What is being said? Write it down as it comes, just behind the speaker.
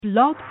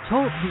Blog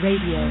Talk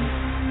Radio.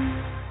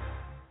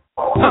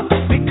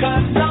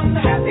 Because I'm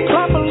happy.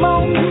 Clap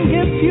along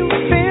if you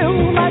feel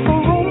like a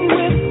room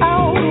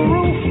without a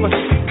roof.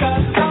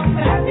 Because I'm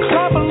happy.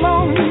 Clap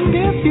along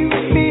if you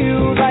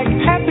feel like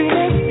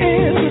happiness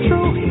is the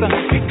truth.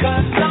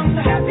 Because I'm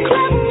happy.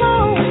 Clap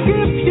along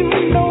if you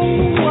know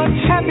what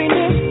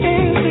happiness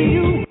is to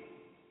you.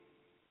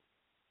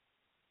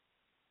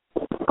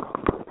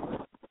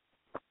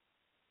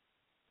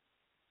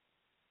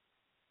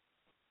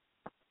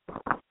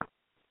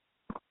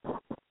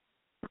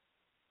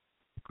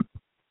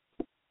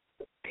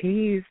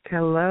 Peace.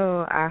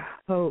 Hello. I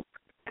hope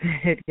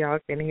that y'all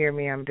can hear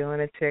me. I'm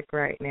doing a check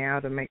right now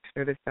to make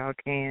sure that y'all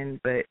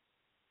can, but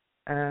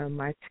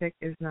my check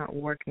is not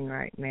working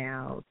right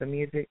now. The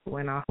music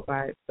went off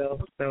by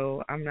itself,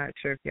 so I'm not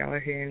sure if y'all are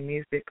hearing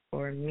music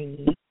or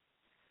me.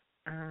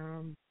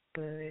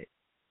 But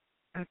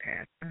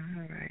okay.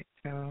 All right.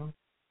 So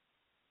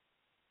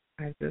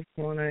I just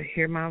want to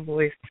hear my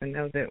voice to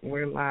know that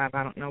we're live.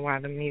 I don't know why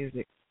the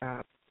music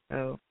stopped,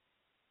 so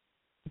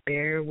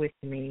bear with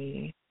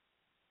me.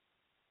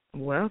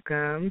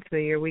 Welcome to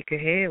your week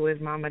ahead with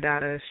Mama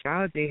Dada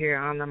Astrology here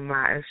on the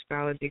My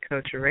Astrology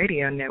Coach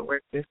Radio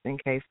Network, just in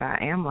case I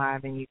am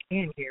live and you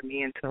can hear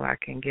me until I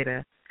can get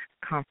a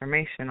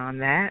confirmation on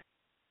that.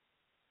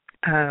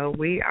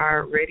 We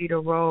are ready to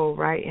roll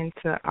right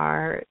into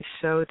our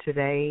show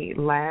today.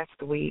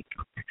 Last week,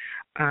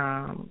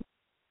 I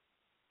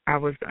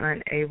was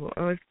unable.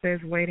 Oh, it says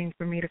waiting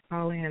for me to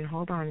call in.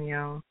 Hold on,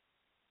 y'all.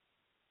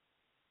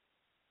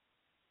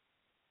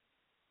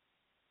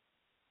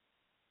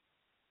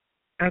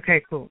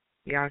 Okay, cool.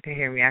 Y'all can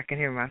hear me. I can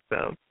hear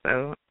myself.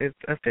 So it's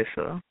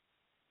official.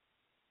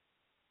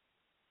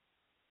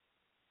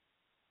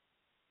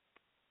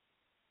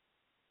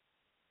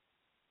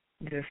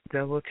 Just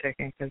double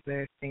checking because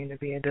there seemed to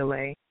be a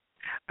delay.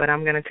 But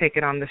I'm going to take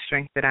it on the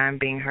strength that I'm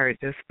being heard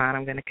just fine.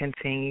 I'm going to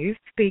continue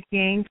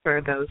speaking.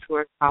 For those who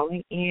are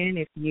calling in,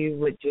 if you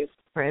would just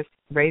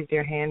raise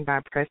your hand by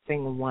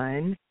pressing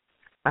 1.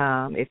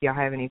 If y'all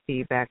have any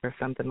feedback or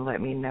something,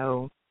 let me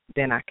know.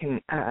 Then I can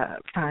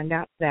find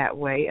out that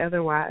way.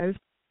 Otherwise,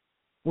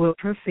 we'll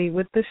proceed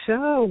with the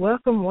show.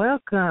 Welcome,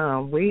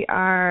 welcome. We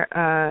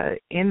are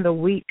in the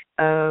week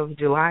of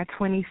July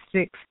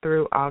 26th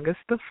through August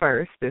the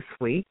 1st this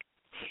week.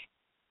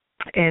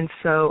 And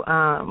so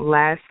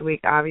last week,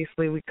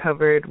 obviously, we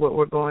covered what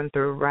we're going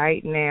through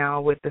right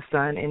now with the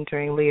sun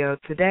entering Leo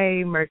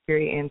today,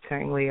 Mercury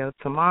entering Leo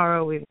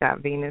tomorrow. We've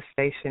got Venus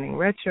stationing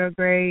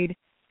retrograde.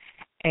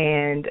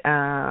 And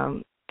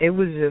it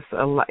was just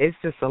a lot. It's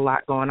just a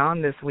lot going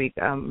on this week.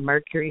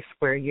 Mercury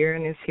square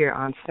Uranus here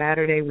on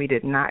Saturday. We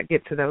did not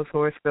get to those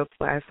horoscopes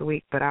last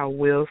week, but I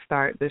will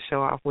start the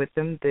show off with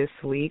them this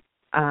week.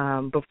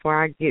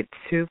 Before I get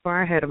too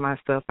far ahead of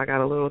myself, I got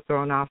a little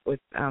thrown off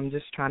with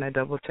just trying to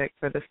double check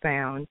for the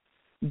sound.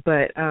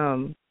 But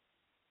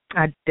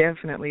I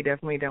definitely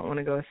don't want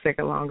to go a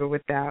second longer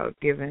without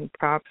giving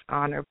props,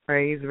 honor,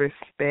 praise,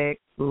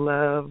 respect,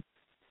 love,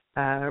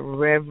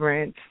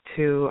 reverence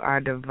to our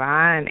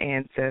divine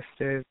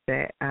ancestors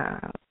that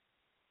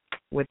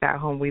without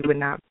whom we would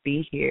not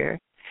be here.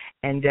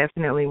 And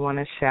definitely want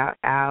to shout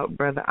out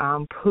Brother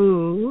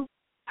Ampu,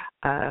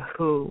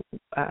 who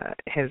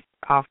has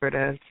offered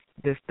us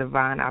this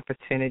divine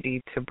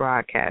opportunity to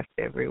broadcast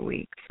every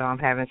week. So I'm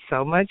having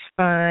so much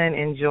fun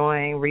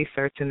enjoying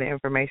researching the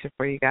information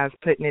for you guys,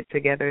 putting it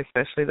together,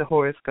 especially the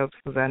horoscopes,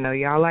 because I know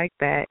y'all like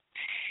that.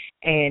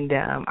 And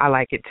I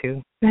like it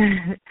too.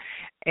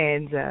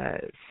 And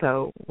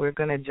so we're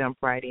going to jump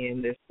right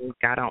in this week.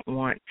 I don't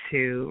want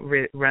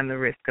to run the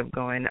risk of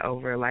going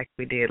over like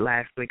we did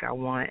last week. I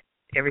want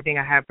everything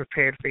I have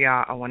prepared for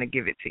y'all, I want to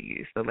give it to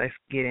you. So let's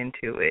get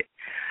into it.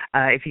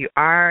 If you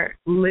are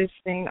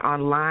listening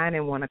online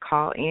and want to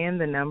call in,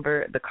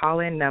 the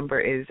call-in number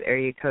is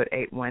area code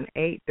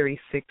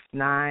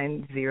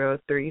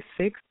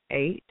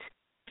 818-369-0368.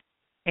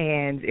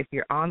 And if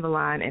you're on the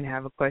line and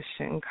have a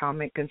question,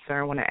 comment,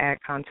 concern, want to add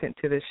content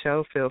to the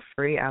show, feel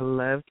free. I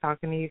love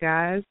talking to you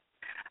guys.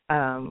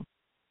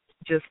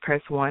 Just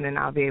press 1 and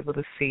I'll be able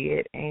to see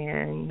it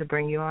and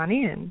bring you on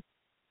in.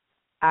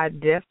 I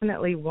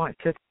definitely want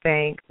to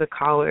thank the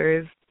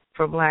callers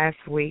from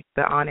last week,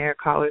 the on-air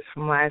callers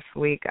from last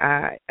week.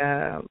 I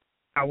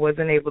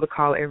wasn't able to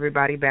call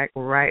everybody back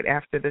right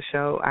after the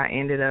show.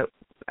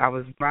 I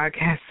was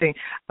broadcasting.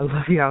 I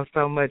love y'all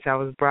so much. I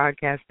was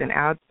broadcasting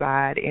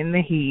outside in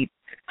the heat,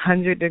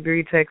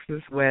 100-degree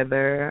Texas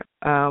weather,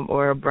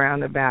 or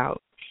around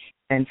about.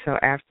 And so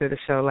after the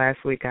show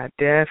last week, I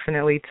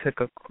definitely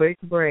took a quick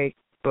break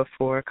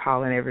before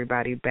calling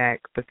everybody back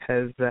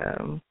because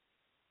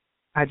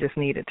I just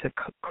needed to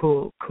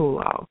cool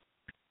off.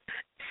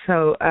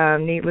 So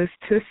needless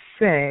to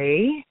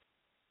say,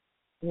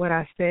 what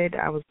I said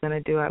I was going to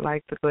do, I'd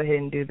like to go ahead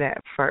and do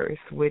that first,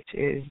 which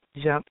is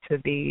jump to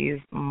these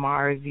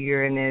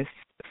Mars-Uranus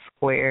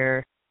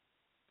square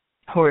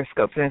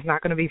horoscopes. And it's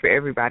not going to be for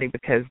everybody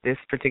because this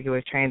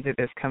particular transit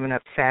is coming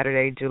up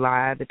Saturday,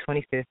 July the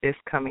 25th, this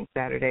coming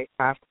Saturday.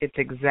 It's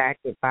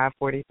exact at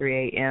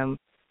 5:43 a.m.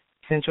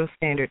 Central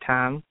Standard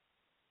Time.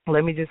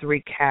 let me just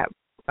recap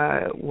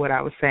what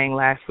I was saying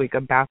last week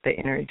about the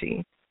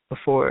energy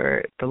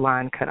before the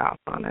line cut off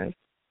on us.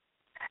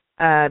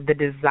 The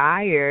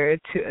desire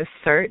to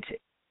assert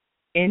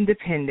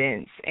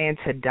independence and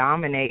to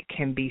dominate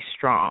can be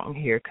strong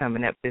here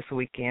coming up this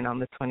weekend on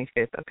the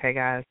 25th. Okay,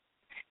 guys?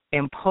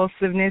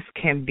 Impulsiveness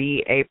can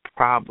be a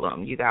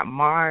problem. You got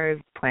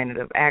Mars, planet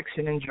of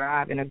action and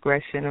drive and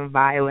aggression and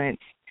violence,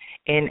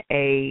 in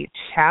a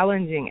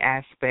challenging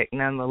aspect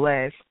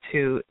nonetheless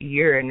to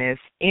Uranus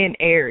in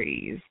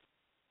Aries,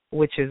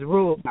 which is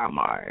ruled by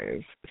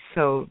Mars.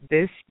 So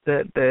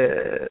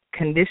the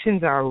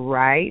conditions are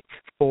right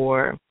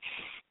for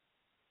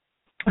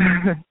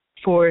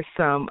for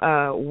some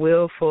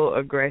willful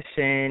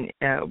aggression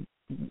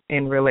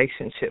in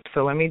relationships.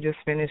 So let me just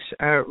finish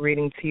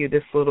reading to you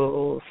this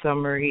little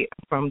summary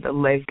from the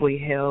Leslie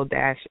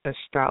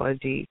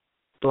Hill-Astrology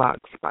blog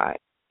spot.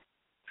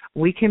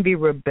 We can be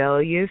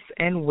rebellious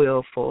and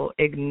willful,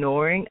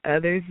 ignoring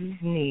others'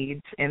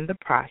 needs in the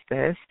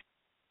process.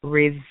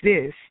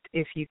 Resist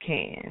if you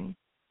can.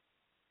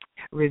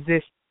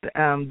 Resist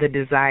the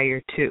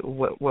desire to,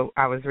 what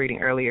I was reading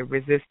earlier,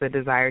 resist the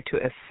desire to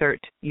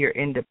assert your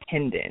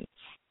independence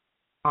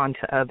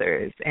onto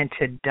others and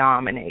to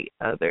dominate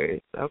others,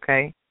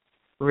 okay?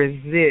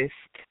 Resist,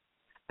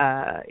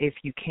 if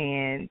you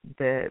can,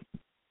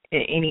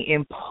 any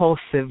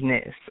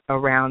impulsiveness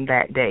around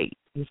that date.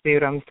 You see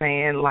what I'm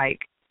saying? Like,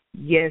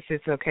 yes,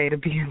 it's okay to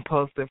be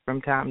impulsive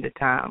from time to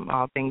time,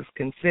 all things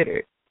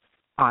considered.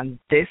 On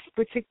this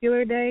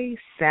particular day,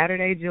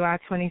 Saturday, July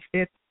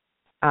 25th,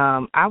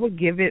 I would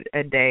give it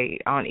a day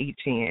on each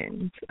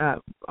end,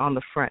 on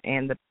the front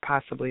and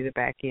possibly the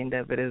back end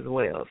of it as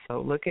well. So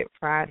look at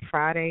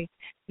Friday.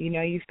 You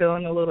know, you're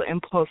feeling a little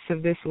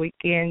impulsive this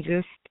weekend.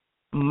 Just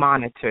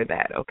monitor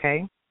that,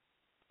 okay?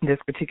 This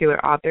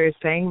particular author is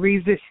saying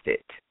resist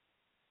it.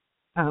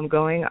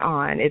 Going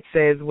on, it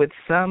says, with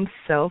some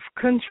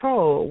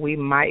self-control, we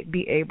might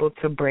be able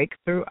to break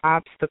through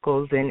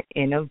obstacles in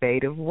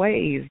innovative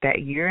ways.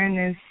 That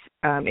Uranus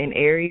in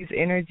Aries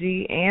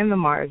energy and the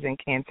Mars in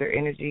Cancer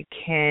energy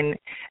can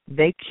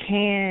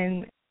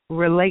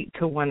relate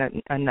to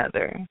one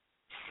another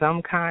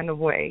some kind of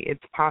way.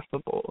 It's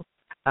possible.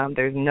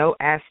 There's no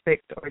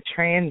aspect or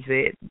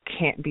transit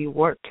can't be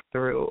worked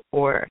through,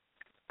 or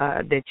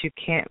that you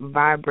can't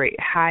vibrate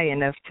high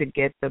enough to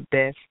get the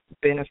best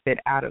benefit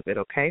out of it,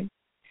 okay?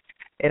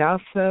 It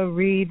also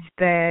reads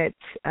that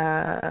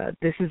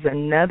this is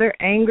another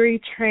angry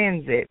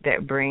transit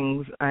that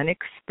brings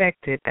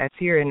unexpected, that's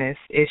Uranus,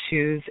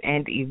 issues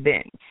and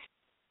events.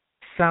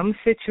 Some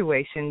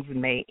situations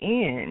may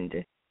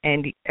end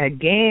and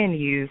again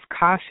use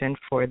caution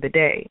for the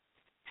day.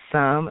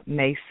 Some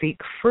may seek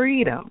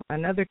freedom,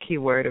 another key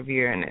word of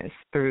Uranus,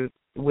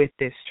 with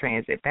this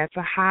transit. That's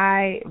a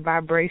high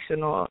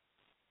vibrational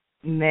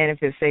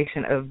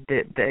manifestation of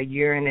the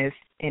Uranus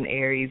in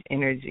Aries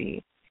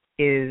energy,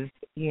 is,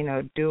 you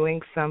know,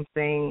 doing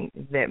something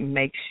that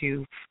makes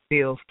you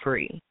feel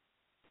free,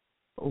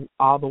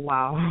 all the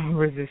while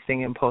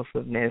resisting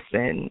impulsiveness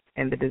and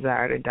the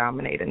desire to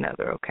dominate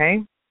another,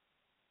 okay?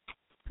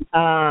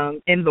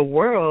 In the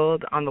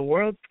world, on the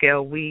world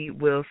scale, we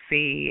will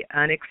see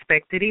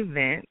unexpected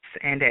events,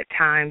 and at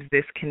times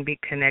this can be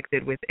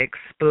connected with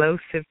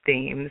explosive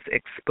themes,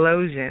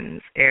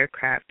 explosions,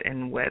 aircraft,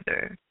 and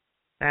weather.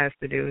 That has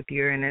to do with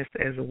Uranus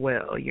as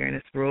well.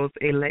 Uranus rules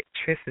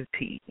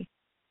electricity.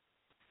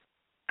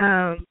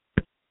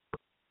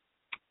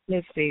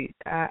 Let's see.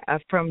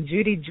 From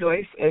Judy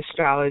Joyce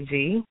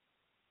Astrology,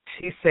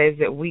 she says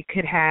that we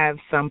could have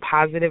some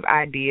positive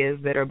ideas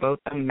that are both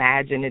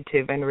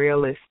imaginative and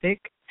realistic.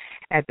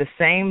 At the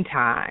same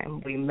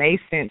time, we may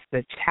sense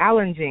the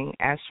challenging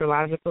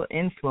astrological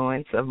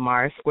influence of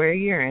Mars square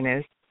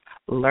Uranus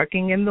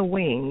lurking in the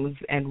wings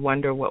and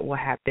wonder what will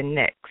happen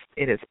next.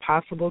 It is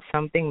possible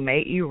something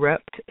may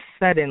erupt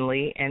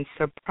suddenly and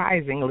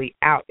surprisingly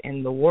out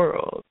in the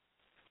world,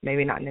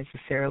 maybe not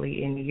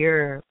necessarily in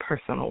your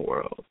personal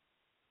world.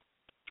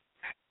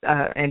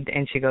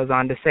 And she goes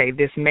on to say,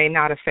 this may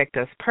not affect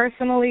us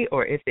personally,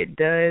 or if it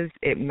does,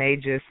 it may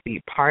just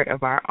be part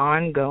of our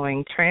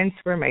ongoing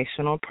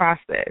transformational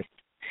process.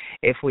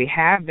 If we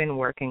have been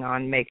working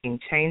on making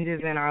changes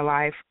in our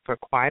life for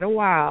quite a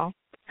while,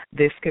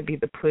 this could be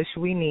the push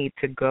we need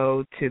to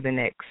go to the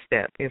next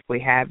step. If we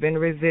have been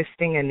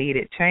resisting a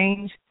needed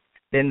change,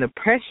 then the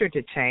pressure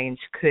to change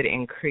could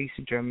increase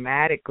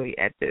dramatically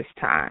at this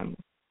time.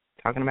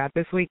 Talking about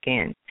this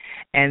weekend,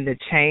 and the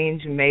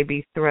change may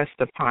be thrust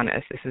upon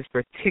us. This is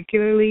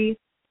particularly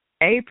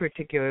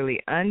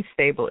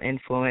unstable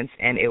influence,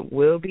 and it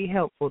will be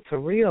helpful to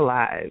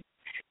realize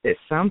that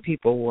some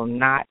people will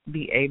not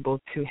be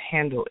able to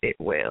handle it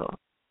well.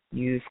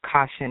 Use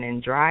caution in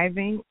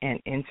driving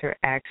and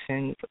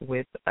interactions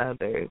with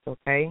others,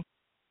 okay?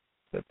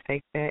 So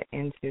take that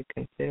into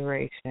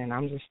consideration.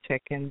 I'm just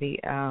checking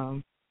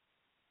the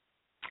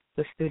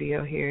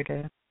studio here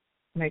to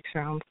make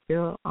sure I'm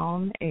still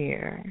on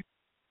air.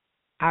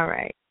 All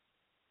right.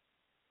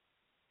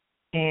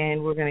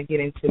 And we're going to get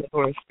into the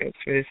horoscopes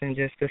for this in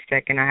just a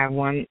second. I have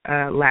one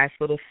last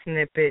little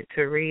snippet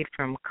to read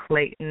from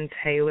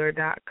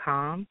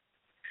ClaytonTaylor.com.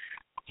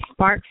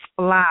 Sparks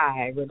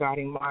fly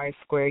regarding Mars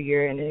square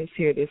Uranus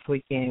here this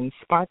weekend.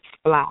 Sparks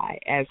fly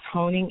as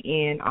honing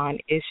in on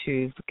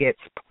issues gets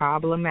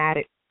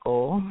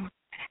problematical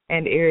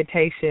and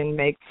irritation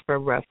makes for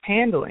rough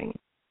handling.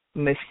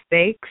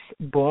 Mistakes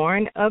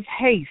born of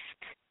haste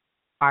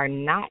are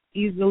not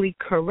easily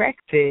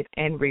corrected,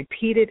 and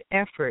repeated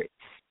efforts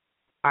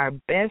are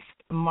best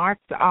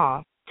marked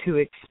off to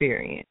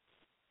experience.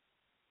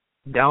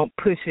 Don't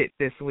push it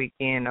this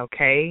weekend,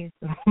 okay?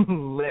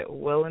 Let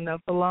well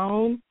enough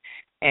alone,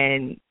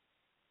 and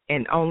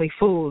only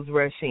fools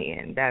rush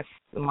in. That's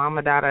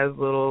Mama Dada's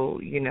little,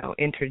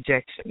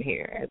 interjection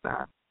here as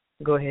I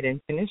go ahead and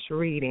finish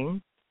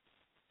reading.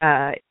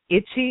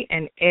 Itchy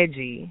and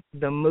edgy,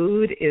 the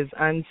mood is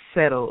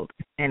unsettled,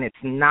 and it's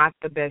not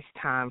the best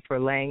time for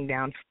laying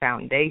down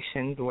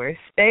foundations where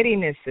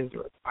steadiness is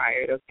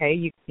required,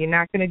 okay? You're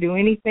not going to do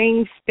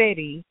anything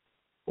steady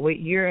with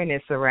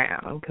Uranus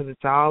around, because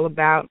it's all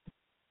about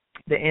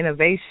the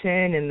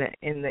innovation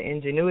and the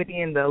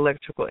ingenuity and the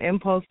electrical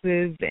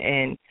impulses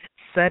and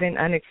sudden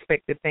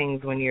unexpected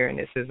things when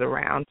Uranus is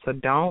around. So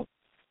don't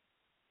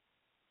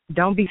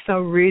be so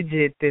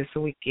rigid this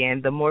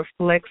weekend. The more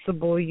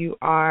flexible you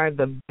are,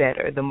 the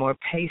better. The more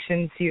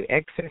patience you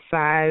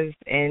exercise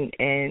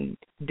and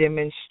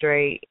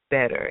demonstrate,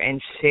 better,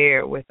 and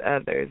share with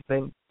others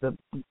the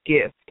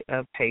gift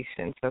of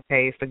patience,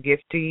 okay? It's a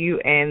gift to you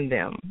and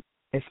them,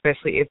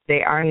 especially if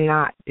they are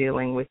not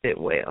dealing with it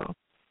well.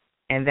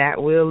 And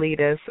that will lead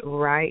us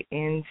right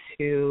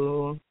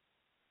into,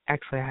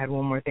 actually, I had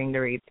one more thing to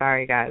read.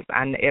 Sorry, guys.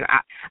 I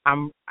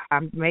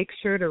make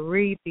sure to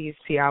read these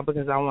to y'all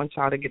because I want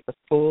y'all to get the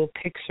full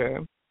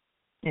picture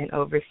and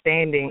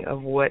understanding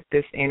of what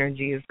this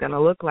energy is going to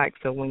look like.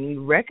 So when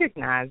you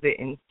recognize it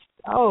and,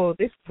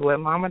 this is what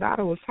Mama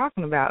Dada was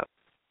talking about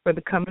for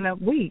the coming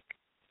up week.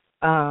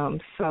 I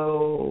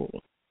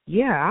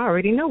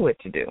already know what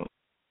to do.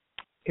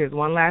 Here's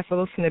one last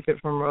little snippet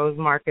from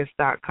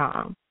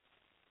rosemarcus.com.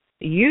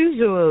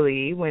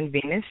 Usually when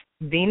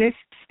Venus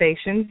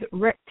stations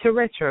to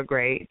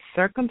retrograde,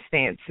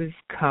 circumstances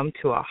come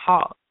to a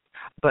halt.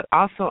 But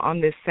also on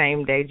this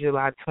same day,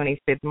 July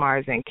 25th,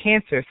 Mars in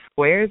Cancer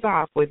squares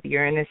off with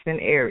Uranus in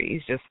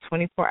Aries. Just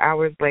 24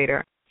 hours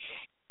later,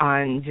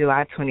 on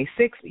July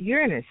 26th,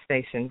 Uranus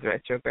stations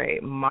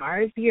retrograde.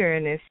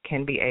 Mars-Uranus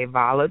can be a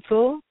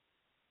volatile,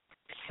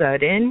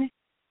 sudden,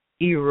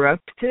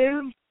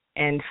 eruptive,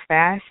 and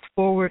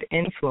fast-forward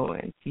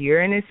influence.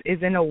 Uranus is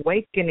an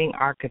awakening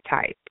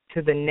archetype.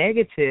 To the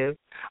negative,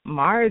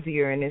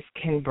 Mars-Uranus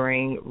can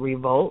bring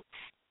revolts,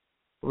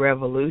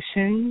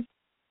 revolutions,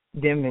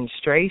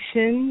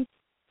 demonstrations,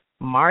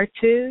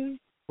 marches,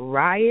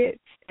 riots,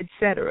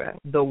 etc.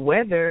 The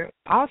weather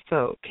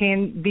also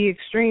can be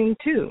extreme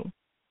too.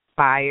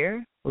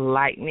 Fire,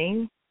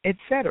 lightning,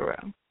 etc.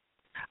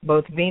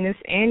 Both Venus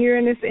and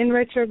Uranus in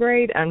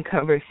retrograde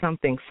uncovers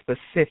something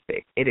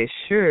specific. It is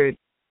sure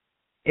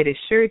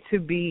to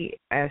be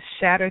a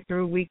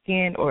shatter-through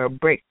weekend or a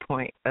break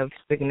point of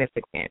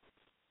significance.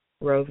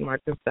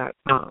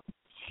 rosemarcus.com.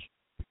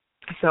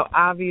 So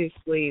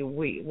obviously,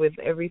 with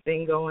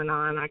everything going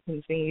on, I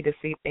continue to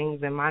see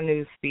things in my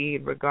news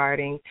feed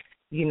regarding,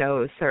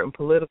 certain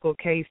political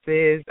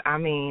cases. I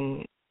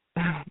mean,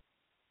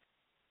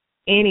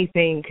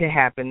 anything could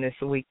happen this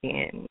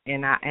weekend,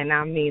 and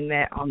I mean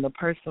that on the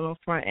personal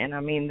front, and I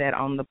mean that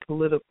on the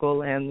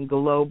political and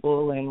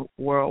global and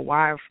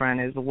worldwide front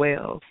as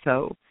well.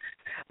 So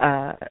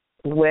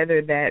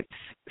whether that's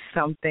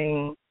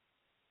something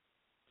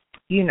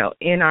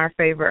in our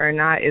favor or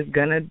not is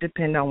going to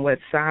depend on what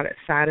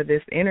side of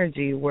this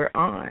energy we're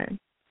on.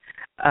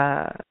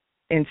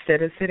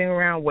 Instead of sitting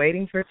around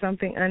waiting for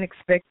something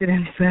unexpected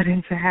and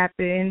sudden to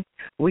happen,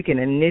 we can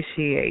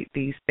initiate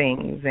these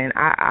things. And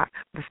I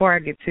before I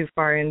get too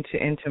far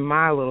into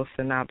my little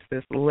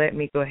synopsis, let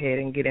me go ahead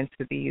and get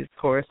into these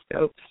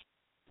horoscopes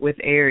with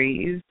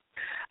Aries.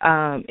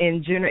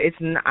 In general,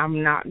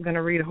 I'm not going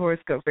to read a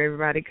horoscope for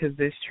everybody because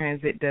this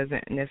transit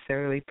doesn't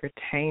necessarily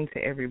pertain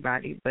to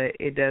everybody, but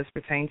it does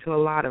pertain to a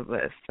lot of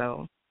us.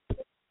 So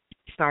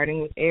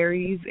starting with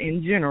Aries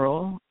in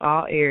general,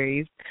 all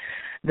Aries,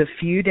 the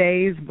few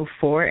days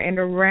before and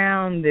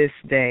around this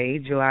day,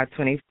 July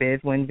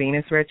 25th, when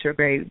Venus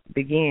retrograde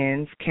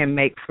begins, can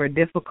make for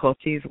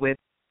difficulties with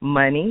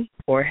money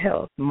or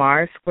health.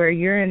 Mars square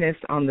Uranus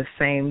on the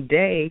same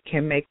day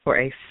can make for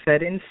a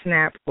sudden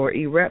snap or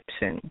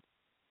eruption,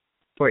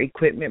 for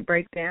equipment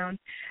breakdown,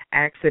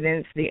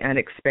 accidents, the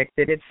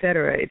unexpected,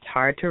 etc. It's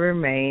hard to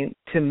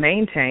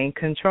maintain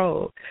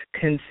control,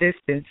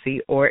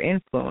 consistency, or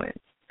influence.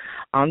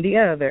 On the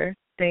other,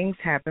 things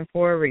happen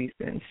for a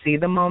reason. See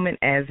the moment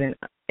as an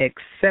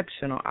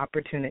exceptional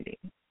opportunity.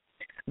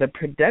 The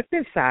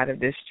productive side of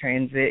this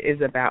transit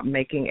is about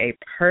making a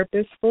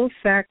purposeful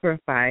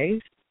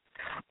sacrifice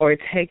or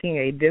taking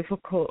a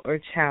difficult or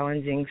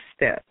challenging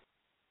step.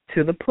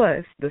 To the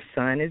plus, the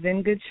sun is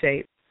in good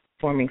shape,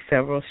 forming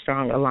several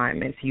strong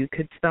alignments. You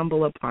could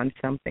stumble upon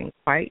something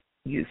quite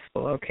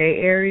useful, okay,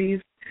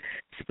 Aries?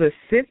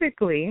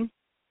 Specifically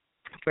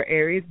for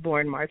Aries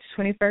born March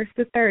 21st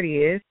to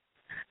 30th,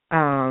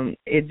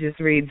 it just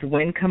reads,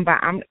 when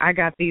combined, I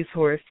got these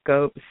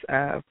horoscopes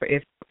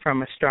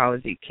from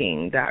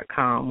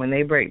astrologyking.com. When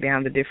they break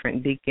down the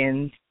different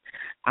decans,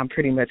 I'm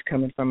pretty much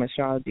coming from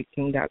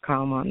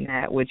astrologyking.com on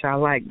that, which I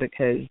like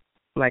because,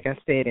 like I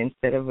said,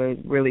 instead of a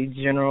really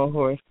general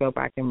horoscope,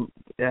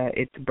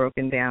 it's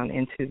broken down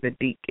into the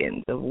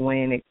decans of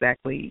when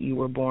exactly you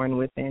were born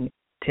within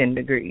 10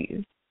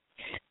 degrees.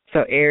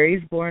 So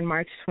Aries born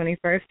March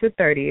 21st to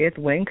 30th,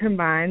 when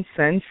combined,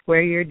 Sun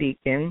square your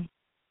decan.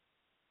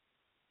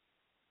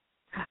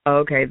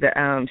 Okay,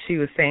 she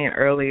was saying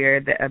earlier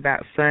that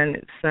about sun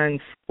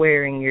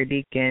squaring your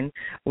decan,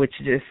 which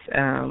just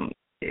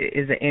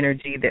is an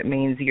energy that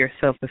means your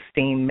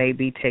self-esteem may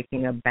be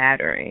taking a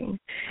battering.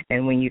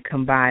 And when you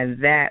combine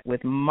that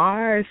with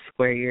Mars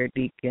square your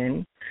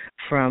decan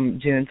from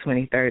June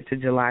 23rd to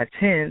July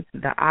 10th,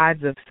 the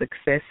odds of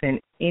success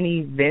in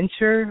any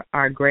venture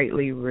are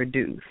greatly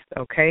reduced,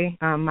 okay?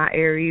 My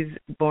Aries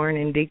born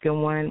in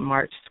Decan 1,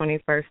 March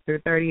 21st through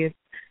 30th,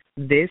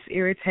 this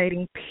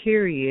irritating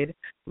period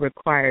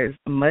requires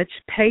much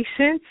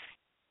patience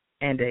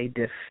and a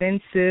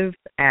defensive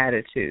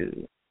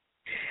attitude.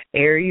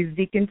 Aries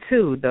Decan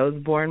 2,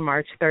 those born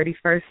March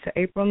 31st to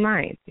April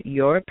 9th,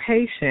 your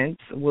patience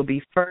will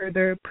be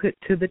further put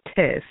to the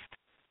test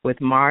with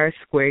Mars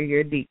square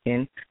your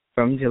decan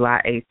from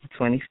July 8th to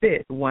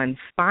 25th. One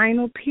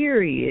final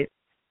period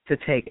to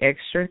take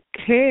extra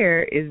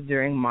care is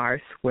during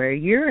Mars square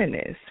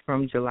Uranus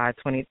from July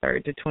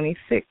 23rd to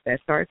 26th. That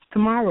starts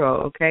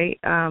tomorrow, okay?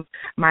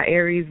 My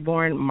Aries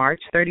born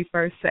March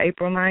 31st to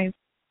April 9th.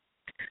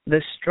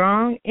 The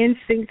strong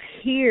instinct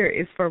here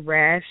is for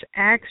rash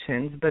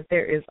actions, but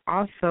there is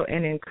also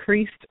an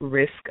increased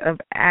risk of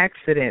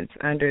accidents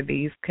under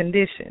these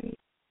conditions.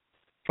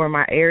 For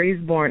my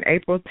Aries born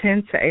April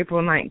 10th to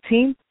April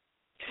 19th,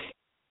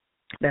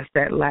 that's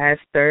that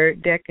last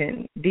third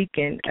decan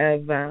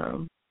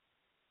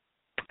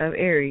of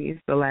Aries,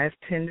 the last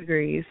 10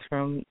 degrees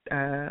from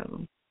the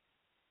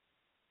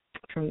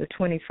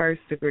 21st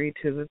degree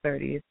to the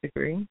 30th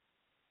degree,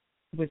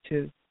 which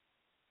is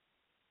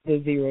the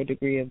 0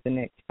 degree of the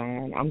next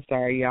sign. I'm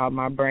sorry, y'all.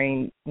 My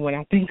brain, when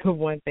I think of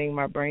one thing,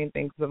 my brain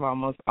thinks of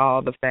almost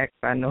all the facts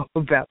I know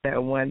about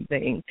that one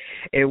thing.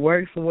 It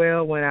works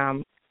well when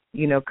I'm,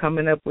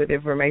 coming up with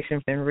information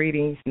from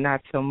readings,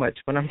 not so much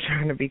when I'm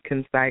trying to be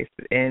concise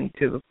and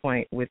to the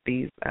point with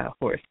these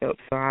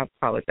horoscopes. So I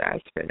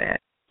apologize for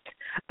that.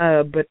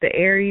 But the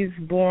Aries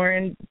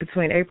born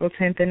between April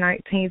 10th and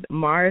 19th,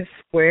 Mars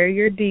square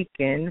your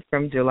decan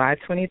from July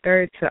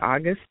 23rd to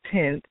August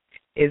 10th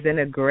is an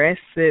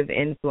aggressive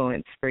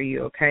influence for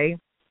you, okay?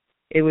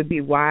 It would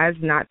be wise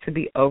not to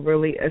be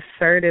overly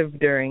assertive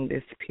during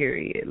this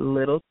period.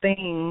 Little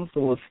things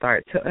will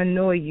start to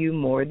annoy you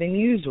more than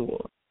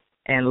usual.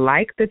 And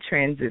like the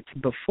transits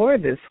before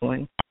this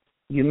one,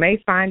 you may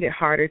find it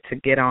harder to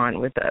get on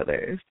with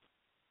others.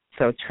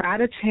 So try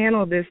to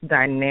channel this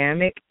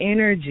dynamic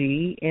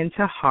energy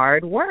into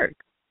hard work,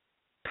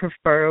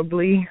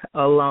 preferably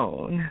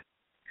alone.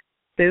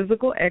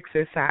 Physical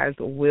exercise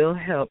will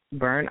help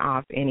burn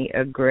off any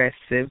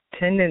aggressive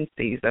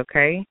tendencies,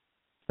 okay?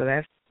 So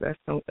that's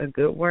a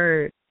good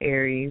word,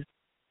 Aries.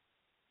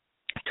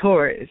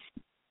 Taurus.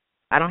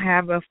 I don't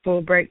have a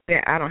full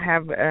breakdown. I don't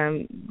have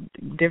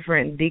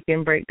different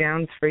decan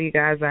breakdowns for you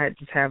guys. I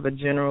just have a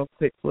general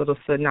quick little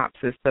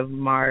synopsis of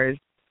Mars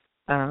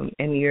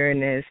and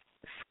Uranus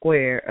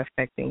square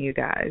affecting you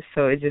guys.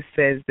 So it just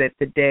says that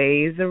the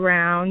days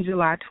around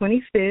July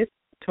 25th,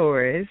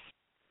 Taurus,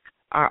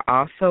 are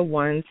also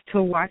ones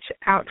to watch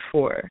out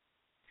for,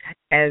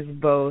 as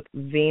both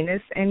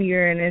Venus and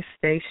Uranus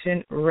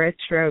station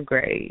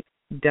retrograde.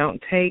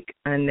 Don't take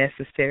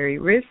unnecessary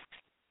risks.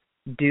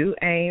 Do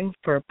aim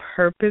for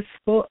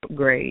purposeful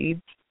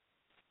upgrades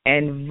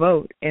and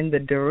vote in the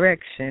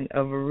direction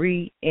of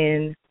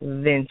reinvention.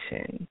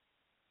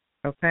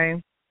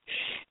 Okay?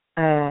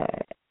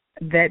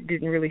 That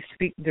didn't really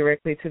speak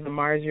directly to the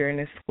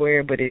Mars-Uranus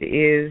square, but it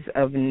is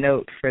of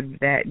note for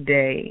that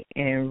day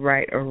and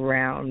right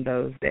around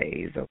those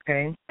days,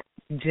 okay?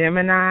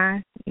 Gemini,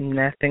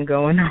 nothing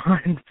going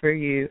on for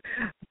you.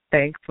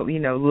 Thankfully,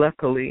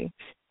 luckily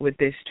with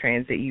this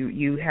transit,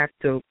 you have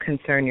to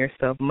concern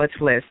yourself much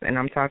less, and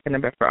I'm talking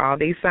about for all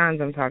these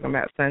signs, I'm talking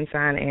about sun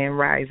sign and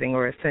rising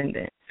or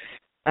ascendant.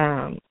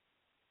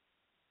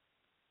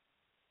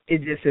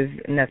 It just is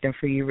nothing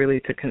for you really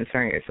to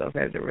concern yourself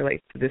as it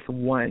relates to this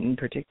one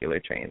particular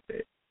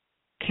transit.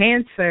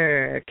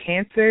 Cancer.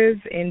 Cancers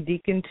in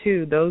Decan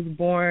 2, those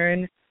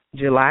born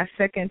July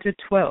 2nd to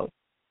 12th.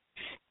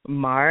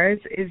 Mars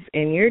is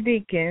in your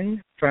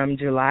Decan from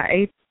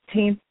July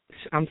 18th.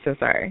 I'm so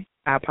sorry.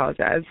 I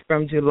apologize.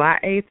 From July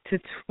 8th to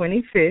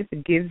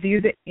 25th gives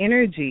you the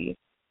energy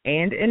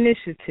and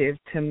initiative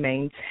to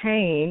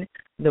maintain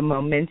the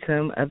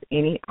momentum of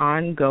any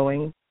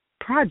ongoing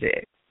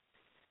project.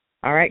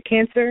 All right,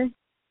 Cancer,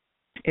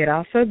 It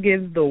also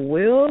gives the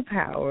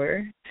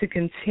willpower to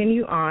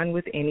continue on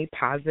with any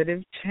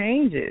positive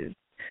changes,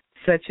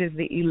 such as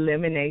the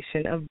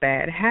elimination of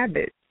bad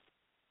habits.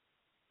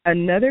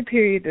 Another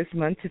period this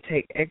month to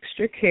take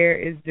extra care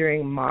is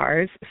during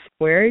Mars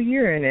square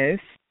Uranus,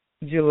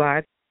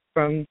 July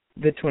from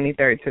the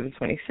 23rd to the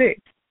 26th.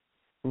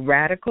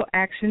 Radical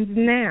actions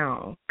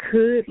now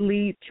could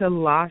lead to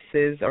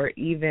losses or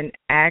even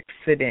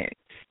accidents.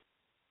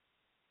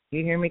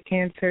 You hear me,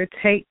 Cancer?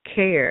 Take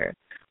care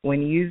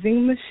when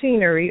using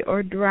machinery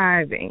or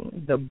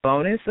driving. The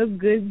bonus of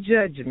good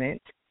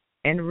judgment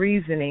and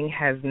reasoning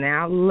has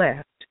now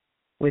left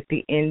with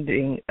the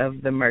ending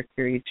of the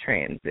Mercury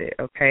transit,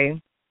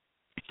 okay?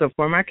 So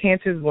for my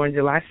Cancers born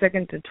July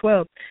 2nd to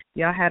 12th,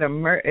 y'all had it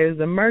was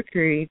a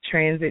Mercury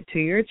transit to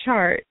your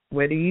chart,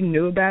 whether you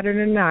knew about it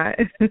or not.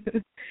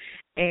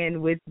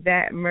 And with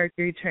that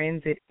Mercury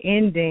transit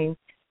ending,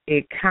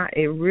 it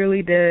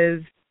really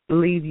does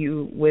leave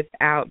you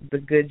without the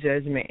good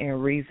judgment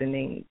and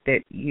reasoning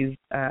that you've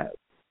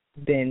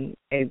been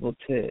able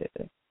to,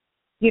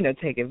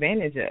 take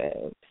advantage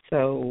of.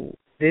 So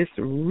this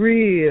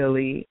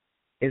really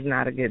is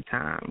not a good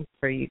time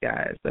for you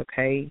guys,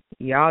 okay?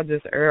 Y'all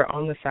just err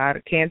on the side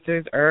of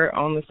Cancers, err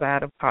on the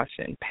side of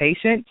caution.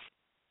 Patience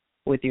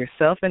with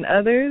yourself and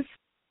others,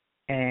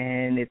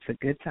 and it's a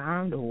good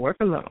time to work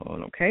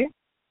alone, okay?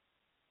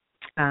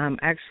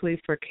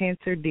 Actually, for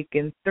Cancer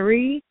Deacon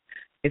 3,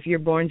 if you're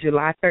born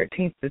July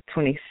 13th to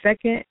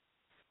 22nd,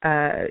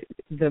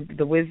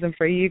 the wisdom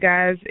for you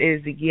guys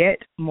is yet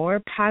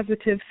more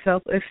positive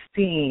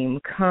self-esteem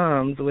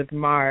comes with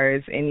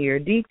Mars in your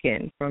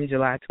Deacon from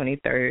July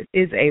 23rd,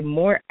 is a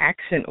more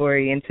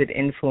action-oriented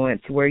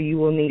influence where you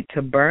will need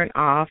to burn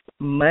off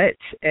much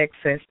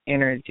excess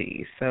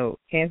energy. So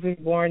Cancer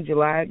born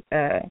July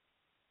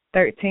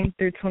 13th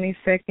through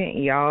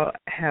 22nd, y'all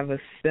have a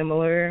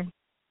similar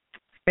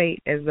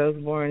fate as those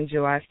born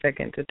July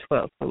 2nd to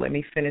 12th. So let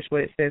me finish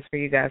what it says for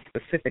you guys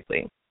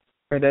specifically.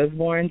 For those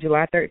born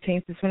July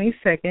 13th to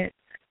 22nd,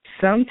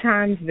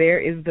 sometimes there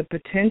is the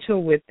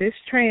potential with this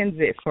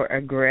transit for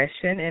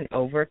aggression and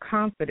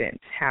overconfidence.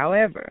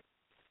 However,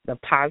 the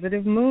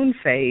positive moon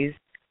phase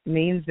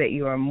means that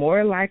you are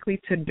more likely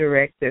to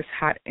direct this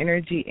hot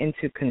energy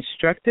into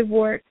constructive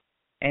work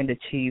and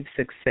achieve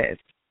success.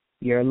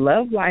 Your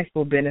love life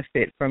will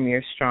benefit from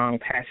your strong,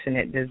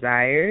 passionate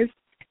desires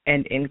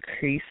and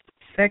increased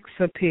sex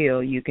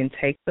appeal. You can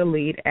take the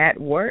lead at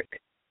work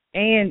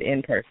and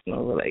in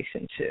personal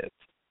relationships.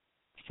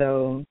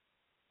 So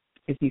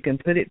if you can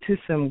put it to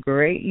some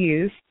great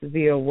use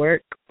via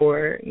work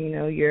or,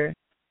 your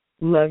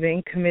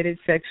loving, committed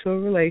sexual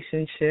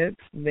relationships,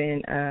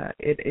 then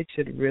it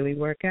should really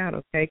work out,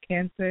 okay,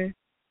 Cancer?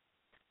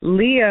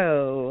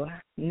 Leo,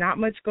 not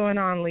much going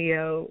on,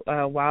 Leo.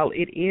 While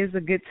it is a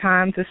good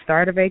time to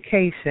start a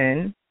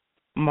vacation,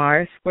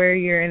 Mars square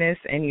Uranus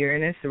and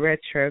Uranus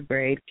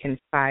retrograde can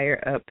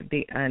fire up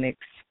the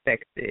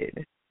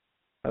unexpected.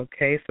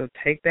 Okay, so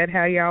take that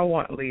how y'all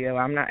want, Leo.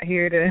 I'm not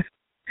here to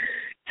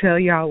tell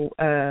y'all,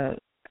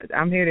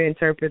 I'm here to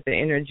interpret the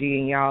energy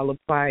and y'all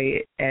apply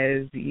it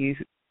as you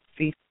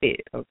see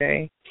fit,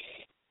 okay?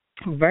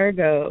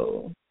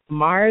 Virgo,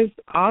 Mars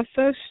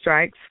also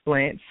strikes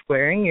Flint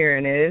squaring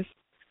Uranus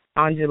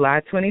on July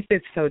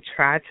 25th, so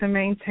try to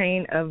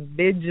maintain a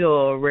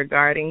vigil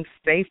regarding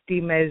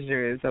safety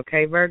measures,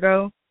 okay,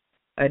 Virgo?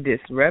 A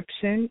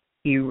disruption,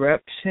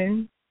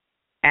 eruption,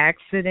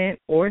 accident,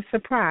 or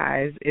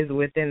surprise is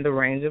within the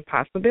range of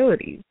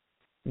possibilities.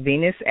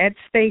 Venus at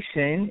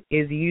station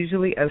is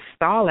usually a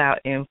stall-out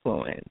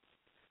influence,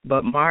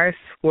 but Mars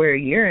square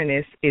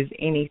Uranus is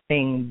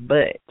anything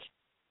but,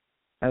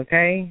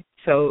 okay?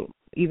 So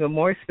even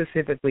more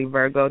specifically,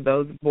 Virgo,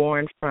 those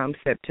born from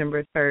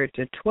September 3rd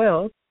to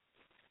 12th,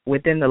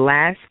 within the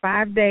last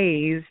 5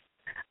 days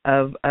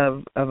of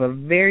a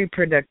very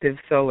productive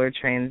solar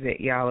transit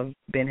y'all have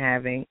been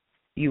having,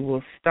 you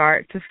will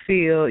start to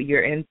feel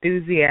your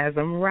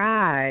enthusiasm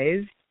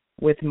rise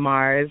with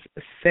Mars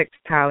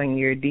sextiling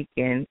your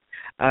Deacon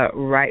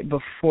right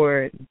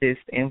before this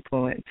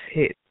influence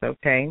hits,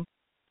 okay?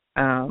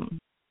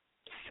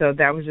 So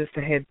that was just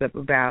a heads up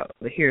about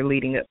here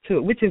leading up to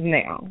it, which is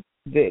now.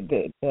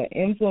 The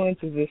influence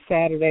is this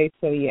Saturday,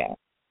 so yeah.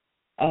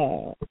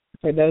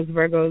 For those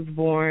Virgos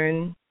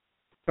born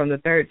from the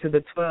 3rd to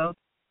the 12th,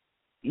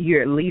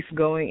 you're at least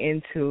going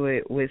into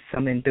it with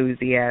some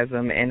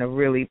enthusiasm and a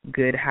really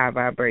good high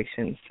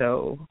vibration.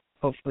 So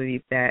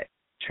hopefully that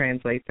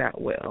translates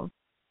out well.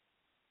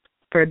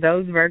 For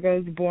those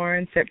Virgos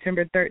born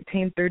September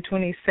 13th through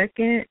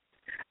 22nd,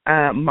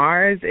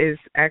 Mars is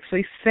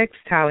actually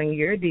sextiling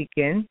your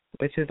Deacon,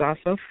 which is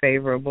also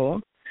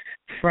favorable,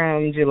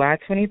 from July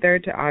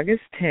 23rd to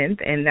August 10th,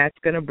 and that's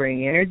going to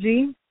bring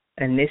energy,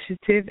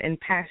 initiative, and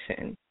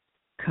passion.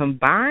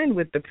 Combined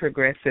with the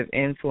progressive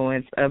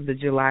influence of the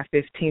July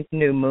 15th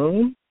new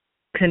moon,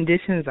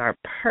 conditions are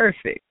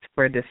perfect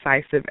for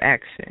decisive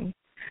action.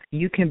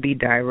 You can be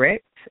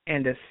direct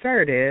and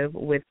assertive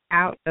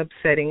without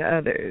upsetting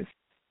others.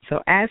 So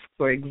ask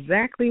for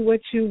exactly what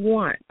you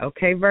want.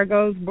 Okay,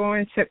 Virgos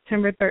born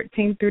September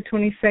 13th through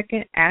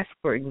 22nd, ask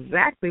for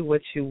exactly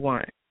what you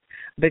want,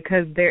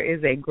 because there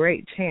is a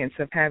great chance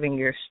of having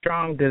your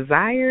strong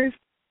desires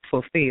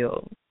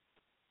fulfilled.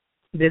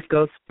 This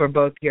goes for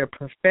both your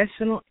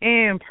professional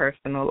and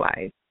personal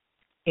life.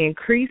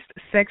 Increased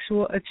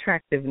sexual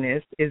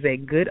attractiveness is a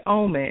good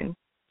omen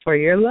for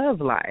your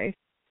love life.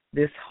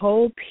 This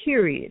whole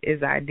period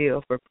is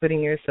ideal for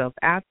putting yourself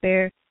out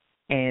there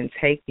and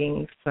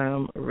taking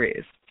some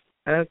risks.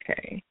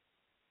 Okay.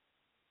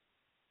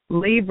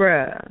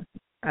 Libra.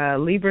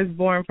 Libra's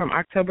born from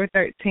October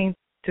 13th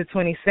to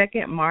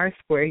 22nd. Mars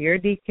square your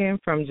deacon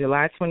from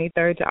July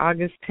 23rd to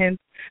August 10th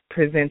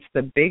presents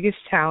the biggest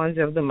challenge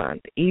of the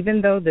month,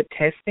 even though the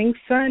testing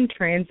sun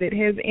transit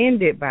has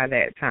ended by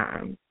that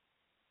time.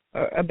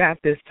 About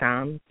this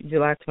time,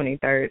 July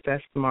 23rd,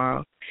 that's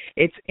tomorrow.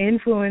 Its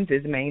influence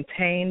is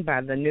maintained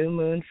by the new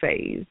moon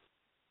phase.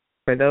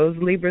 For those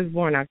Libras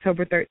born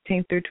October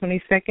 13th through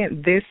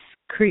 22nd, this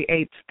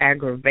creates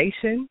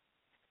aggravation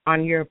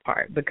on your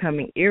part,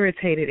 becoming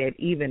irritated at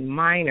even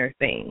minor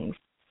things.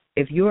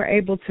 If you are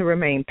able to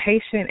remain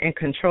patient and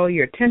control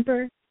your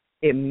temper,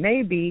 it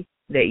may be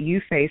that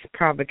you face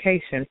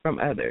provocation from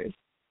others.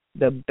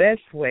 The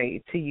best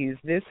way to use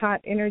this hot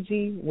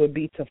energy would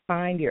be to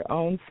find your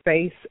own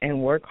space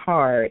and work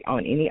hard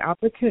on any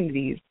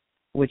opportunities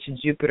which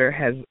Jupiter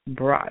has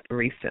brought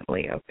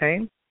recently,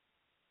 okay?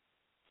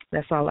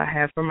 That's all I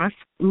have for my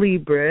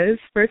Libras.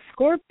 For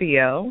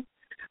Scorpio,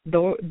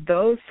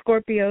 those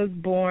Scorpios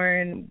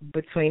born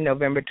between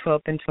November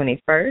 12th and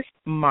 21st,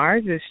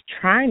 Mars is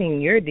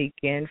trining your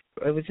deacon,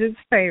 which is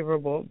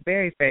favorable,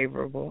 very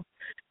favorable,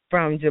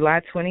 from July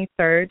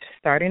 23rd,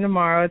 starting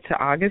tomorrow, to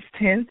August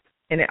 10th.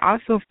 And it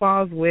also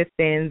falls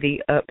within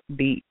the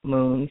upbeat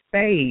moon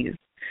phase.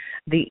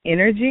 The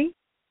energy,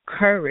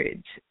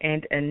 courage,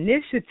 and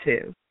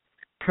initiative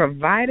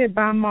provided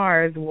by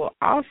Mars will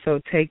also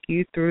take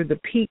you through the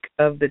peak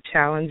of the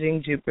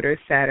challenging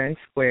Jupiter-Saturn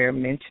square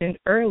mentioned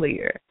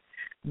earlier.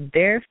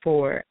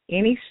 Therefore,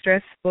 any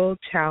stressful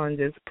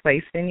challenges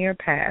placed in your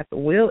path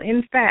will,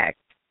 in fact,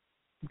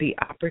 be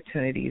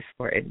opportunities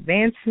for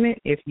advancement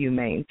if you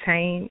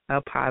maintain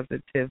a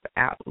positive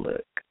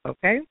outlook,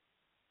 okay?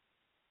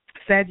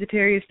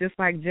 Sagittarius, just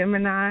like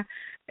Gemini,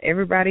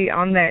 everybody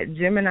on that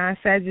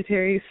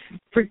Gemini-Sagittarius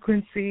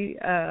frequency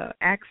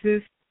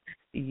axis,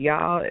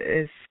 y'all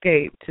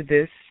escaped to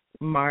this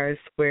Mars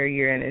square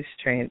Uranus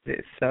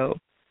transit. So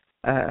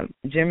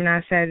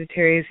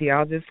Gemini-Sagittarius,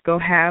 y'all just go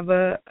have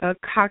a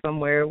cock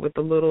somewhere with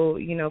a little,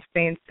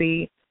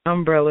 fancy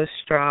umbrella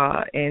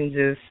straw and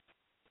just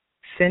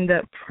send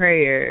up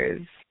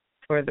prayers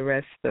for the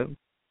rest of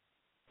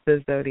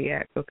the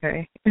zodiac,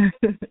 okay?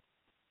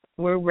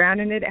 We're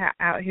rounding it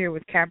out here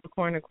with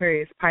Capricorn,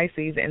 Aquarius,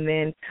 Pisces, and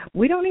then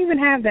we don't even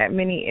have that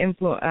many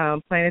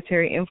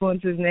planetary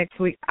influences next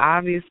week.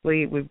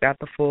 Obviously, we've got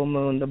the full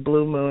moon, the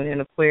blue moon in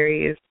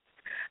Aquarius,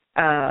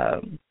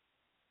 and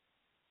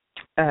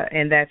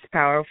that's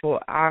powerful.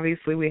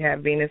 Obviously, we have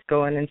Venus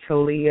going into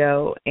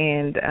Leo,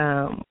 and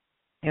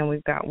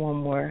we've got one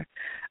more.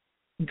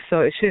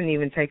 So it shouldn't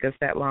even take us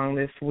that long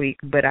this week,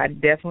 but I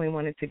definitely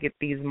wanted to get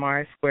these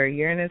Mars square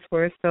Uranus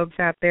horoscopes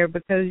out there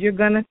because you're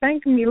going to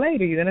thank me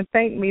later. You're going to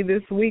thank me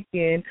this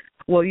weekend.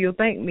 Well, you'll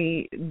thank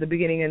me the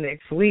beginning of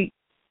next week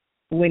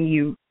when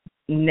you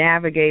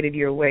navigated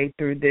your way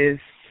through this.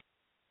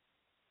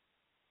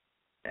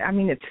 I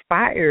mean, it's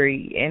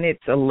fiery and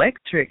it's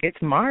electric.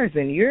 It's Mars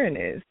and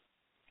Uranus,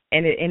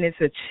 and it's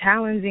a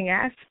challenging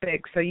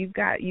aspect. So you've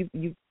got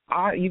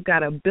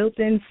a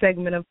built-in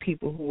segment of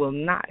people who will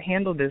not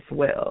handle this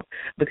well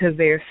because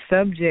they are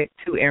subject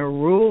to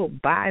and ruled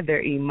by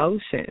their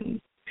emotions.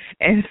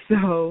 And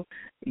so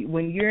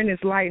when Uranus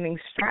lightning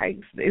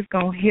strikes, it's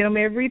going to hit them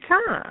every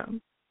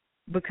time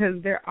because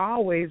they're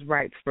always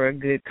ripe for a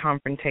good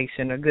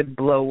confrontation, a good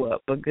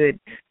blow-up, a good,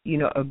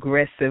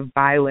 aggressive,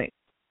 violent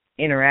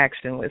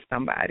interaction with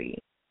somebody.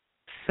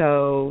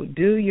 So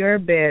do your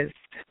best,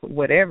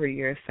 whatever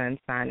your sun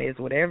sign is,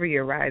 whatever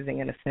your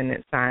rising and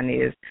ascendant sign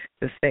is,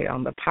 to stay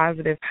on the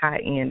positive high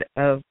end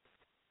of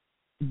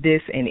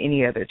this and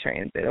any other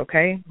transit,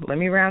 okay? Let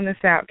me round this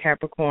out,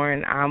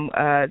 Capricorn. I'm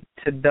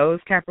to those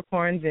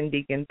Capricorns in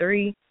Deacon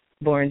 3,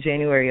 born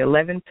January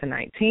 11th to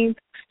 19th.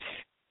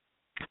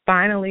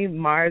 Finally,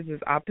 Mars is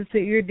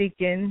opposite your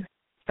Deacon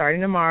starting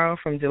tomorrow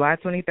from July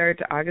 23rd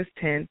to August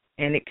 10th,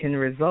 and it can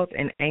result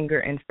in anger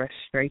and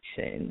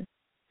frustration.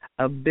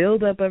 A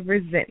buildup of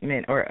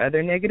resentment or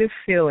other negative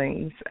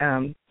feelings,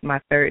 my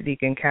third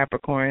Deacon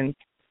Capricorn,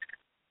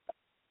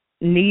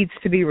 needs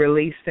to be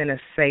released in a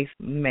safe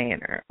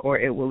manner, or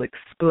it will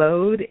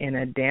explode in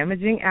a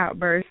damaging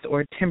outburst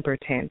or temper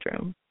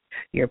tantrum.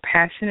 Your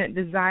passionate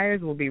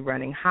desires will be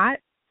running hot,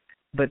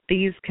 but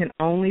these can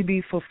only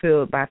be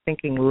fulfilled by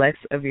thinking less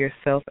of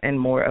yourself and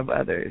more of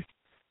others.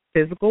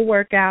 Physical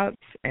workouts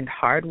and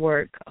hard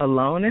work,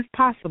 alone if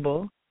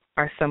possible,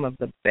 are some of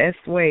the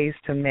best ways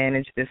to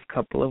manage this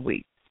couple of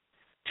weeks.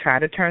 Try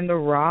to turn the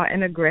raw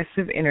and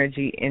aggressive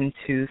energy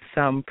into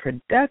some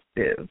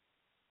productive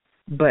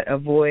but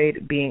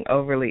avoid being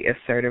overly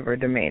assertive or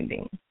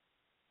demanding.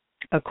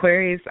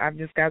 Aquarius, I've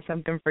just got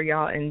something for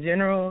y'all in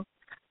general.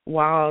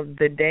 While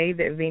the day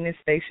that Venus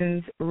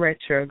stations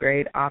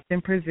retrograde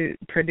often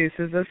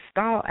produces a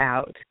stall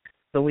out,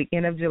 the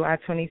weekend of July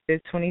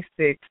 25th,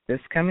 26th, this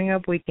coming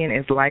up weekend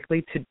is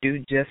likely to do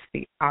just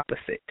the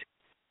opposite.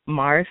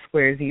 Mars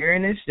squares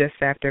Uranus just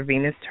after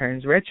Venus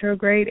turns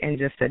retrograde, and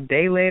just a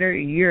day later,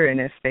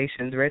 Uranus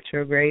stations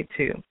retrograde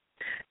too.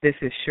 This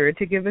is sure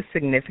to give a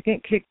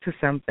significant kick to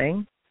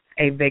something.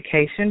 A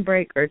vacation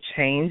break or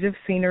change of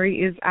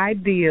scenery is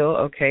ideal,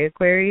 okay,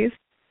 Aquarius?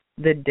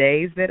 The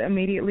days that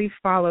immediately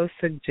follow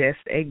suggest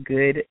a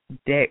good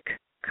deck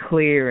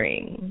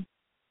clearing.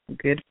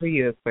 Good for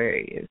you,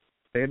 Aquarius.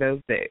 Clear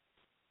those decks.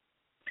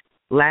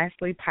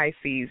 Lastly,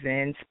 Pisces,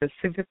 and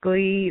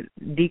specifically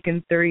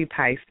Deacon 3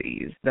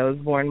 Pisces, those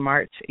born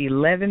March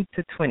 11th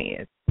to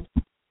 20th.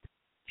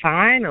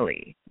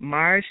 Finally,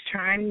 Mars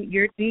trine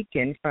your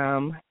Deacon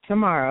from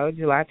tomorrow,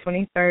 July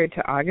 23rd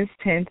to August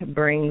 10th,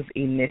 brings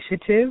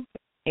initiative,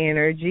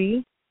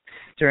 energy,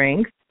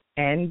 strength,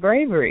 and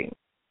bravery.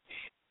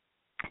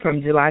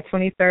 From July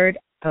 23rd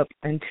up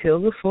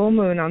until the full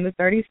moon on the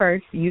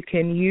 31st, you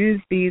can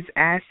use these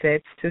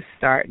assets to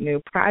start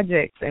new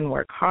projects and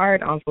work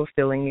hard on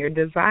fulfilling your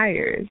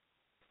desires.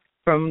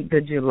 From the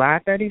July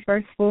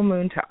 31st full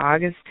moon to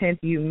August 10th,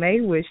 you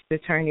may wish to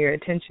turn your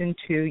attention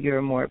to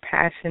your more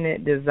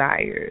passionate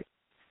desires.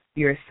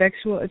 Your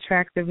sexual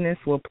attractiveness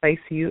will place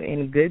you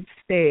in good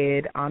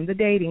stead on the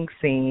dating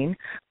scene,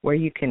 where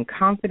you can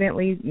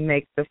confidently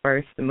make the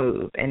first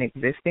move. An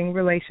existing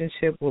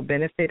relationship will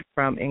benefit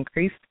from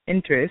increased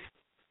interest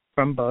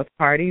from both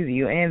parties,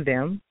 you and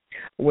them,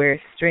 where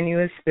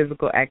strenuous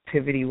physical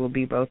activity will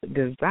be both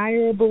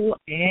desirable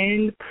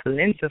and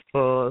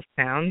plentiful.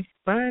 Sounds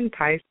fun,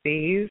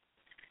 Pisces.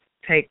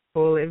 Take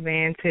full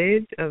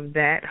advantage of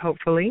that,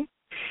 hopefully.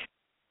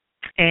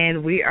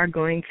 And we are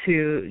going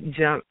to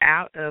jump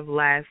out of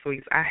last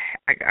week's.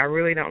 I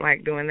really don't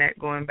like doing that,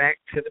 going back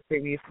to the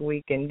previous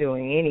week and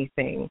doing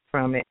anything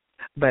from it.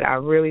 But I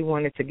really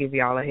wanted to give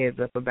y'all a heads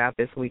up about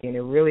this weekend.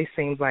 It really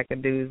seems like a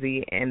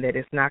doozy, and that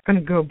it's not going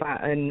to go by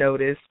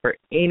unnoticed for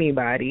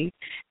anybody.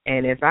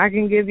 And if I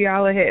can give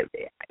y'all a head,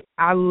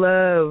 I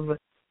love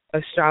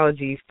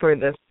astrology for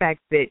the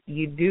fact that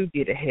you do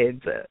get a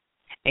heads up.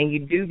 And you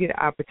do get an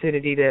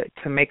opportunity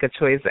to make a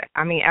choice.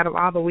 I mean, out of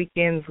all the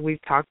weekends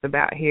we've talked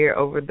about here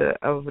over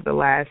the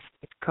last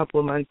couple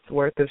of months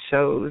worth of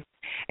shows,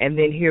 and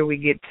then here we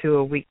get to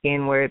a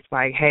weekend where it's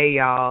like, hey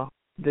y'all,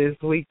 this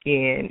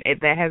weekend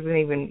that hasn't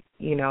even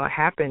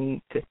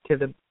happened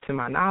to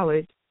my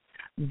knowledge,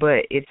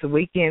 but it's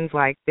weekends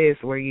like this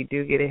where you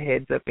do get a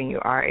heads up and you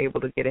are able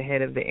to get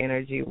ahead of the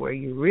energy, where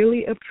you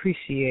really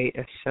appreciate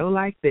a show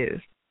like this,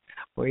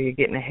 where you're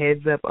getting a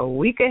heads up a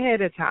week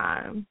ahead of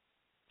time.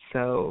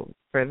 So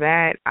for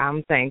that,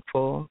 I'm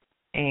thankful,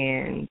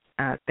 and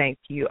thank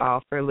you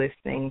all for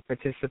listening,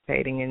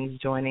 participating, and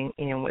joining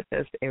in with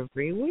us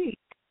every week.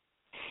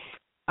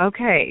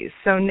 Okay,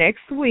 so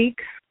next week,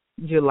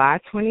 July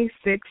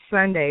 26th,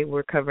 Sunday,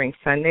 we're covering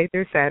Sunday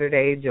through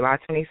Saturday, July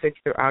 26th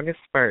through August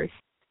 1st.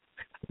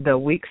 The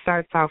week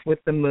starts off with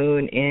the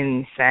moon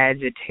in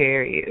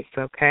Sagittarius,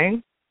 okay?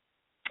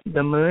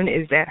 The moon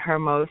is at her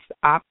most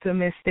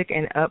optimistic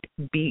and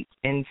upbeat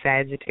in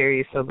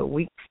Sagittarius, so the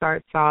week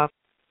starts off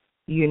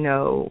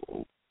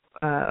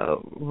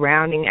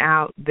rounding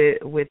out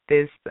with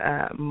this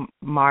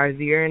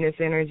Mars-Uranus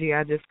energy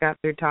I just got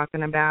through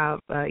talking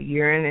about,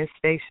 Uranus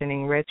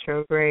stationing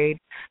retrograde.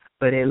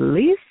 But at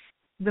least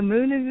the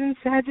moon is in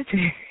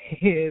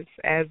Sagittarius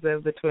as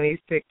of the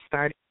 26th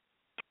starting.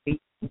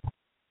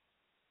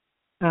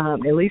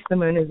 At least the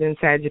moon is in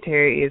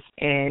Sagittarius,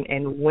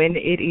 and when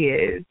it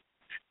is,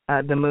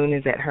 the moon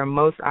is at her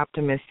most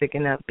optimistic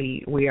and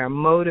upbeat. We are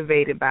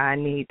motivated by a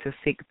need to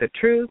seek the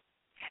truth,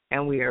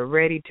 and we are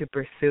ready to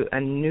pursue a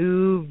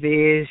new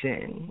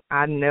vision.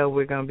 I know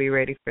we're going to be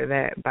ready for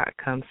that by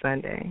come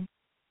Sunday.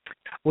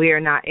 We are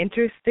not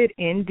interested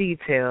in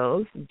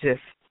details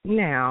just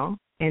now.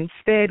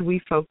 Instead,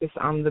 we focus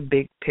on the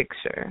big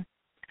picture.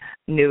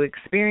 New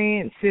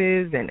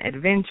experiences and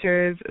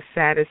adventures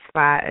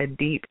satisfy a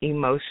deep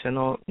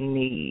emotional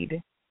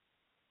need.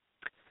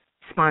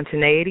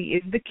 Spontaneity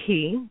is the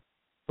key.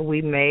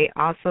 We may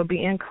also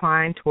be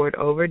inclined toward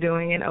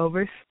overdoing and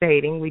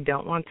overstating. We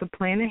don't want to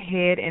plan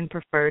ahead and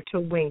prefer to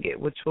wing it,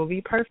 which will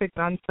be perfect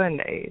on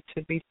Sunday. It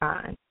should be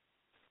fine.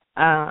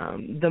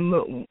 The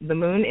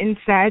moon in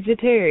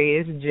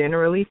Sagittarius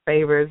generally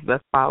favors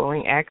the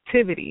following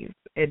activities: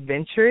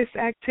 adventurous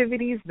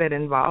activities that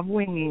involve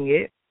winging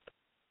it,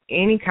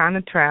 any kind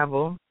of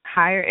travel,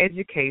 higher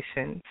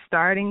education,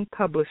 starting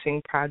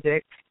publishing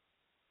projects,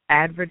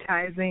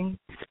 advertising,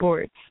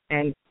 sports,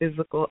 and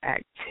physical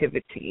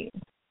activity.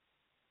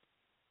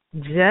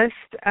 Just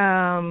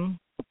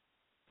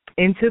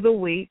into the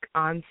week,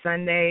 on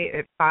Sunday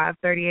at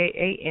 5:38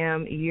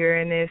 a.m.,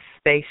 Uranus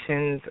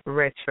stations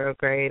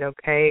retrograde,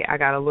 okay? I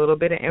got a little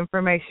bit of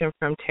information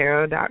from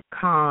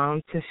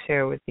tarot.com to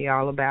share with you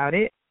all about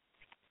it.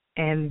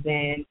 And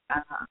then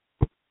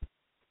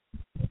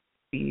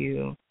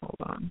you.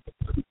 Hold on.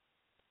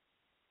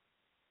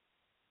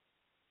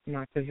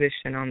 My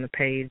position on the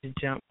page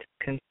jumped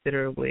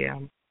considerably.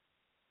 I'm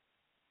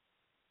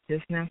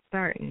just now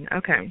starting.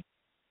 Okay.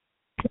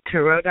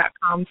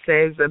 Tarot.com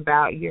says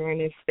about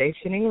Uranus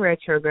stationing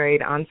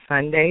retrograde on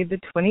Sunday the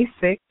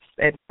 26th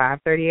at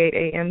 5:38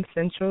 a.m.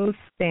 Central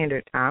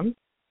Standard Time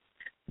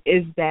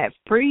is that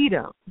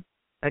freedom,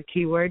 a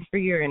key word for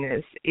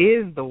Uranus,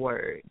 is the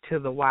word to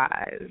the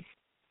wise.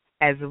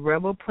 As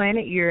rebel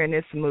planet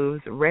Uranus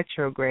moves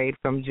retrograde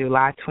from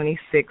July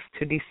 26th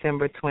to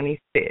December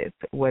 25th,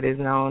 what is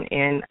known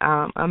in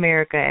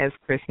America as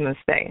Christmas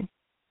Day.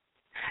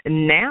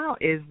 Now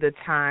is the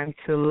time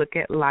to look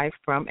at life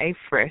from a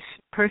fresh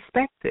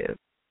perspective.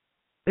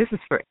 This is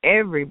for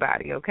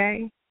everybody,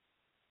 okay?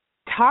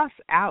 Toss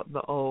out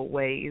the old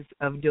ways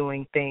of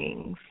doing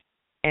things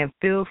and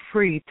feel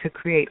free to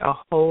create a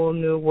whole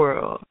new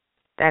world.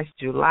 That's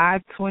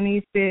July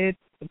 25th,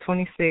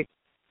 26th,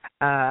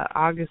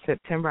 August,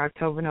 September,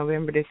 October,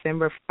 November,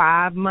 December.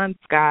 5 months,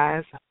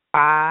 guys.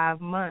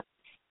 5 months.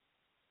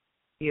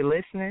 You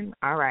listening?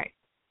 All right.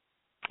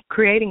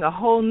 Creating a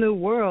whole new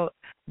world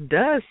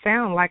does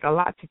sound like a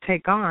lot to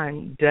take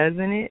on,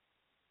 doesn't it?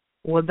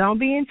 Well, don't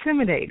be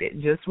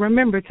intimidated. Just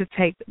remember to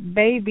take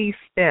baby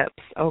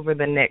steps over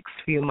the next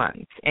few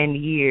months and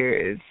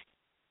years,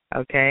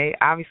 okay?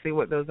 Obviously,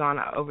 what goes on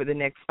over the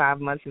next 5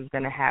 months is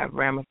going to have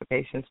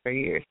ramifications for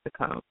years to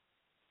come.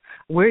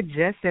 We're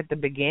just at the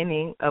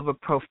beginning of a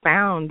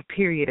profound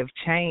period of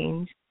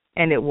change,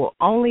 and it will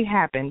only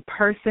happen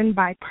person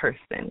by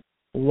person,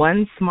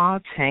 one small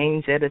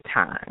change at a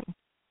time.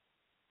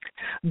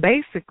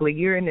 Basically,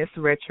 Uranus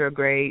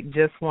retrograde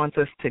just wants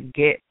us to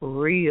get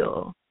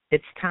real.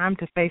 It's time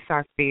to face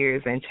our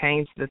fears and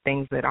change the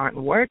things that aren't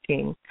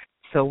working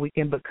so we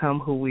can become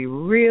who we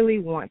really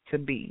want to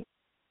be.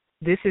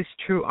 This is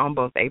true on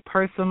both a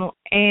personal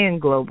and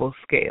global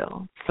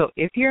scale. So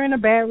if you're in a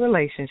bad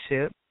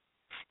relationship,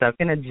 stuck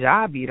in a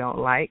job you don't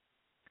like,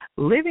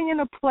 living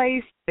in a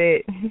place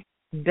that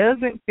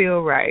doesn't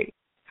feel right,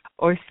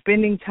 or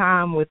spending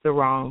time with the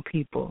wrong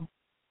people,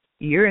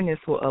 Uranus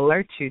will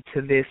alert you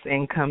to this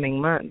in coming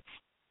months.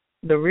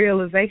 The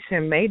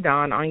realization may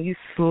dawn on you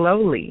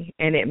slowly,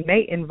 and it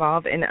may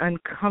involve an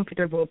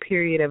uncomfortable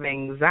period of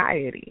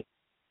anxiety.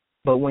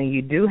 But when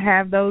you do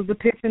have those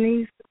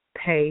epiphanies,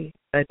 pay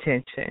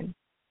attention.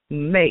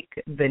 Make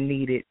the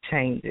needed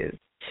changes.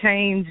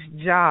 Change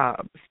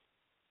jobs.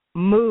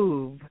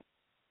 Move,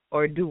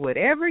 or do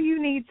whatever you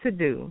need to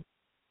do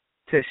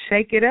to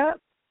shake it up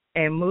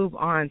and move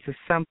on to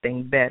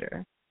something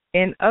better.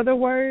 In other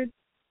words,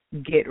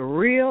 get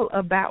real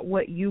about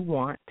what you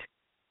want,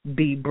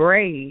 be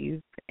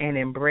brave, and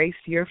embrace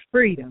your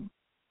freedom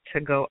to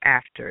go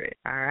after it.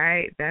 All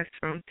right? That's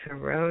from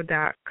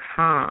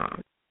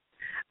Tarot.com.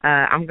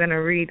 I'm going to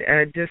read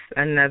just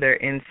another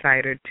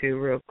insight or two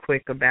real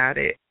quick about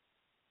it.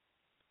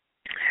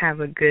 Have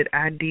a good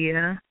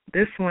idea.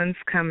 This one's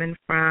coming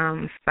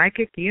from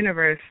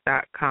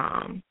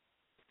PsychicUniverse.com.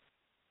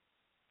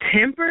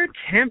 Temper.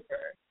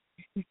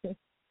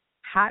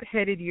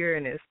 Hot-headed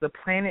Uranus, the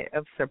planet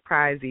of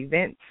surprise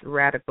events,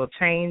 radical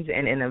change,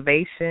 and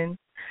innovation,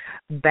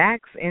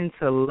 backs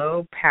into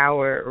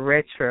low-power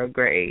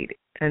retrograde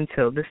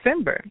until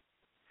December.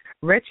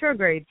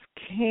 Retrogrades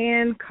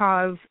can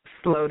cause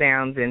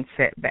slowdowns and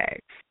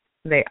setbacks.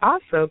 They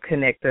also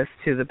connect us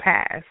to the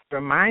past,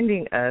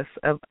 reminding us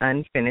of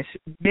unfinished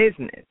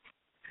business.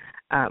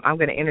 I'm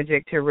going to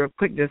interject here real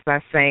quick just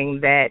by saying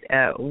that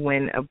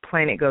when a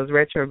planet goes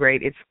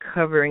retrograde, it's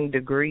covering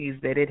degrees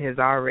that it has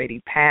already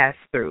passed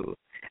through,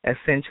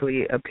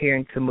 essentially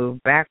appearing to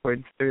move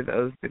backwards through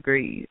those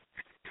degrees.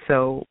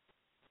 So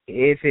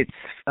if it's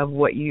of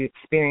what you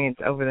experience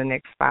over the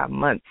next 5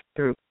 months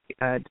through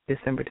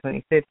December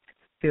 25th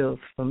feels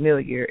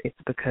familiar, it's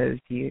because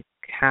you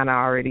kind of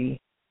already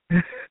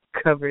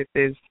covered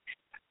this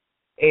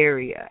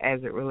area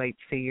as it relates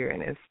to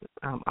Uranus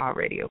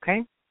already,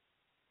 okay?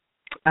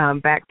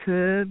 Back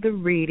to the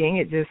reading,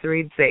 it just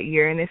reads that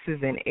Uranus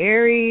is in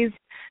Aries,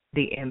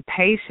 the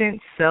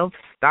impatient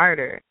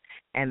self-starter,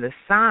 and the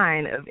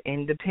sign of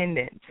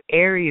independence.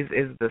 Aries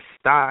is the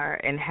star,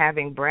 and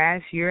having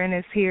brash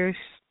Uranus here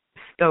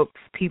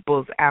stokes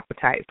people's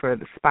appetite for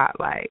the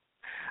spotlight.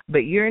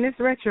 But Uranus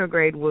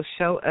retrograde will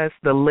show us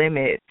the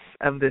limits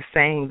of the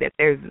saying that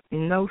there's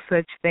no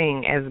such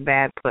thing as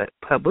bad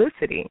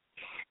publicity.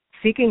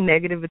 Seeking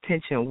negative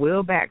attention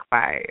will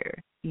backfire.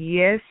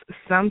 Yes,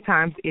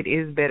 sometimes it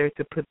is better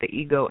to put the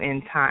ego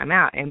in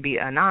timeout and be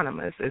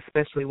anonymous,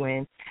 especially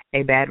when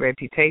a bad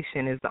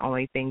reputation is the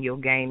only thing you'll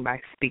gain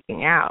by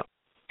speaking out.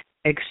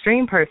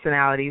 Extreme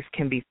personalities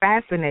can be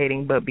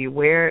fascinating, but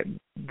beware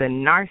the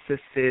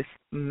narcissist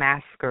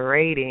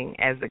masquerading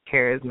as a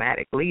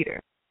charismatic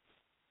leader.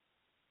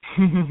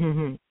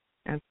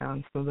 That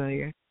sounds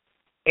familiar.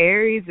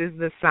 Aries is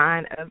the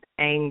sign of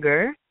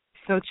anger,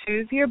 so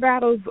choose your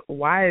battles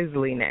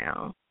wisely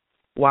now.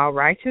 While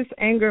righteous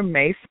anger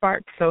may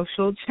spark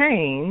social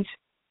change,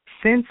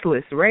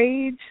 senseless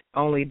rage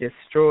only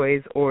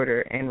destroys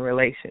order and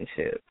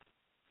relationships.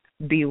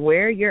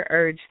 Beware your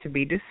urge to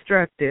be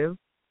destructive,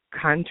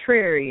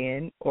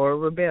 contrarian, or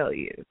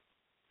rebellious.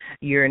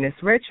 Uranus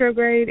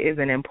retrograde is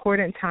an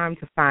important time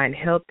to find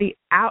healthy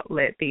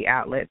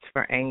outlets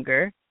for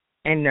anger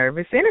and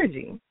nervous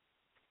energy.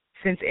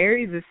 Since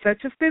Aries is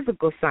such a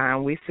physical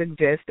sign, we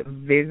suggest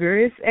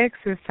vigorous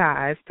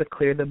exercise to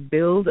clear the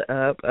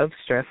buildup of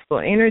stressful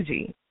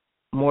energy.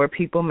 More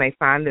people may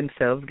find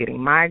themselves getting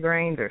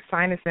migraines or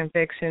sinus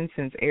infections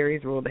since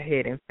Aries rule the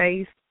head and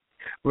face.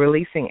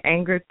 Releasing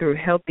anger through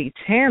healthy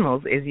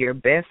channels is your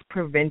best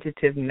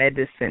preventative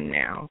medicine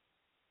now.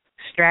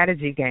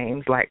 Strategy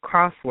games like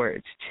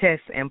crosswords, chess,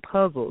 and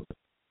puzzles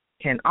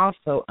can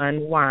also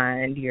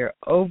unwind your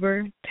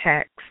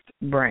overtaxed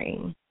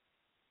brain.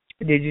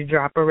 Did you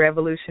drop a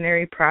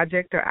revolutionary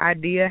project or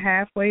idea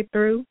halfway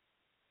through?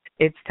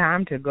 It's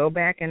time to go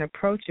back and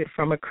approach it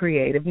from a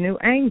creative new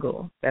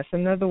angle. That's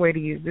another way to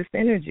use this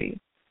energy,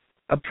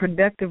 a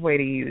productive way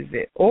to use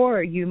it.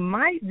 Or you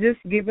might just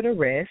give it a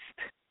rest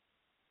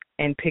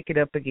and pick it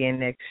up again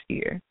next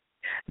year.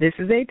 This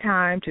is a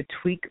time to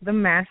tweak the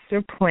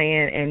master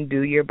plan and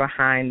do your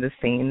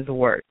behind-the-scenes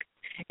work.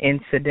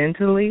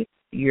 Incidentally,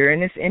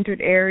 Uranus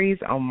entered Aries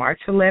on March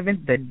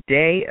 11th, the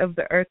day of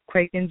the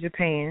earthquake in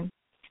Japan.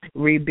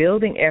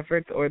 Rebuilding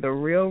efforts or the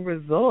real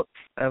results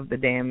of the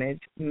damage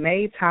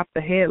may top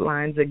the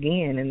headlines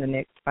again in the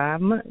next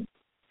 5 months.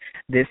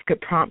 This could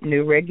prompt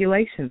new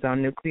regulations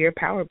on nuclear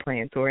power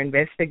plants or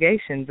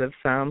investigations of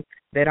some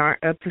that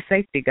aren't up to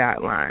safety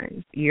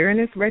guidelines.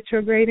 Uranus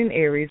retrograde in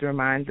Aries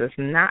reminds us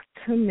not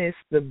to miss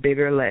the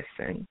bigger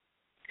lesson,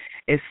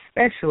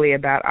 especially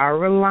about our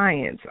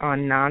reliance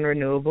on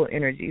non-renewable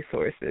energy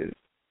sources.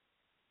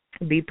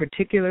 Be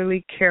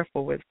particularly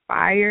careful with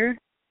fire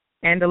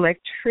and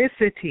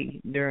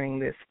electricity during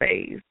this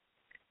phase.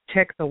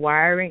 Check the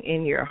wiring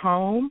in your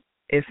home,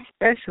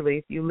 especially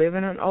if you live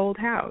in an old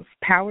house.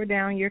 Power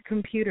down your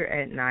computer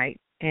at night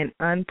and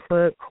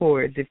unplug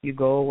cords if you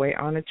go away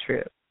on a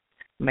trip.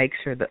 Make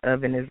sure the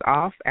oven is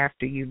off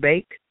after you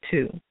bake,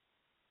 too.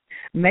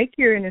 Make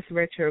Uranus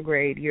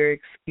retrograde your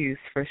excuse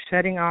for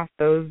shutting off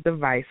those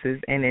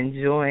devices and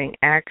enjoying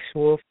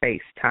actual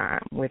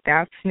FaceTime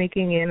without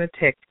sneaking in a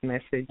text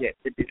message at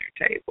the dinner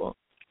table.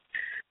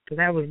 So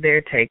that was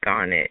their take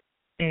on it.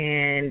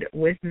 And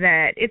with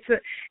that, it's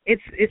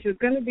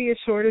going to be a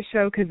shorter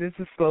show because it's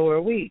a slower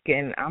week.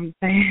 And I'm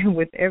saying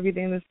with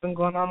everything that's been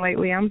going on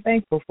lately, I'm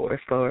thankful for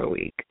a slower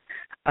week.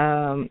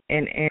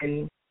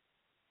 And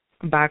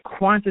by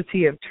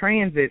quantity of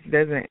transits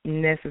doesn't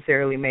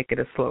necessarily make it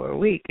a slower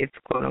week. It's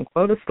quote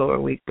unquote a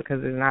slower week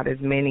because there's not as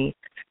many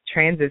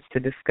transits to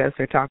discuss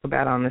or talk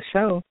about on the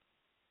show.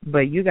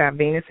 But you got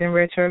Venus in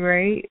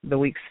retrograde. The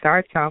week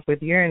starts off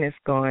with Uranus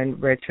going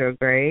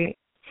retrograde.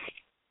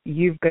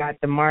 You've got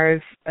the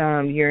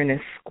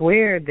Mars-Uranus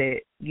square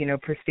that,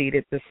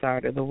 preceded the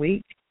start of the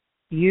week.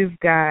 You've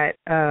got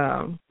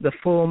the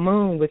full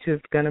moon, which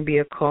is going to be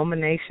a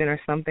culmination or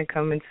something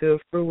coming to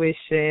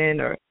fruition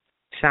or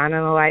shining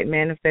a light,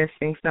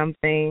 manifesting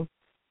something.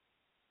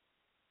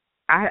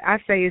 I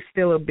say it's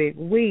still a big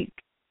week.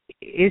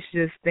 It's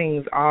just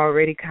things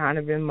already kind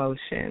of in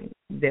motion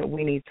that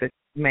we need to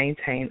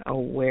maintain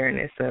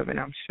awareness of, and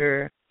I'm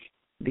sure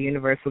the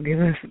universe will give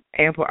us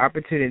ample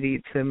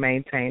opportunity to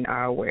maintain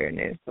our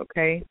awareness,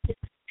 okay?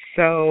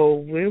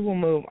 So we will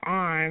move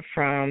on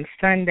from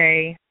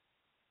Sunday,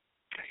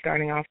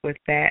 starting off with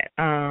that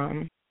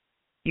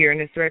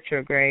Uranus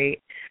retrograde.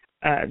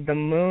 The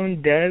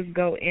moon does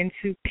go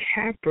into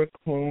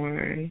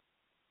Capricorn.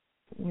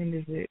 When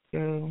does it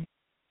go?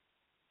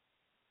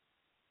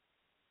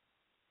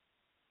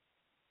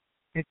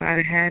 If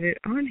I'd had it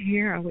on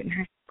here, I wouldn't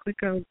have to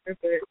click over, but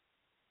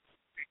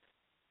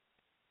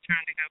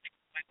trying to go from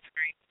one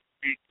screen to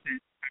the next, and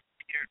my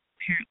computer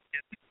apparently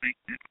doesn't like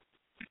that.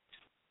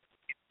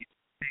 Give me a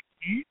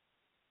second.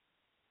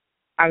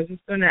 I was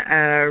just going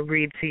to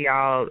read to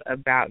y'all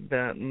about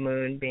the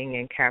moon being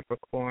in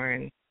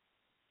Capricorn.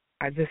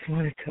 I just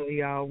want to tell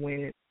y'all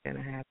when it's going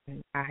to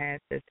happen. I had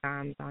the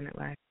times on it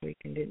last week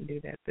and didn't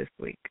do that this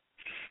week.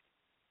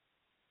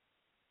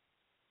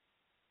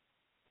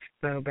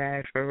 So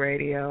bad for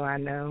radio, I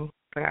know,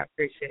 but I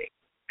appreciate it.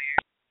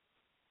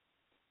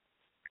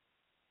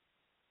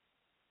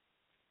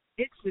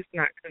 It's just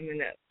not coming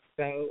up.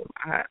 So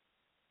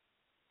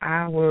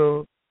I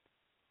will.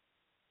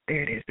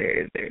 There it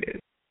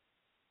is.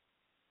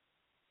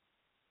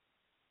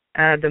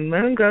 The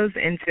moon goes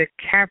into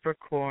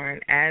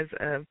Capricorn as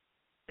of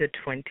the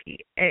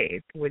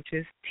 28th, which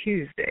is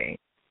Tuesday.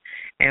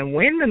 And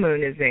when the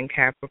moon is in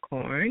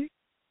Capricorn,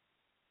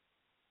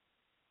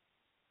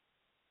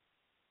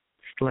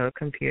 slow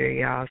computer,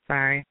 y'all,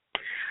 sorry.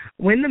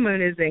 When the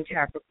moon is in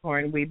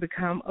Capricorn, we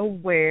become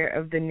aware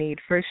of the need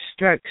for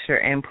structure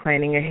and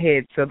planning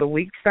ahead. So the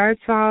week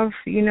starts off,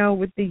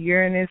 with the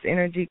Uranus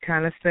energy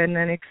kind of sudden,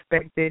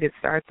 unexpected. It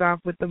starts off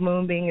with the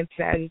moon being in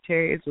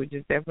Sagittarius, which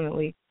is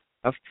definitely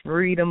a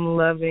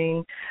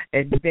freedom-loving,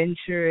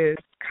 adventurous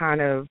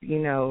kind of,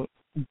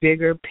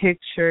 bigger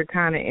picture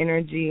kind of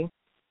energy.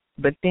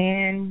 But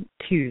then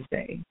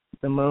Tuesday,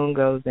 the moon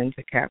goes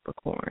into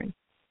Capricorn.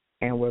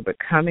 and we're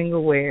becoming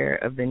aware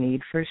of the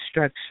need for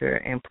structure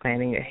and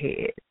planning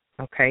ahead.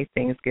 Okay,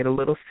 things get a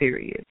little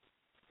serious,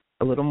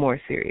 a little more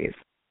serious.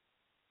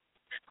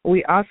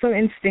 We also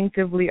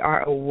instinctively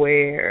are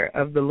aware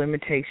of the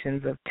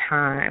limitations of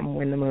time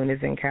when the moon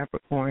is in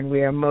Capricorn.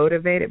 We are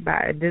motivated by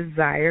a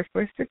desire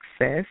for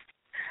success.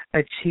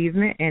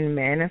 Achievement and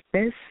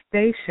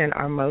manifestation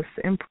are most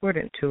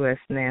important to us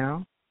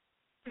now.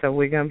 So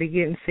we're going to be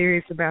getting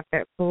serious about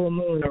that full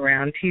moon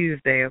around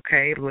Tuesday,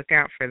 okay? Look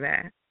out for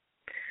that.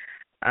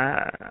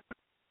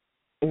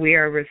 We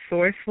are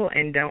resourceful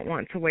and don't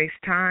want to waste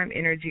time,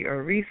 energy,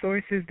 or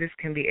resources. This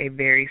can be a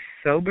very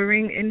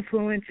sobering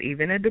influence,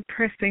 even a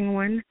depressing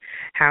one.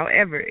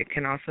 However, it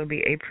can also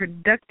be a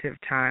productive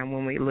time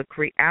when we look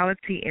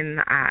reality in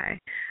the eye.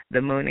 The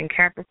moon in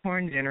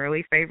Capricorn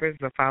generally favors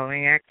the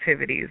following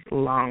activities: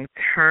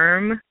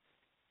 long-term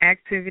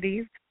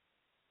activities.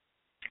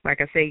 Like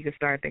I say, you can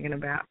start thinking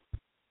about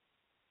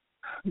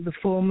the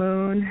full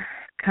moon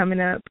coming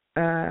up.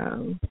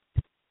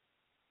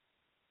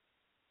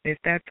 If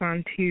that's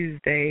on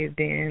Tuesday,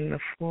 then the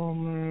full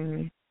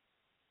moon.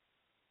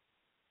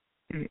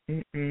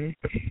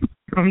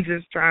 I'm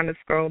just trying to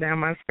scroll down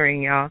my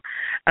screen, y'all.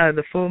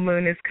 The full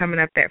moon is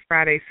coming up that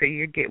Friday, so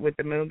you get, with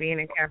the moon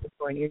being in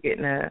Capricorn, you're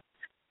getting a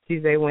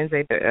Tuesday,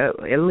 Wednesday,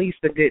 at least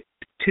a good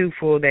 2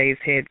 full days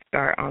head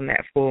start on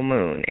that full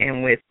moon.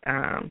 And with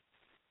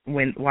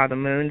while the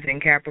moon's in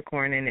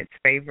Capricorn and it's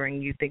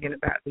favoring you thinking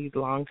about these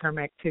long-term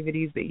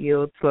activities that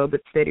yield slow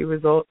but steady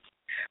results,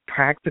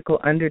 practical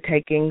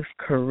undertakings,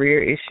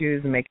 career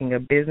issues, making a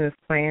business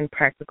plan,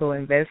 practical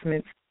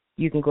investments,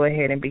 you can go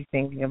ahead and be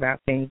thinking about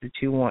things that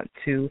you want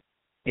to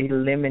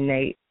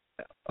eliminate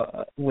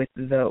with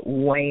the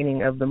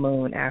waning of the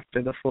moon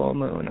after the full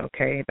moon,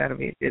 okay? That'll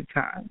be a good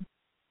time.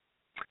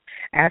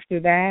 After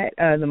that,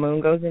 the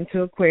moon goes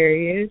into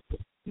Aquarius,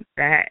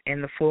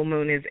 and the full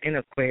moon is in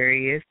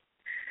Aquarius.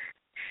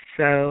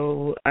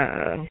 So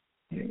let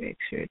me make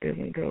sure it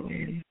doesn't go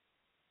in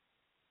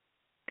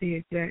the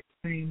exact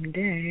same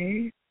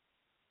day.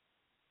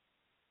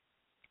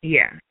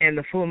 Yeah, and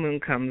the full moon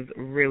comes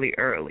really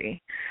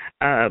early.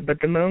 But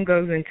the moon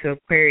goes into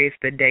Aquarius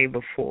the day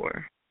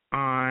before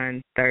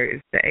on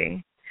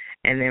Thursday,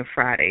 and then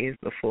Friday is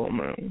the full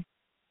moon.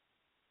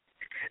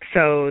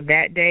 So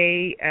that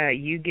day,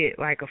 you get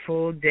like a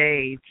full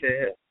day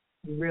to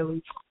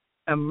really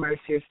immerse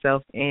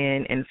yourself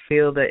in and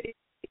feel the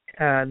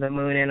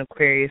moon in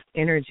Aquarius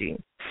energy.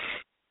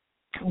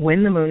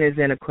 When the moon is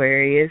in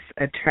Aquarius,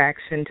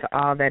 attraction to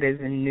all that is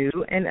new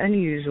and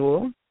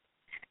unusual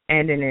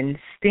and an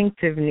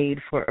instinctive need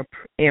for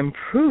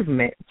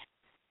improvement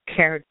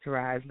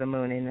characterize the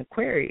moon in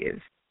Aquarius.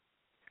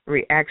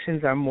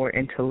 Reactions are more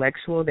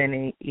intellectual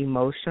than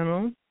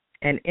emotional,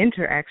 and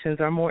interactions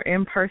are more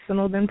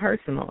impersonal than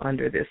personal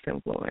under this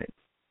influence.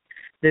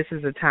 This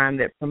is a time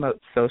that promotes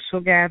social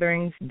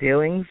gatherings,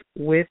 dealings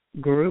with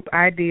group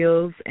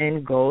ideals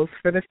and goals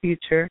for the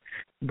future,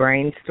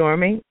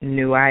 brainstorming,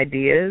 new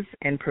ideas,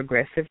 and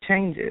progressive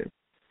changes.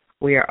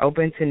 We are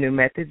open to new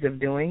methods of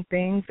doing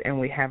things, and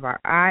we have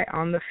our eye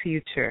on the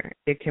future.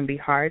 It can be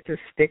hard to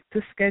stick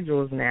to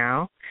schedules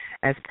now,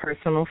 as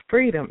personal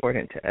freedom is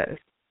important to us.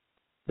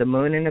 The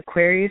moon in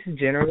Aquarius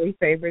generally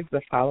favors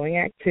the following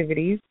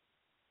activities: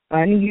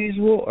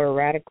 unusual or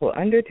radical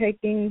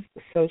undertakings,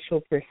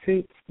 social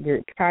pursuits,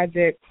 group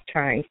projects,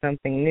 trying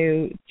something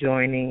new,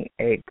 joining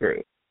a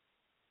group.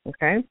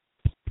 Okay?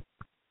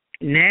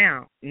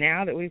 Now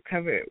that we've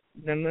covered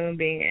the moon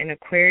being in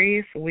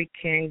Aquarius, we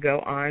can go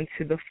on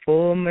to the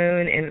full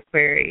moon in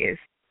Aquarius.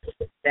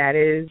 That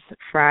is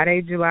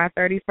Friday, July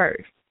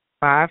 31st,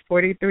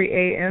 5:43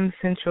 a.m.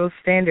 Central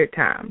Standard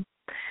Time.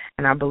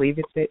 And I believe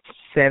it's at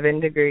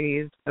 7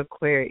 degrees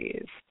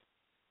Aquarius.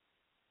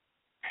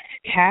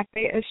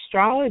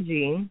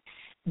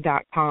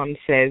 CafeAstrology.com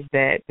says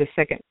that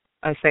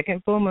a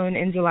second full moon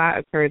in July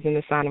occurs in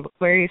the sign of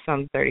Aquarius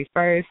on the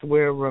 31st.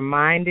 We're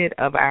reminded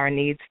of our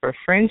needs for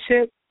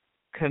friendship,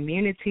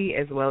 community,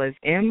 as well as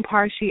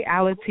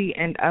impartiality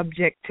and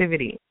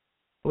objectivity.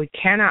 We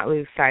cannot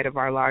lose sight of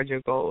our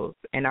larger goals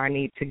and our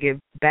need to give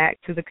back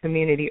to the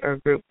community or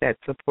group that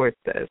supports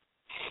us.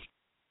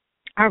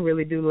 I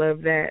really do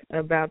love that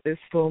about this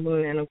full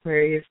moon in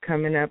Aquarius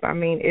coming up. I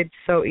mean, it's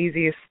so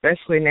easy,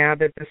 especially now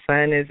that the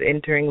sun is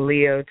entering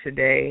Leo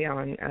today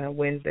on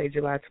Wednesday,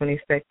 July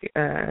 22nd.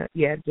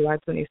 July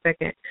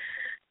 22nd.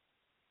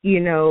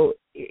 You know,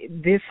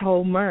 this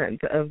whole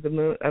month of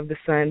the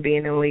sun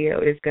being in Leo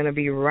is going to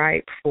be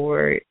ripe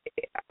for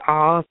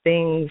all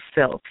things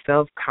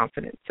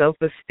self-confidence,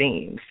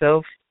 self-esteem,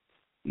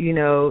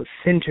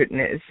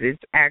 centeredness.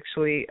 It's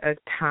actually a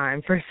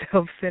time for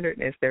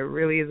self-centeredness. There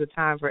really is a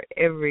time for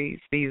every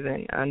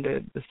season under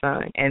the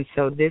sun. And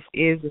so this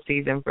is the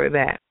season for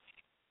that.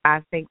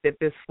 I think that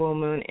this full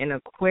moon in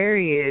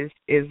Aquarius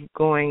is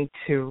going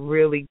to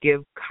really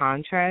give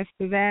contrast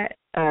to that.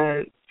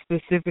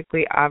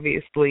 Specifically,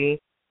 obviously,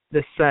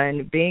 the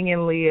sun being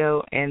in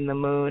Leo and the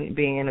moon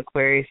being in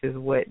Aquarius is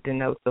what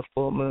denotes the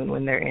full moon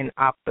when they're in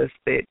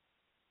opposite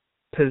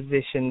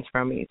positions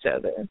from each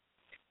other.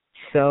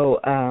 So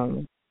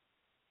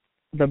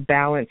the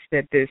balance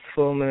that this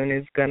full moon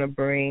is going to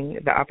bring,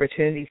 the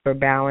opportunity for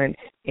balance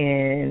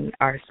in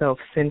our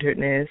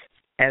self-centeredness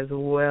as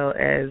well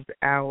as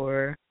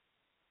our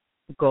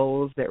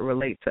goals that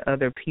relate to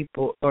other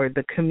people or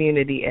the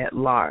community at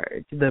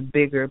large, the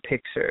bigger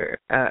picture,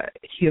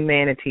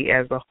 humanity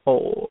as a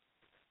whole.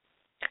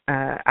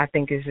 I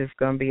think it's just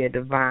going to be a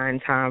divine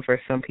time for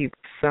some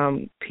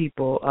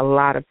people, a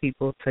lot of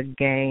people, to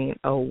gain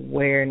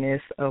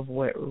awareness of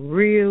what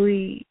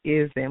really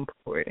is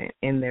important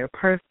in their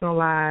personal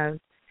lives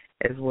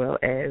as well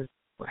as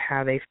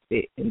how they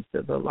fit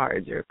into the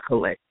larger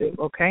collective,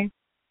 okay?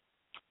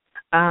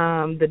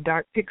 The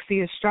Dark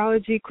Pixie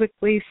Astrology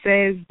quickly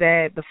says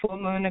that the full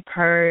moon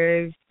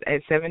occurs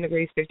at 7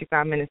 degrees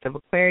 55 minutes of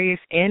Aquarius.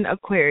 In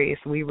Aquarius,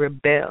 we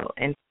rebel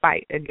and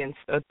fight against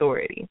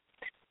authority.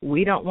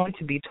 We don't want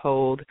to be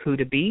told who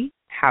to be,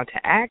 how to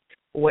act,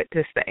 what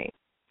to say.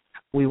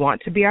 We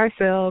want to be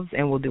ourselves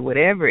and will do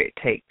whatever it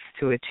takes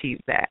to achieve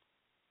that.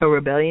 A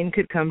rebellion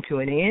could come to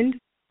an end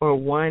or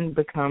one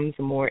becomes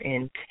more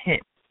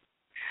intense.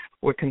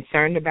 We're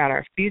concerned about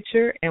our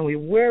future and we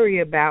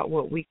worry about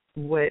what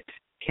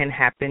can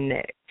happen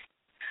next.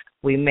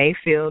 We may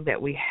feel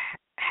that we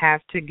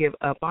have to give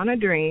up on a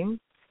dream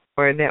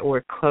or that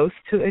we're close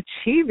to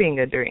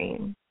achieving a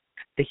dream.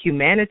 The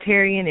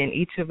humanitarian in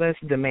each of us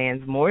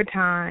demands more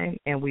time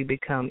and we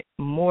become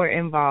more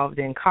involved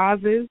in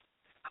causes,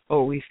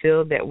 or we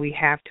feel that we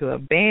have to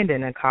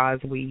abandon a cause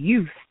we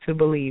used to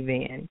believe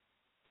in.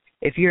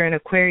 If you're an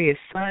Aquarius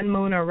sun,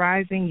 moon, or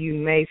rising, you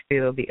may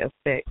feel the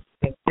effects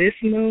of this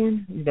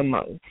moon the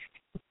most.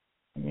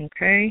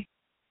 Okay?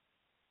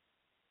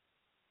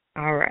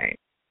 All right.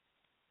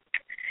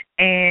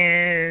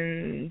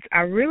 And I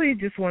really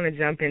just want to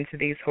jump into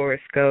these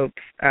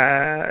horoscopes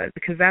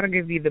because that'll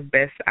give you the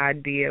best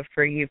idea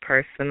for you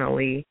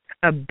personally,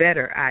 a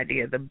better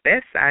idea. The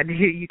best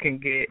idea you can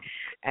get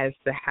as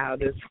to how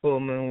this full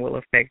moon will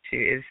affect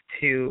you is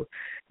to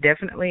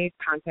definitely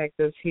contact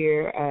us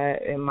here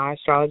in My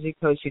Astrology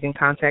Coach. You can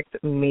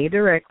contact me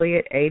directly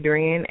at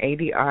Adrienne,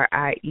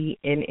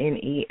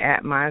 ADRIENNE,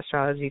 at My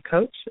Astrology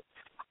Coach.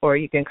 Or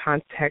you can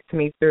contact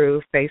me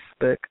through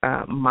Facebook,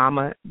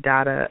 Mama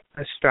Dada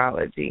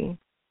Astrology.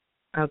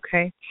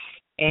 Okay?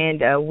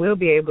 And we'll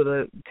be able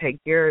to take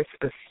your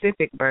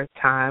specific birth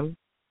time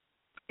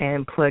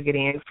and plug it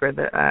in for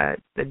the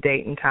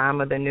date and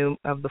time of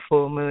the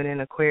full moon in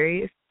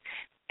Aquarius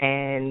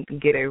and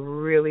get a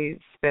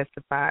really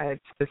specified,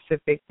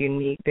 specific,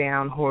 unique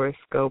down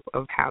horoscope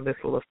of how this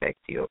will affect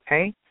you,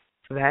 okay?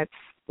 So that's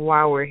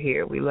why we're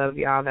here. We love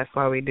y'all. That's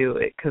why we do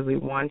it, because we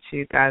want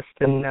you guys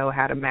to know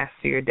how to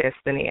master your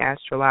destiny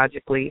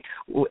astrologically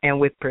and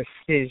with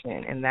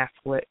precision, and that's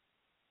what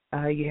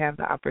you have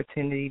the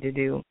opportunity to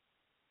do.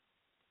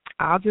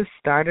 I'll just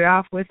start it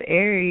off with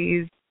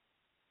Aries.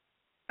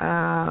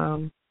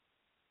 I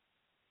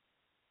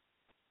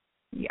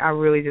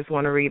really just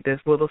want to read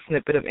this little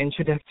snippet of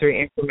introductory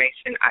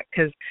information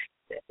because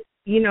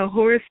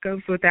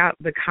horoscopes without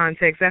the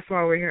context, that's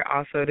why we're here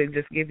also, to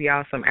just give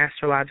y'all some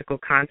astrological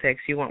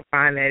context. You won't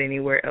find that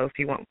anywhere else.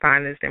 You won't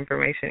find this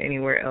information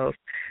anywhere else.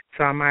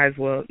 So I might as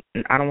well,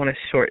 I don't want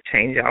to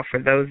shortchange y'all. For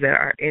those that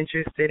are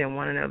interested and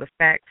want to know the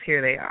facts,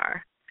 here they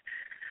are.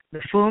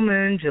 The full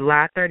moon,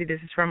 July 30, this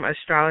is from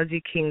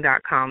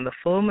astrologyking.com. The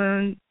full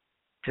moon,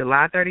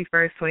 July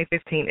 31st,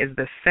 2015, is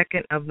the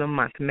second of the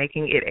month,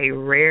 making it a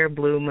rare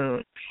blue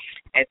moon.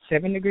 At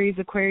 7 degrees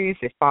Aquarius,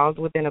 it falls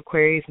within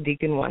Aquarius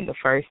Deacon 1, the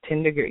first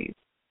 10 degrees.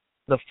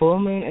 The full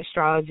moon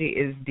astrology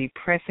is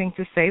depressing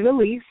to say the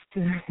least,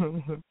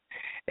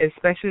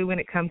 especially when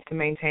it comes to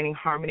maintaining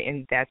harmony,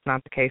 and that's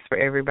not the case for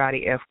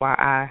everybody.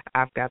 FYI,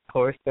 I've got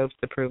horoscopes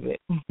to prove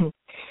it.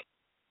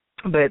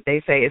 But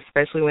they say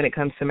especially when it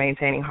comes to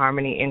maintaining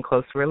harmony in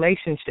close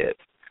relationships.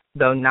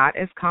 Though not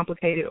as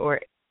complicated or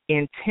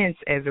intense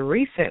as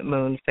recent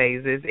moon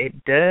phases, it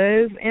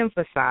does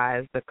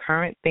emphasize the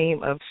current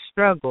theme of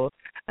struggle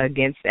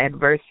against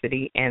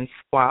adversity and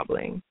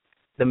squabbling.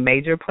 The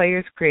major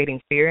players creating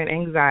fear and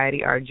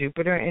anxiety are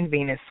Jupiter and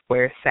Venus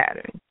square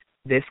Saturn.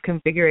 This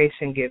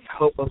configuration gives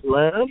hope of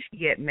love,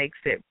 yet makes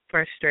it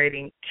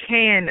frustrating,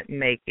 can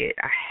make it.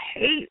 I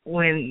hate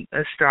when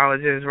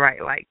astrologers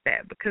write like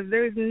that because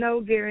there's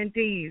no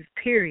guarantees,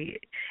 period.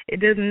 It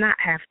does not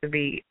have to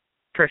be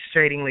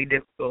frustratingly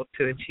difficult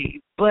to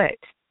achieve, but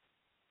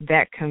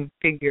that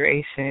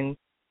configuration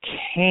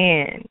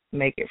can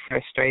make it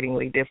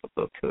frustratingly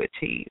difficult to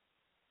achieve.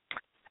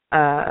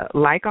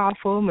 Like all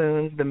full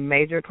moons, the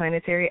major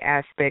planetary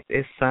aspect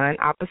is Sun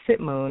opposite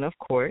Moon, of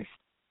course.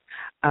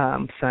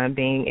 Sun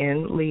being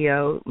in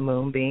Leo,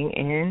 Moon being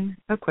in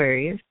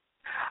Aquarius,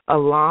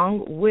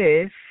 along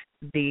with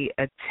the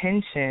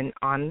attention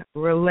on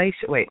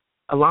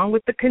along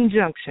with the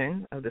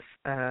conjunction of this.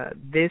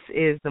 This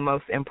is the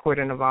most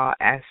important of all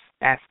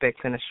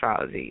aspects in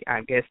astrology.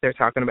 I guess they're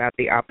talking about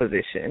the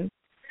opposition.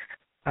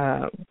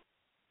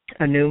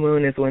 A new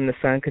moon is when the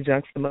sun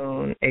conjuncts the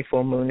moon. A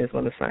full moon is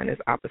when the sun is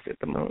opposite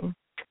the moon.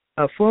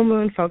 A full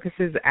moon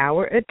focuses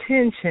our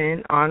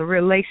attention on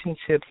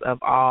relationships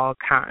of all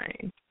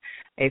kinds.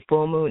 A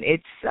full moon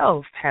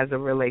itself has a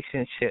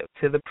relationship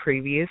to the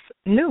previous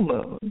new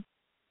moon.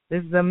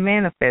 This is a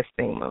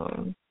manifesting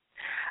moon.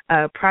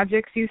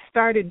 Projects you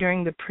started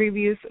during the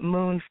previous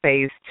moon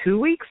phase 2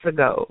 weeks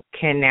ago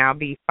can now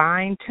be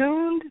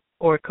fine-tuned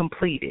or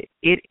completed.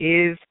 It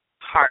is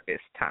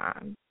harvest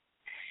time.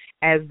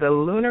 As the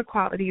lunar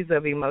qualities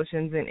of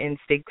emotions and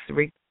instincts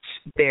reach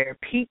their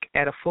peak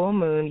at a full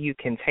moon, you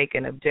can take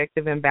an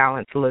objective and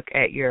balanced look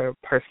at your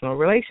personal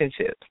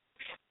relationships.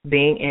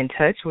 Being in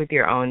touch with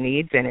your own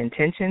needs and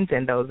intentions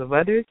and those of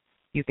others,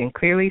 you can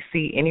clearly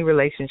see any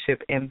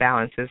relationship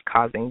imbalances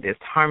causing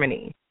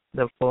disharmony.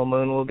 The full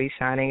moon will be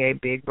shining a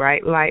big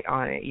bright light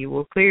on it. You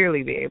will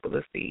clearly be able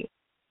to see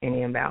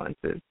any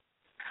imbalances.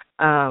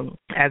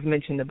 As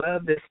mentioned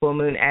above, this full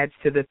moon adds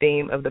to the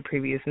theme of the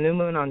previous new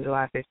moon on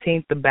July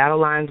 15th. The battle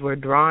lines were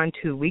drawn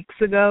 2 weeks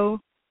ago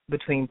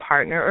between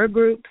partner or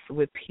groups,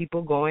 with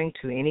people going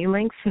to any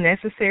lengths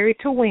necessary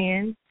to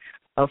win.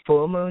 A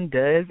full moon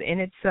does in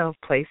itself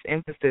place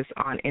emphasis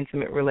on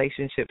intimate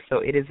relationships, so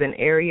it is an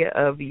area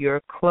of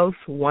your close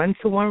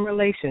one-to-one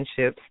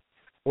relationships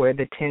where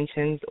the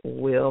tensions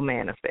will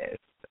manifest,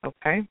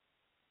 okay?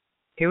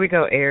 Here we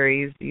go,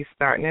 Aries. You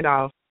starting it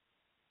off.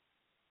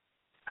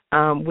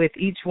 With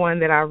each one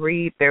that I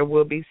read, there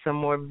will be some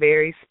more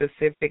very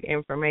specific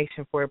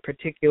information for a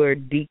particular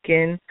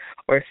decan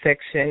or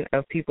section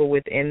of people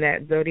within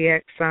that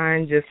zodiac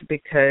sign, just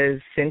because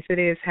since it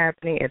is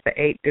happening at the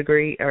 8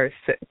 degree, or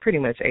pretty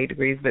much 8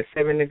 degrees, but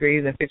 7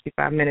 degrees and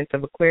 55 minutes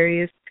of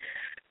Aquarius,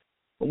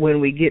 when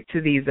we get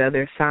to these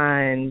other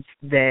signs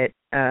that,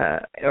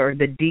 or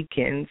the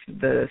deacons,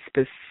 the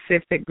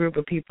specific group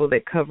of people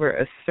that cover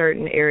a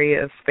certain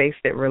area of space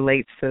that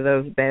relates to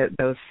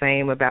those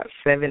same about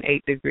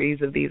 7-8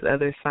 degrees of these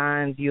other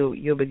signs,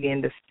 you'll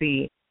begin to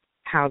see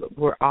how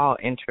we're all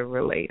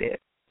interrelated.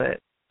 But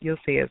you'll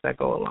see as I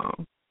go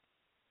along.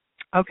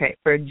 Okay,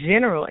 in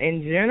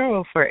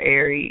general for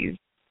Aries,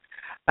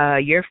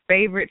 your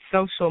favorite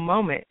social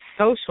moments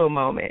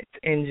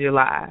in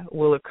July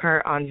will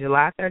occur on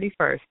July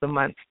 31st, the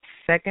month's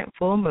second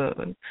full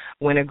moon,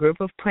 when a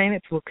group of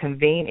planets will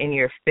convene in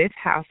your fifth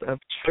house of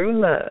true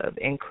love,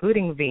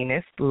 including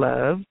Venus,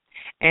 love,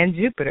 and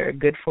Jupiter,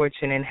 good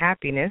fortune and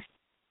happiness,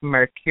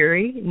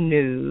 Mercury,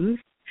 news,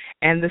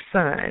 and the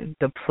Sun,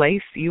 the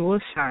place you will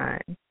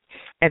shine.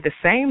 At the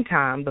same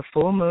time, the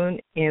full moon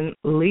in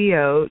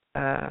Leo,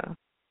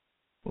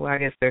 I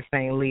guess they're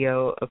saying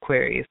Leo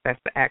Aquarius, that's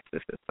the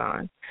axis it's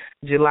on,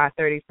 July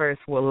 31st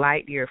will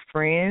light your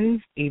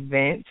friends,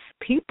 events,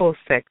 people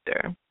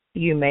sector.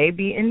 You may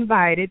be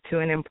invited to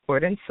an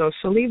important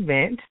social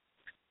event,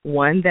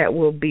 one that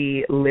will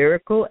be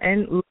lyrical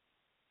and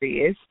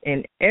luxurious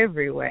in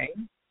every way.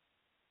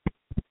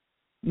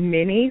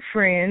 Many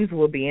friends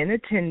will be in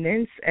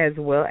attendance, as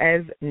well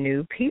as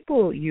new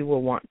people you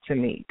will want to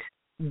meet.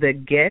 The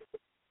guests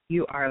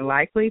you are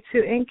likely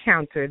to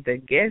encounter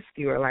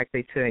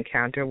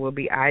will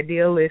be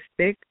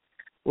idealistic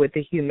with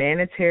a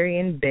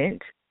humanitarian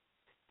bent,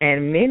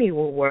 and many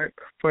will work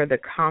for the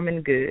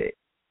common good.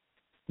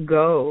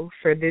 Go,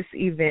 for this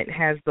event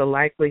has the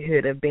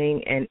likelihood of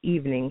being an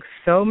evening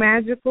so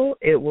magical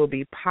it will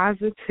be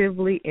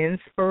positively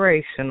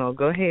inspirational.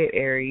 Go ahead,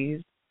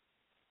 Aries.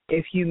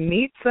 If you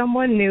meet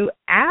someone new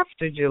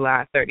after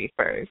July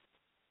 31st,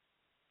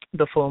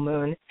 the full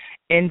moon,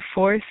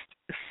 enforced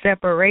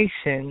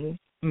separations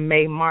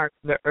may mark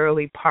the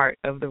early part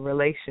of the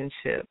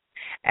relationship,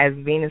 as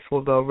Venus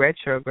will go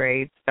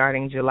retrograde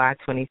starting July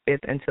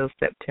 25th until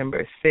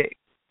September 6th.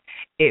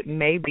 It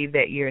may be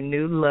that your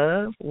new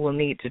love will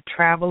need to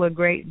travel a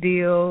great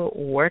deal,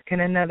 work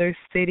in another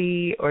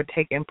city, or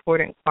take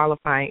important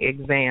qualifying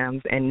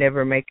exams and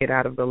never make it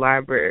out of the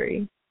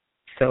library.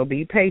 So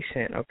be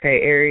patient,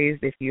 okay, Aries,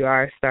 if you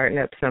are starting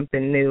up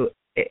something new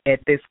at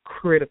this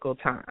critical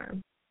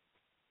time.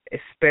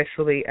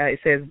 Especially, it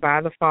says,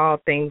 by the fall,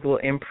 things will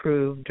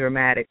improve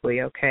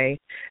dramatically, okay?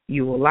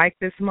 You will like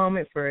this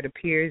moment, for it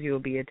appears you will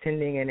be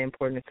attending an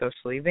important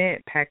social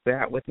event packed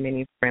out with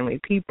many friendly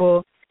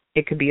people.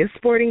 It could be a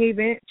sporting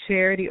event,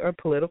 charity, or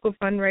political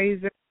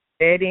fundraiser,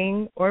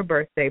 wedding, or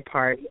birthday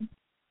party.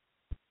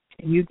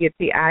 You get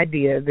the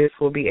idea. This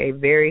will be a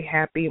very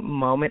happy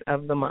moment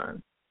of the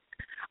month.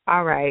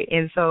 All right,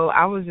 and so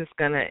I was just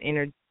going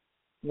to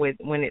with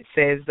when it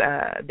says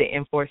the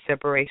enforced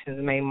separations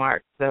may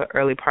mark the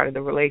early part of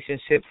the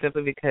relationship,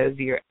 simply because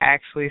you're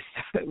actually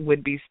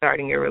would be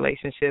starting your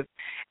relationship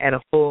at a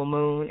full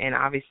moon, and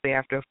obviously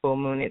after a full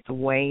moon it's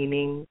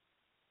waning,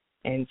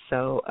 and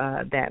so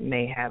that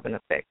may have an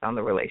effect on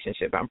the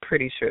relationship. I'm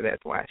pretty sure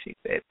that's why she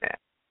said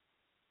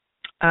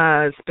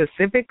that.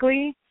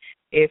 Specifically,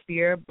 if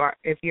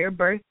your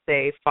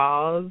birthday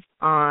falls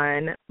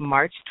on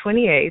March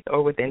 28th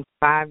or within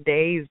 5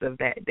 days of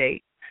that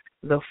date,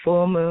 the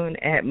full moon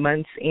at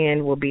month's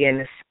end will be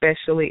an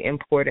especially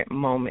important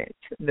moment.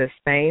 The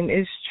same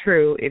is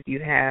true if you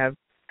have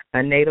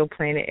a natal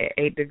planet at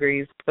 8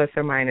 degrees plus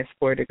or minus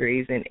 4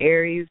 degrees in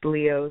Aries,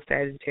 Leo,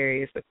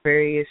 Sagittarius,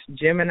 Aquarius,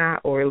 Gemini,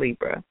 or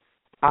Libra.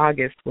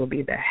 August will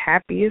be the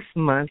happiest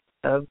month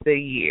of the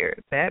year.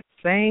 That's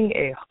saying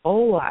a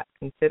whole lot,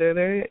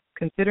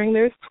 considering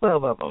there's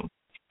 12 of them.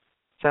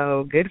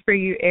 So good for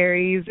you,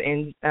 Aries,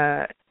 and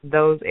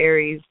those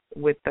Aries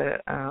with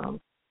the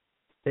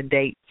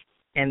dates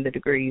and the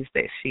degrees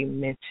that she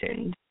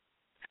mentioned.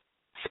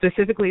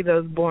 Specifically,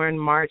 those born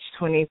March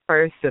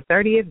 21st to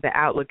 30th, the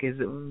outlook is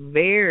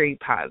very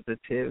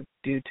positive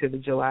due to the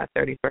July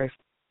 31st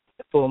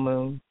full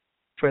moon.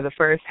 For the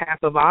first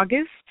half of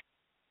August,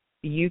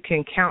 you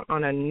can count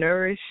on a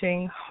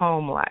nourishing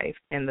home life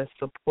and the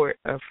support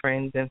of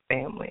friends and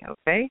family,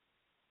 okay?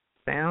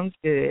 Sounds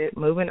good.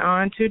 Moving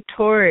on to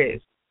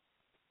Taurus.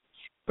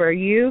 For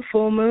you,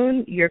 full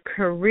moon, your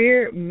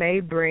career may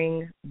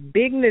bring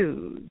big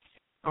news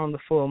on the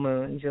full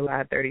moon,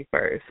 July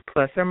 31st,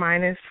 plus or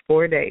minus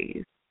 4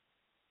 days.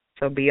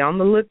 So be on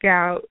the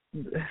lookout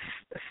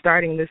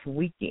starting this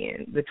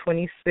weekend, the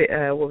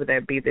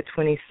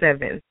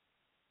 27th.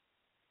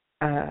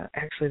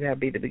 Actually, that would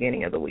be the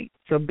beginning of the week.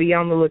 So be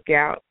on the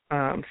lookout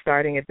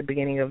starting at the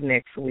beginning of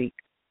next week,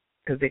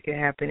 because it can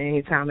happen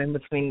anytime in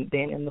between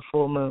then and the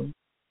full moon.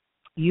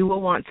 You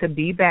will want to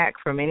be back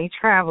from any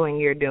traveling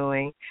you're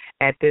doing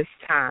at this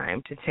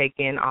time to take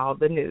in all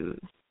the news.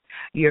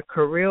 Your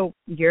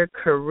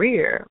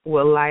career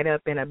will light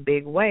up in a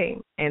big way,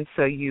 and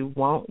so you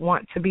won't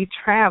want to be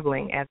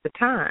traveling at the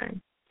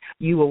time.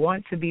 You will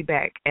want to be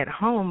back at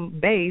home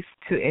base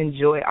to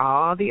enjoy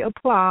all the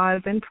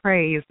applause and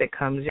praise that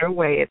comes your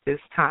way at this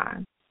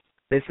time.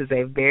 This is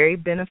a very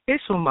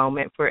beneficial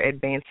moment for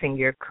advancing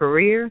your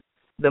career,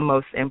 the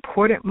most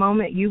important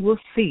moment you will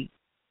see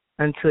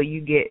until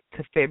you get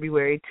to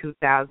February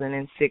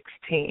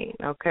 2016,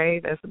 okay?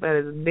 That's about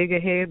as big a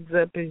heads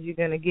up as you're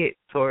going to get,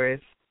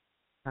 Taurus.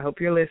 I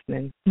hope you're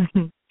listening.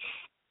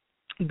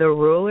 The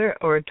ruler,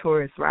 or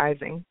Taurus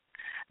rising,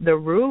 the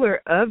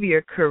ruler of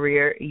your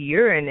career,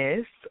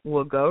 Uranus,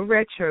 will go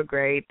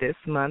retrograde this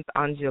month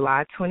on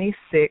July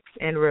 26th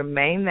and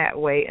remain that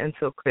way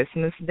until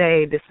Christmas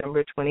Day,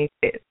 December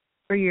 25th,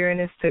 for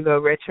Uranus to go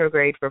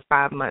retrograde for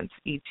 5 months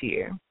each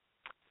year.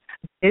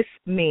 This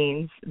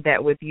means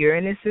that with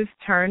Uranus's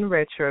turn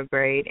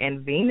retrograde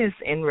and Venus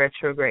in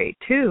retrograde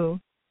too,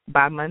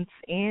 by month's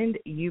end,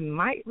 you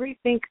might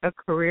rethink a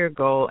career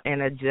goal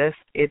and adjust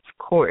its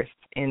course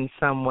in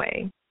some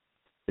way.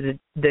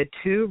 The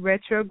two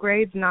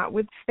retrogrades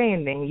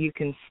notwithstanding, you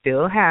can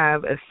still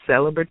have a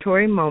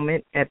celebratory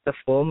moment at the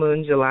full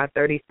moon, July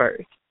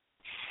 31st.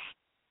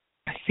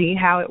 See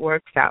how it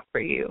works out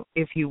for you.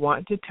 If you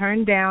want to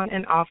turn down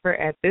an offer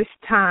at this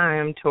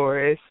time,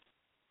 Taurus,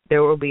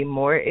 there will be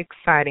more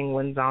exciting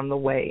ones on the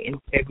way in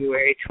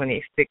February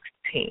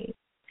 2016.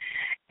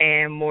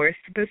 And more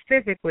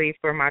specifically,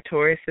 for my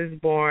Tauruses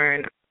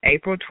born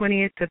April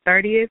 20th to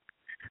 30th,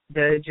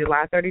 the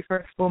July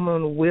 31st full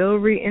moon will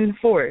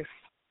reinforce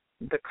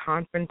the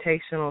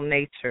confrontational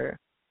nature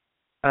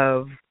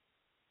of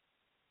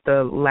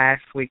the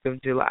last week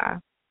of July,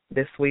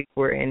 this week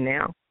we're in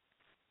now.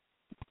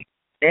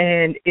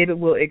 And it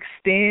will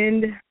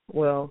extend,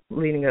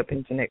 leading up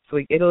into next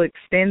week, it'll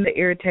extend the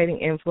irritating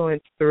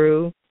influence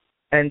through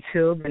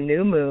until the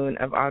new moon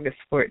of August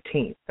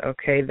 14th,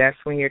 okay? That's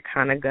when you're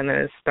kind of going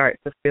to start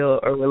to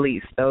feel a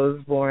release,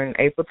 those born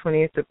April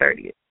 20th to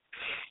 30th.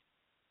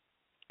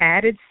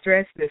 Added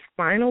stress this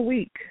final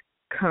week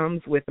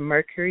comes with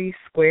Mercury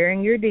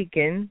squaring your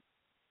deacon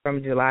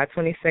from July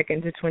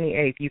 22nd to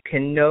 28th. You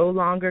can no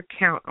longer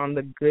count on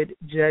the good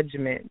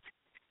judgment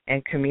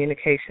and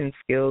communication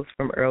skills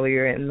from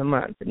earlier in the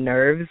month.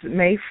 Nerves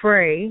may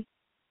fray,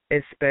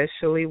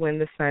 especially when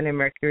the Sun and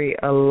Mercury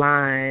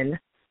align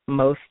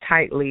most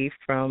tightly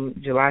from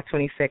July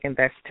 22nd,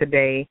 that's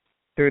today,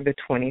 through the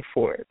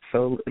 24th.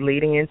 So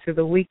leading into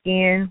the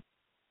weekend,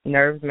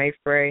 nerves may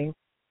fray.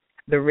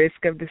 The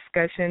risk of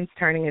discussions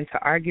turning into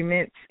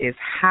arguments is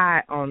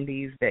high on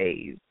these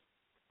days.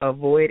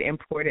 Avoid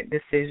important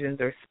decisions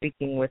or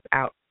speaking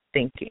without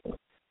thinking.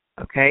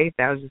 Okay,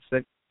 that was just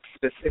a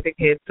specific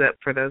heads up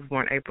for those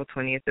born April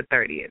 20th to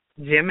 30th.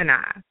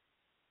 Gemini.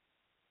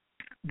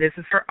 This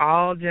is for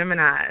all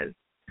Geminis.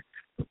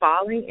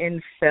 Falling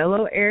in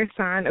fellow air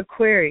sign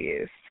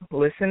Aquarius.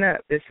 Listen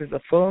up. This is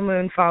a full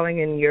moon falling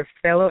in your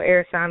fellow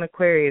air sign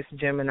Aquarius,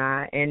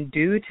 Gemini, and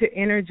due to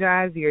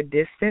energize your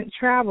distant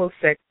travel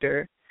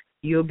sector,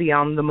 you'll be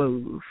on the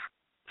move.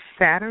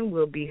 Saturn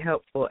will be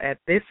helpful at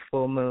this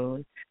full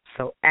moon,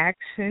 so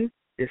action,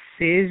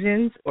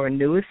 decisions, or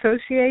new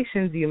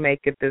associations you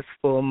make at this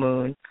full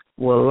moon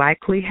will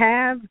likely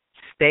have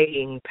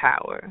staying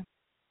power.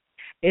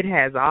 It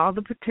has all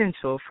the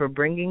potential for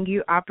bringing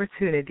you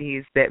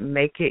opportunities that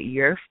make it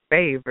your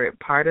favorite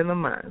part of the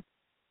month.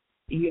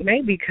 You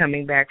may be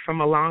coming back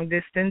from a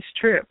long-distance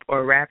trip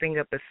or wrapping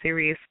up a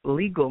serious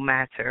legal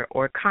matter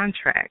or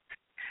contract.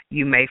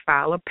 You may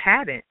file a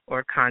patent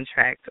or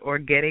contract or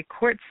get a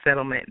court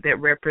settlement that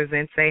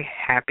represents a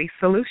happy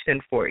solution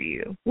for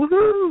you.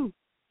 Woohoo!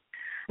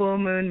 Full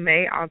moon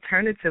may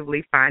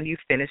alternatively find you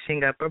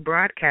finishing up a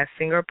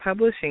broadcasting or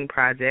publishing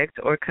project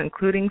or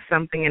concluding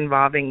something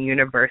involving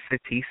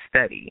university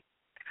study.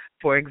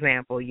 For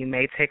example, you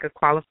may take a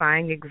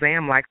qualifying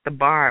exam like the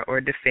bar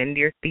or defend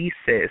your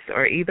thesis,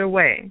 or either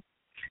way,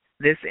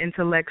 this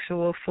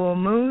intellectual full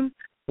moon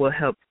will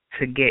help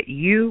to get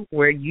you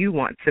where you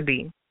want to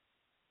be.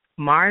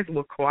 Mars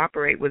will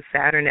cooperate with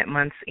Saturn at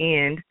month's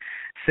end,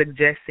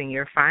 suggesting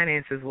your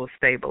finances will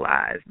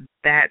stabilize.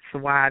 That's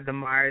why the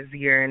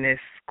Mars-Uranus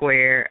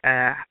square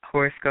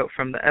horoscope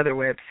from the other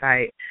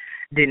website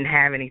didn't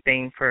have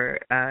anything for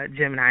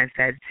Gemini and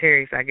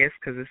Sagittarius, I guess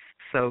because it's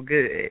so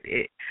good.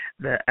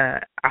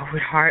 I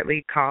would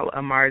hardly call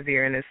a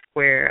Mars-Uranus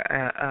square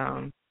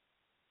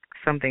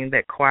something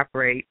that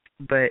cooperates,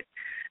 but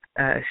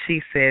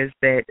she says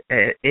that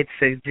it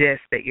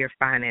suggests that your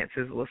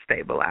finances will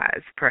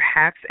stabilize,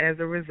 perhaps as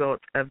a result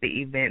of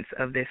the events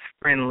of this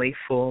friendly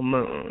full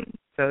moon.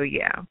 So,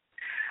 yeah,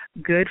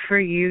 good for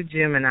you,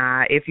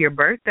 Gemini. If your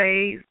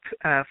birthday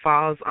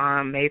falls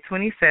on May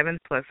 27th,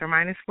 plus or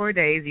minus 4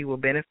 days, you will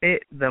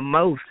benefit the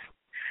most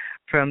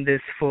from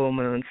this full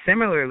moon.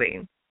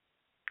 Similarly,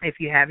 if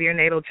you have your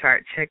natal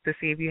chart, check to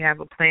see if you have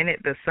a planet,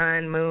 the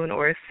sun, moon,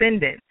 or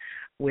ascendant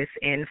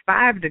within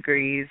 5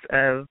 degrees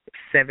of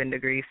 7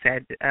 degrees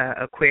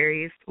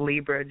Aquarius,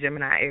 Libra,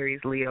 Gemini,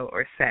 Aries, Leo,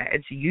 or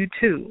Sag. You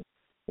too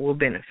will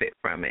benefit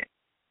from it.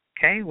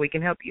 Okay, we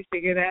can help you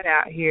figure that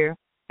out here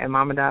at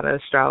Mama Dada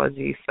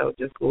Astrology. So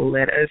just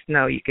let us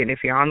know. You can, if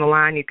you're on the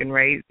line, you can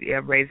raise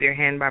your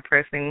hand by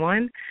pressing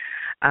 1.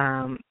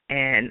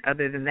 And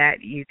other than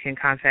that, you can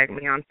contact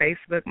me on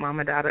Facebook,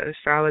 Mama Dada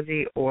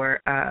Astrology,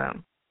 or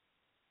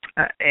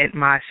at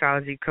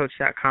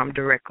myastrologycoach.com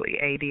directly,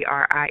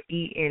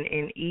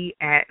 ADRIENNE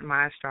at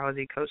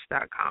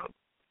myastrologycoach.com.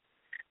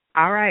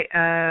 All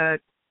right.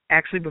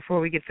 Actually, before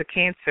we get to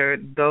Cancer,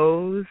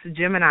 those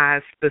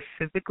Geminis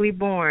specifically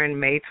born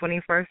May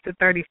 21st to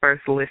 31st,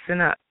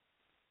 listen up.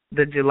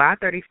 The July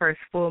 31st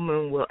full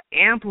moon will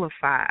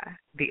amplify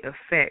the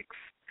effects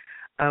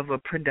of a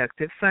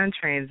productive sun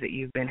transit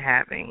you've been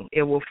having.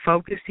 It will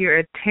focus your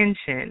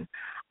attention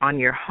on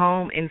your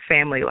home and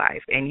family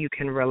life, and you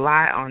can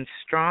rely on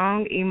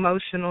strong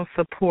emotional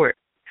support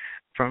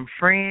from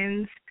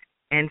friends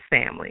and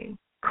family.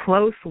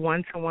 Close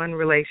one-to-one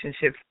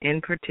relationships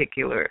in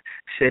particular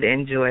should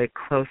enjoy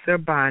closer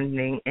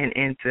bonding and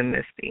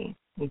intimacy.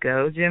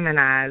 Go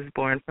Geminis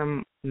born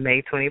from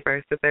May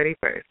 21st to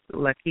 31st.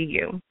 Lucky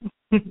you.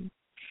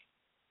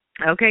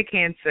 Okay,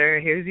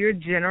 Cancer, here's your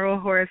general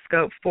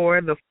horoscope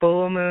for the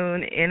full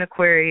moon in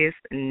Aquarius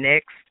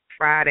next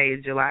Friday,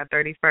 July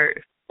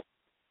 31st.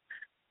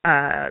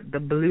 The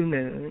blue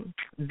moon.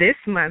 This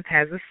month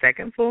has a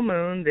second full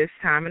moon, this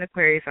time in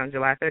Aquarius on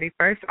July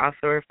 31st,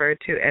 also referred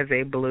to as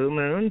a blue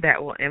moon,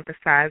 that will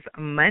emphasize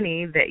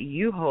money that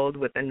you hold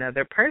with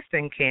another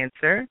person,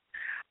 Cancer.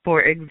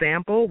 For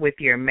example, with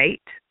your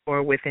mate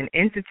or with an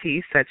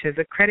entity such as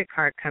a credit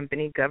card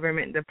company,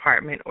 government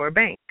department, or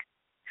bank.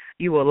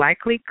 You will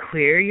likely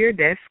clear your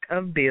desk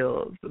of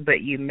bills,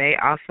 but you may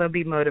also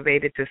be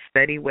motivated to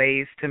study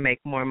ways to make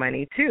more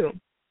money too.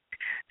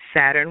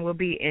 Saturn will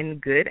be in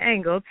good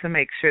angle to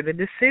make sure the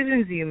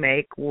decisions you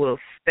make will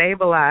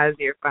stabilize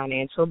your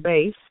financial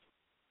base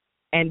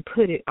and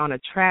put it on a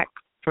track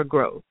for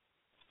growth.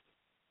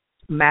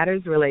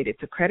 Matters related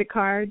to credit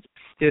cards,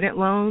 student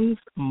loans,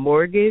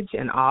 mortgage,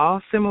 and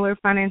all similar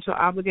financial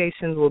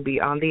obligations will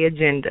be on the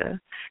agenda.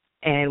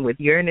 And with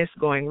Uranus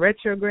going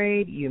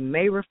retrograde, you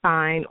may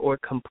refine or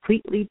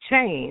completely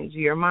change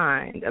your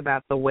mind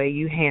about the way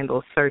you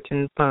handle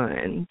certain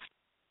funds.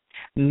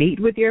 Meet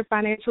with your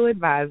financial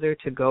advisor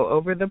to go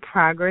over the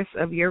progress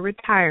of your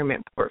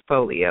retirement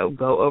portfolio.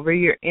 Go over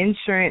your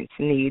insurance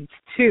needs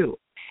too,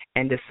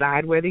 and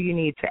decide whether you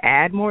need to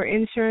add more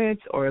insurance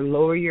or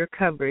lower your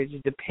coverage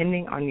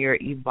depending on your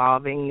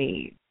evolving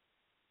needs.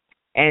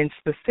 And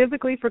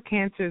specifically for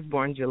Cancers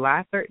born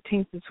July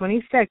 13th to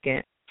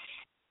 22nd,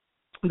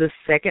 the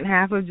second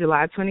half of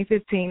July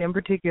 2015 in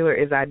particular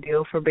is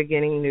ideal for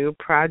beginning new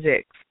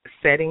projects,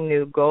 setting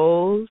new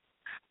goals,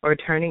 or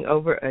turning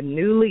over a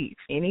new leaf.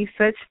 Any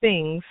such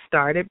things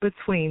started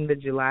between the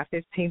July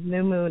 15th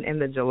new moon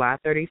and the July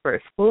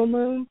 31st full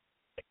moon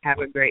have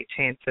a great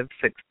chance of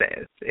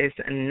success. It's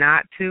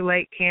not too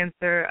late,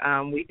 Cancer.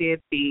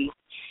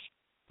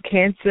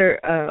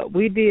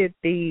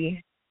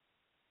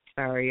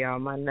 Sorry, y'all,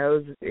 my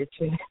nose is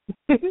itching.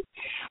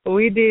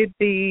 We did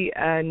the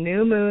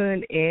new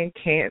moon in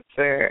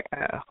Cancer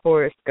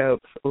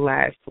horoscopes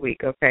last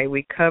week, okay?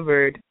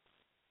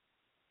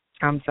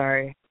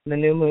 The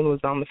new moon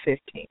was on the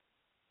 15th.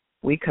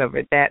 We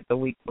covered that the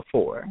week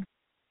before.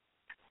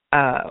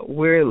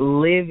 We're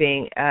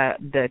living,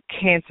 the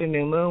Cancer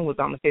new moon was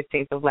on the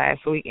 15th of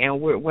last week, and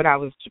what I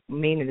was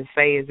meaning to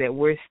say is that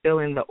we're still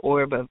in the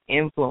orb of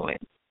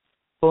influence.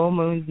 Full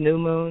moons, new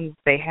moons,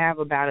 they have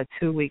about a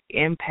 2-week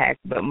impact,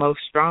 but most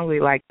strongly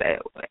like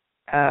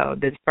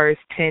the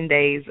first 10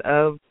 days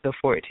of the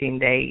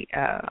 14-day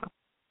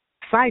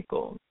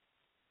cycle.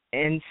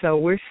 And so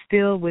we're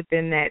still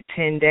within that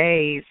 10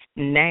 days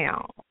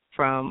now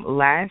from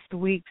last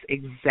week's,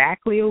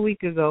 exactly a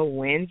week ago,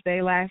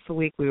 Wednesday last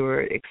week, we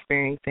were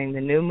experiencing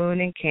the new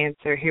moon in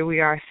Cancer. Here we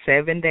are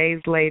 7 days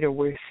later.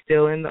 We're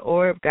still in the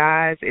orb,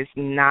 guys. It's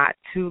not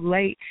too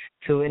late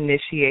to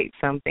initiate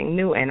something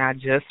new. And I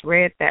just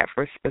read that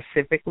for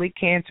specifically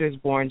Cancers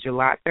born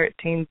July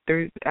 13th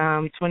through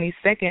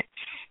 22nd.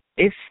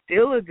 It's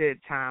still a good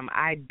time.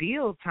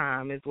 Ideal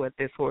time is what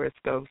this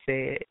horoscope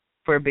said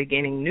for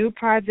beginning new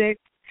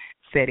projects,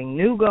 setting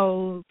new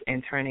goals,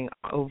 and turning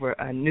over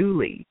a new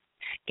leaf.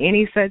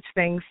 Any such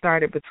things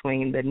started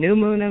between the new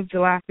moon of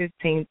July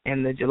 15th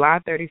and the July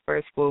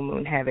 31st full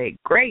moon have a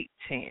great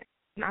chance,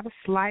 not a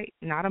slight,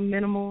 not a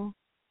minimal,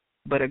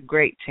 but a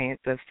great chance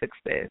of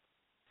success.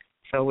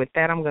 So with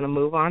that, I'm going to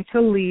move on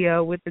to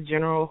Leo with the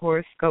general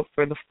horoscope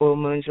for the full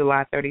moon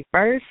July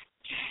 31st.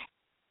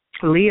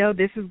 Leo,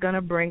 this is going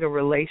to bring a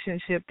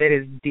relationship that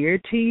is dear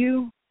to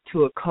you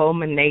to a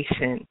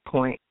culmination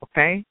point,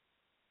 okay?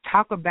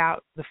 Talk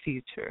about the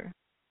future,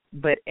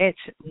 but etch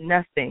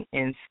nothing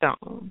in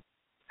stone.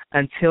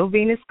 Until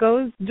Venus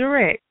goes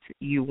direct,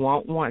 you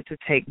won't want to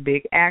take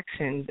big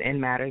actions in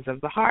matters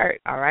of the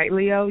heart, all right,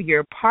 Leo?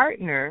 Your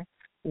partner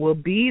will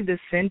be the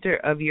center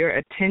of your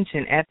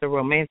attention at the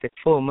romantic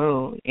full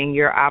moon in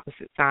your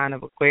opposite sign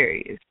of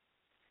Aquarius.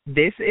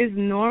 This is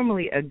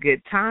normally a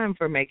good time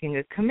for making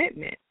a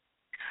commitment.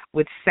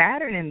 With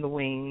Saturn in the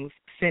wings,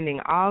 sending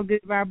all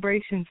good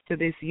vibrations to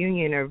this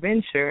union or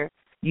venture,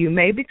 you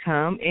may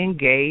become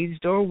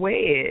engaged or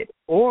wed,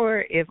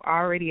 or if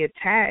already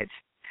attached,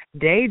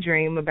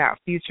 daydream about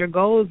future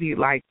goals you'd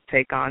like to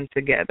take on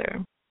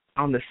together.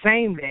 On the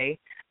same day,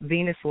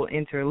 Venus will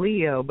enter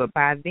Leo, but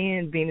by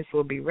then Venus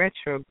will be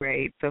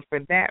retrograde. So for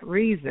that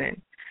reason,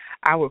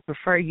 I would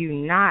prefer you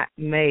not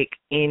make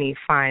any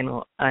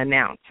final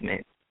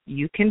announcements.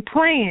 You can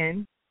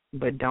plan,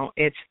 but don't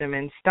etch them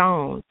in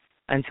stone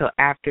until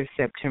after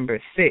September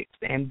 6th,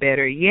 and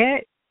better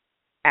yet,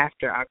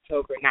 after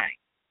October 9th.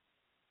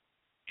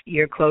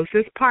 Your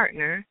closest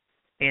partner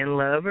in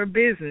love or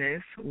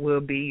business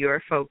will be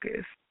your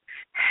focus.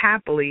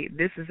 Happily,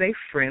 this is a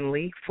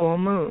friendly full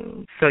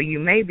moon, so you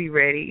may be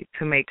ready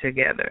to make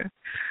together.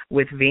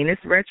 With Venus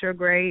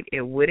retrograde,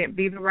 it wouldn't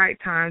be the right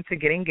time to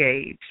get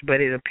engaged,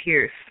 but it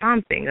appears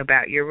something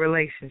about your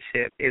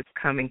relationship is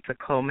coming to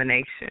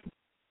culmination.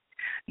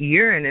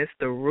 Uranus,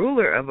 the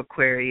ruler of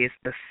Aquarius,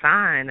 the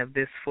sign of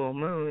this full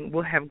moon,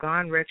 will have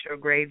gone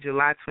retrograde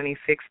July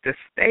 26th to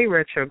stay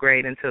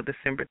retrograde until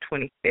December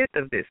 25th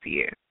of this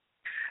year.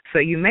 So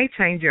you may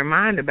change your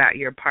mind about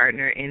your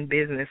partner in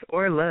business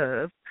or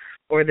love,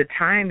 or the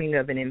timing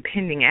of an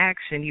impending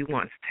action you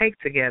want to take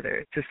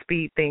together to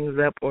speed things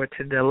up or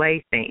to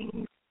delay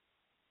things.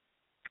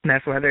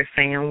 That's why they're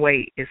saying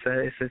wait. It's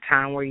a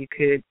time where you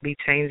could be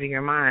changing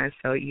your mind,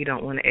 so you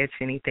don't want to etch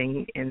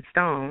anything in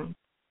stone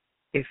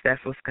if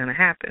that's what's going to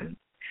happen.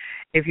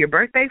 If your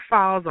birthday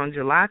falls on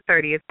July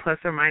 30th, plus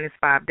or minus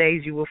 5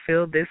 days, you will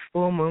feel this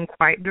full moon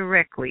quite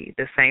directly.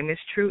 The same is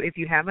true if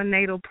you have a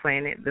natal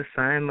planet, the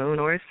sun, moon,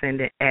 or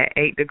ascendant at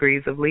 8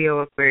 degrees of Leo,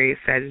 Aquarius,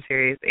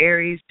 Sagittarius,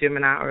 Aries,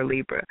 Gemini, or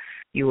Libra.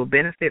 You will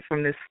benefit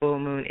from this full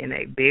moon in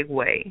a big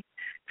way.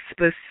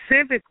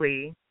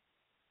 Specifically,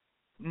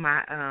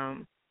 my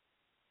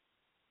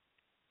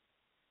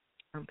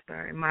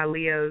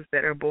Leos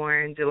that are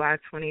born July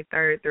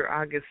 23rd through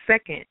August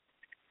 2nd,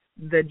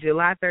 the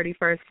July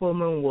 31st full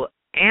moon will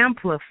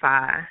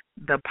amplify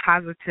the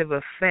positive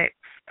effects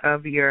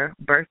of your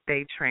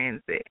birthday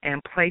transit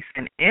and place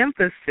an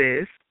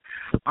emphasis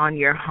on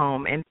your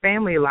home and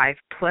family life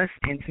plus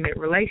intimate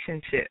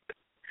relationships,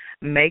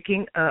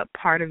 making up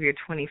part of your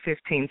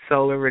 2015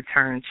 solar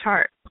return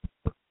chart.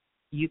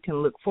 You can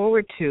look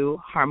forward to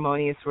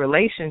harmonious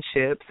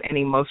relationships and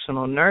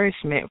emotional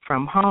nourishment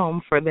from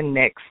home for the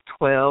next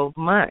 12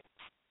 months.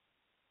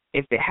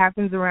 If it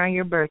happens around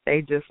your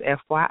birthday, just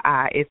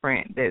FYI,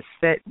 it's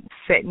that's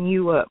setting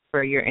you up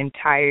for your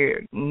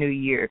entire new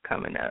year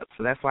coming up.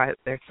 So that's why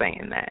they're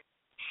saying that.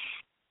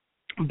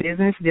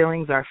 Business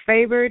dealings are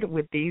favored,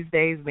 with these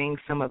days being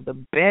some of the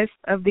best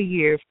of the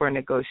year for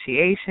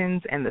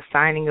negotiations and the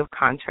signing of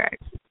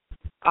contracts.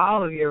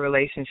 All of your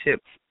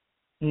relationships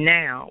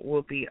now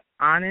will be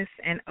honest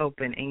and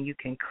open, and you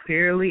can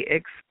clearly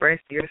express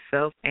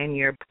yourself and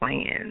your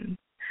plans.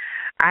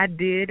 I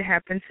did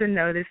happen to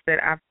notice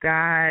that I've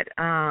got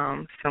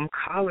some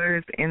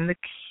callers in the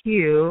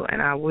queue,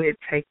 and I would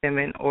take them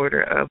in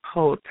order of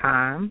hold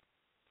time.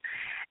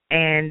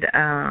 And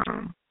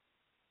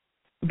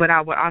but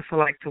I would also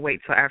like to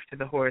wait till after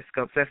the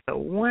horoscopes. That's the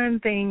one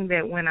thing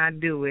that when I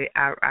do it,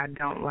 I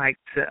don't like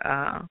to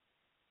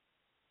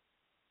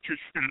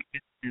stop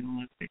in the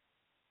middle of it.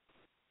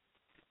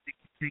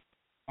 And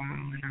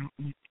I don't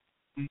want to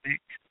come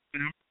back.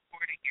 But I'm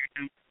recording your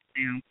numbers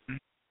now.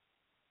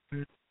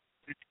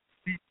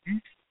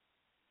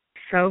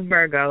 So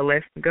Virgo,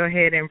 let's go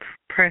ahead and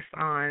press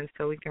on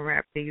so we can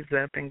wrap these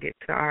up and get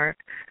to our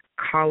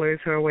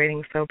callers who are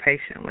waiting so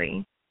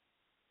patiently.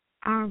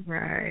 All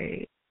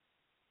right.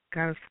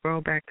 Got to scroll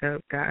back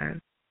up, guys.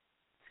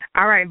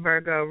 All right,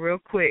 Virgo, real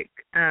quick.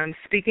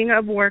 Speaking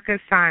of work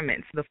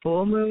assignments, the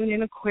full moon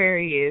in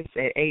Aquarius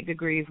at 8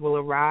 degrees will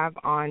arrive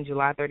on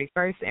July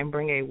 31st and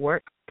bring a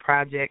work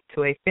project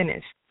to a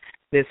finish.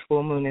 This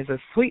full moon is a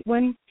sweet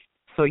one,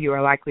 so you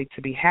are likely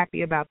to be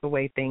happy about the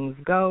way things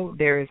go.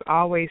 There is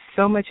always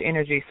so much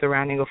energy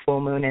surrounding a full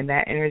moon, and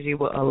that energy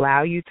will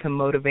allow you to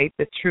motivate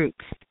the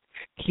troops.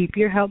 Keep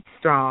your health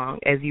strong,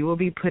 as you will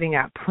be putting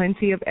out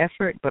plenty of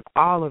effort, but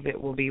all of it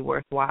will be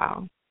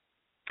worthwhile.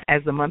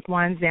 As the month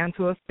winds down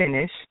to a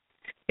finish,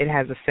 it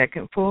has a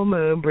second full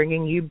moon,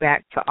 bringing you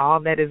back to all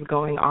that is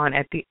going on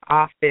at the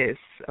office.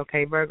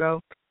 Okay, Virgo?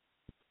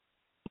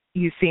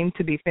 You seem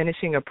to be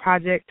finishing a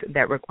project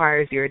that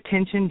requires your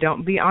attention.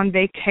 Don't be on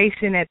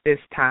vacation at this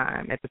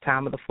time, at the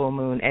time of the full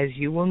moon, as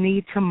you will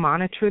need to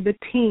monitor the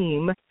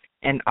team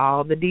and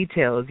all the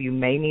details. You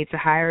may need to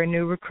hire a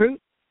new recruit,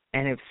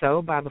 and if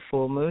so, by the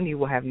full moon, you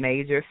will have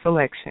made your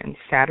selection.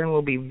 Saturn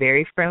will be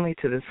very friendly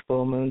to this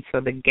full moon, so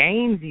the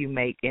gains you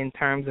make in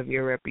terms of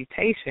your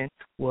reputation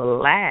will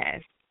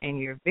last, and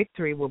your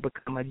victory will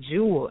become a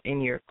jewel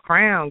in your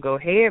crown. Go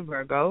ahead,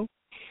 Virgo.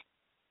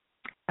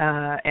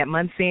 At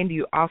month's end,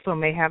 you also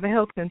may have a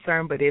health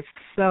concern, but if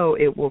so,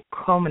 it will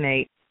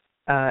culminate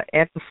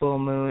at the full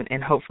moon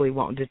and hopefully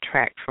won't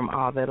detract from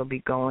all that will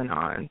be going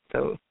on.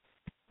 So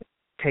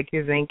take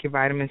your zinc, your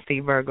vitamin C,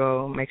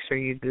 Virgo. Make sure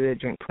you're good.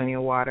 Drink plenty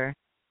of water.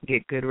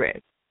 Get good rest.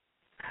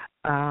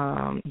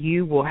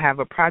 You will have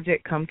a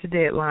project come to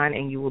deadline,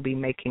 and you will be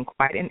making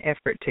quite an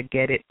effort to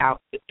get it out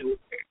the door.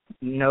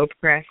 No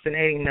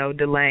procrastinating, no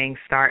delaying.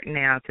 Start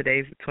now.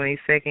 Today's the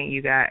 22nd.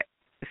 You got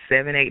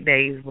 7-8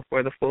 days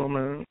before the full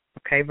moon.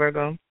 Okay,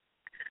 Virgo?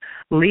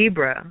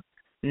 Libra,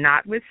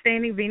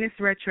 notwithstanding Venus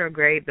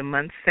retrograde, the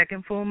month's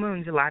second full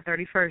moon, July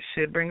 31st,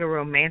 should bring a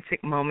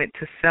romantic moment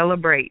to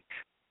celebrate.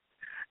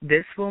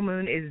 This full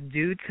moon is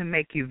due to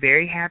make you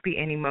very happy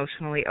and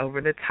emotionally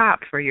over the top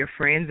for your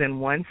friends, and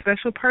one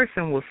special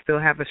person will still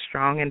have a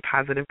strong and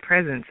positive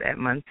presence at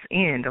month's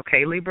end.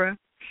 Okay, Libra?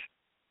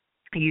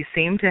 You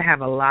seem to have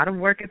a lot of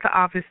work at the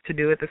office to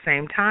do at the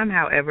same time,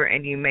 however,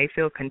 and you may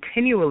feel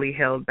continually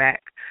held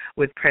back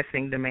with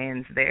pressing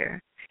demands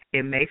there.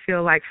 It may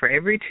feel like for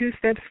every 2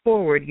 steps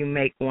forward, you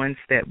make 1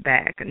 step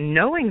back.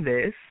 Knowing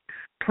this,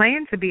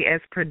 plan to be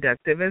as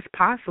productive as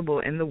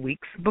possible in the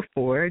weeks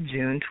before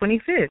June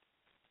 25th.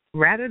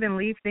 Rather than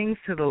leave things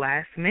to the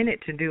last minute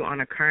to do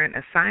on a current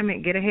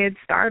assignment, get a head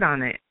start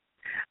on it.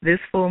 This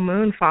full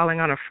moon falling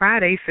on a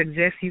Friday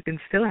suggests you can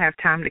still have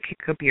time to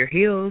kick up your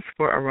heels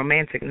for a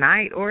romantic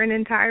night or an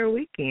entire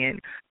weekend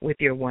with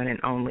your one and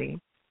only.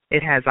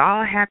 It has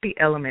all happy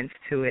elements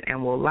to it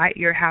and will light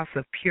your house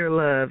of pure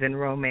love and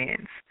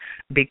romance.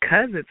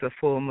 Because it's a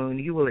full moon,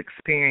 you will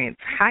experience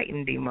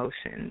heightened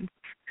emotions,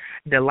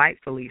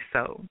 delightfully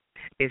so.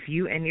 If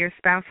you and your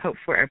spouse hope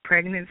for a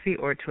pregnancy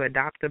or to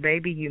adopt a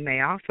baby, you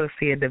may also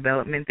see a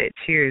development that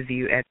cheers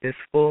you at this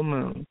full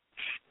moon.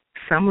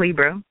 Some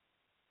Libra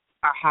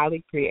are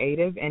highly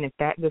creative, and if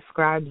that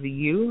describes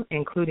you,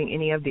 including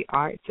any of the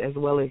arts as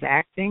well as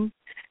acting,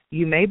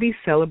 you may be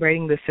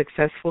celebrating the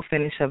successful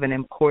finish of an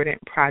important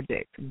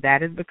project.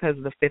 That is because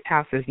the 5th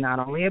house is not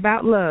only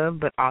about love,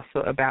 but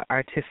also about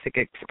artistic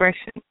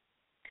expression.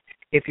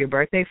 If your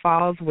birthday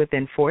falls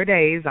within 4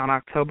 days on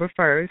October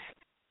 1st,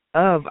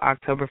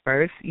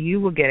 you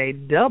will get a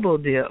double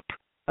dip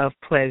of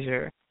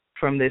pleasure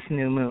from this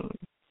new moon.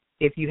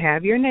 If you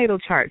have your natal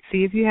chart,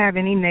 see if you have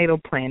any natal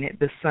planet,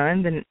 the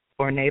sun,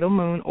 or natal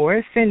moon, or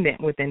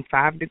ascendant within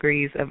 5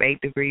 degrees of 8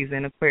 degrees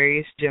in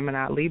Aquarius,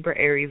 Gemini, Libra,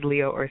 Aries,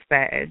 Leo, or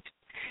Sag.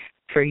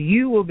 For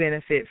you will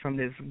benefit from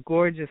this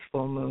gorgeous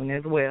full moon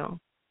as well.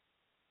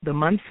 The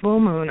month's full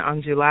moon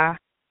on July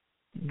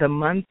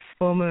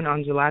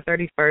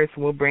 31st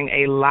will bring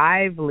a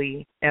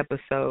lively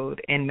episode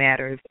in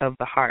matters of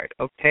the heart.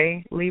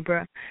 Okay,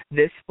 Libra?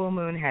 This full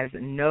moon has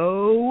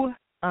no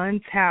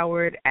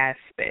untowered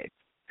aspects,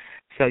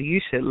 so you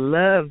should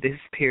love this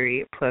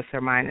period plus or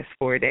minus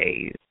 4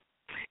 days.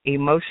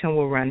 Emotion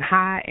will run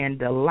high and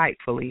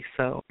delightfully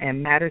so,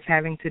 and matters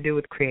having to do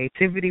with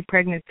creativity,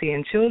 pregnancy,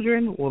 and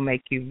children will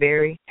make you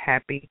very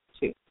happy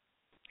too.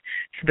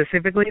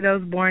 Specifically,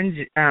 those born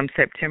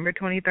September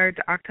 23rd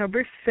to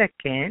October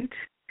 2nd,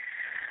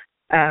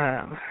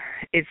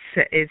 it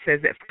says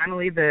that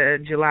finally the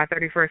July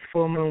 31st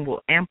full moon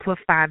will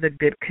amplify the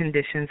good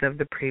conditions of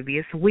the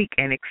previous week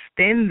and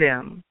extend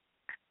them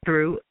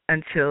through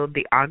until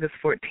the August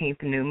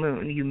 14th new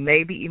moon. You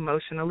may be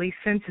emotionally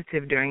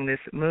sensitive during this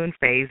moon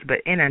phase, but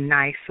in a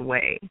nice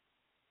way.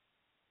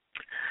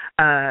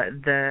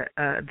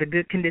 The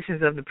good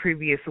conditions of the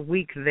previous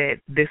week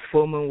that this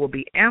full moon will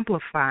be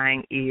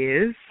amplifying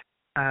is,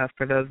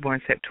 for those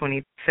born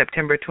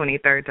September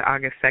 23rd to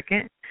August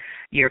 2nd,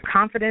 your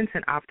confidence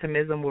and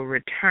optimism will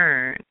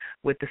return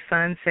with the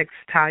sun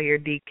sextile your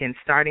deacon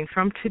starting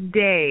from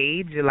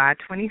today, July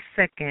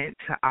 22nd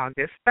to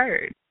August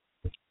 3rd.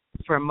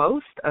 For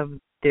most of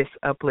this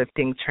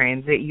uplifting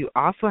transit, you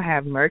also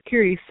have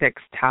Mercury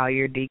sextile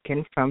your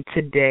deacon from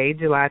today,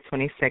 July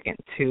 22nd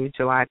to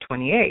July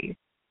 28th.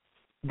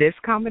 This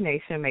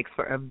combination makes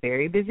for a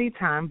very busy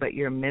time, but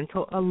your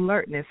mental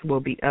alertness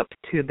will be up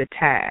to the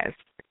task.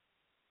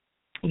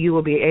 You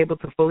will be able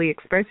to fully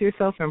express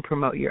yourself and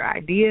promote your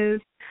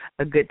ideas,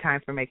 a good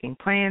time for making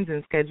plans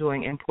and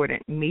scheduling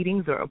important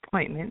meetings or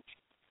appointments.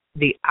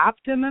 The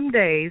optimum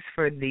days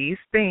for these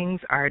things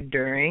are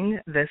during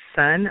the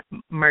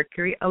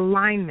Sun-Mercury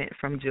alignment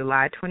from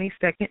July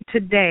 22nd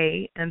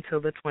today until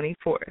the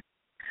 24th.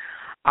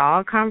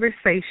 All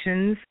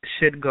conversations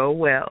should go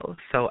well,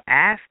 so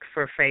ask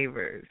for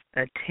favors,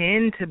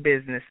 attend to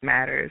business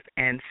matters,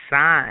 and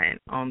sign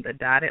on the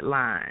dotted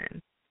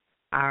line.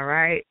 All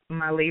right,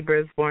 my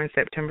Libras born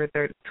September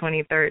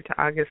 23rd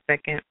to August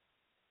 2nd.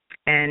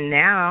 And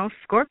now,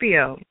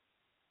 Scorpio.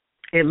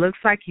 It looks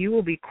like you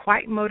will be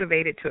quite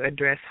motivated to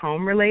address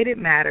home-related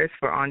matters,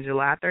 for on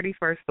July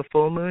 31st, the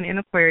full moon in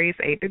Aquarius,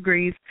 8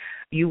 degrees,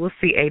 you will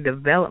see a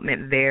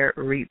development there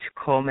reach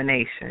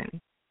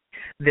culmination.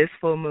 This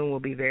full moon will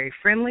be very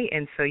friendly,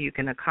 and so you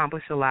can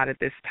accomplish a lot at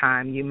this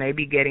time. You may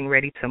be getting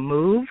ready to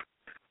move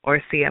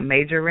or see a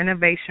major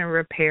renovation,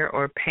 repair,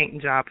 or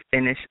paint job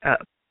finish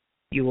up.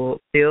 You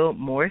will feel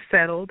more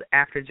settled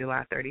after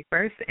July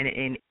 31st, and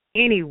in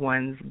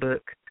anyone's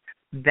book,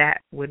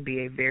 that would be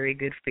a very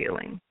good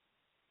feeling.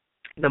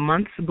 The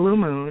month's blue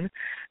moon,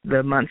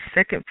 the month's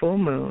second full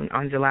moon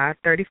on July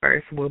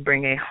 31st, will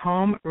bring a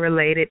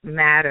home-related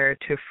matter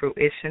to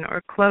fruition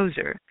or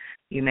closure.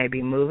 You may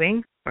be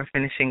moving or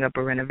finishing up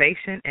a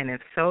renovation, and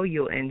if so,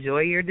 you'll enjoy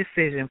your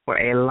decision for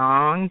a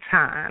long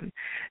time,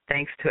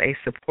 thanks to a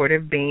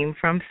supportive beam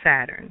from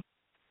Saturn.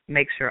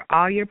 Make sure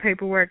all your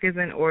paperwork is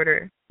in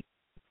order,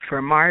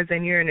 for Mars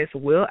and Uranus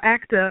will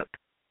act up,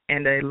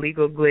 and a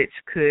legal glitch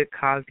could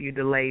cause you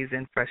delays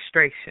and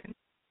frustration.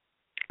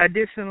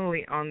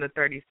 Additionally, on the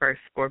 31st,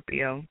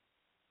 Scorpio,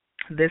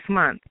 this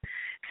month,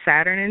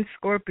 Saturn in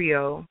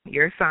Scorpio,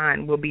 your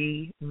sign, will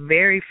be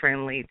very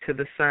friendly to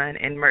the Sun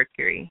and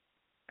Mercury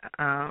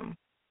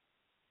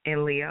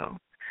in Leo.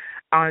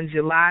 On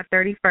July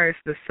 31st,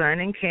 the Sun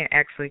in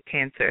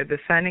Cancer, the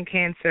Sun in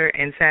Cancer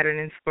and Saturn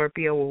in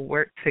Scorpio will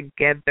work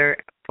together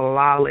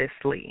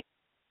flawlessly.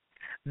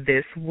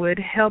 This would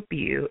help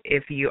you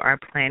if you are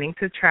planning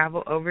to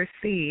travel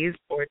overseas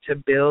or to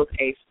build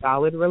a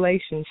solid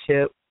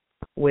relationship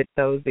with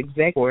those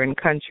exec foreign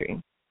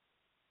country.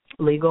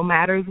 Legal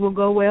matters will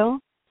go well,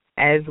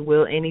 as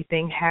will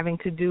anything having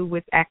to do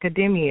with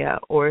academia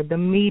or the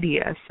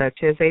media, such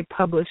as a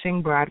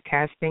publishing,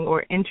 broadcasting,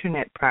 or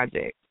internet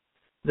project.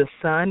 The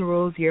Sun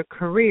rules your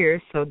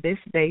career, so this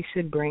day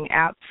should bring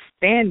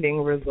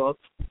outstanding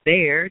results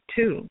there,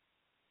 too.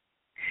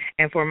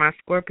 And for my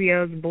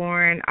Scorpios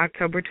born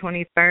October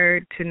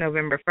 23rd to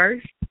November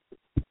 1st,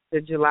 the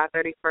July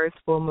 31st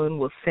full moon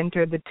will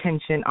center the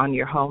tension on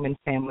your home and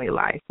family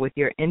life, with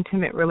your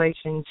intimate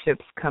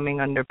relationships coming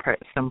under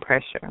some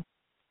pressure.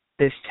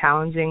 This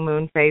challenging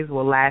moon phase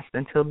will last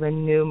until the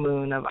new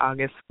moon of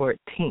August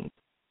 14th.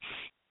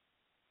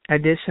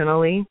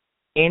 Additionally,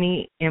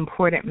 any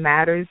important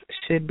matters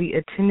should be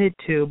attended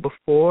to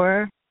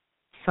before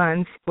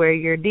Sun square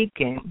your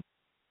deacon.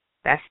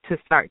 That's to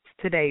start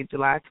today,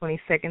 July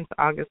 22nd to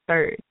August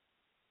 3rd.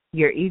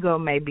 Your ego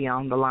may be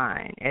on the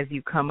line as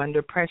you come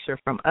under pressure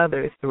from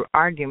others through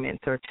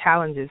arguments or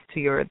challenges to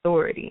your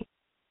authority.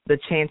 The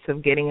chance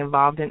of getting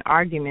involved in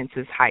arguments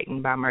is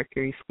heightened by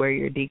Mercury square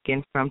your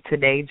deacon from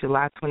today,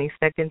 July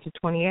 22nd to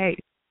 28th.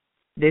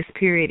 This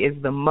period is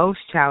the most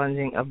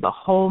challenging of the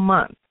whole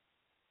month,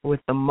 with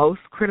the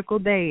most critical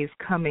days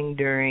coming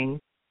during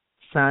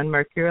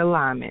Sun-Mercury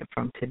alignment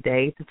from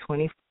today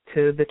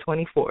to the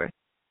 24th.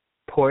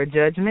 Poor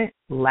judgment,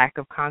 lack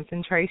of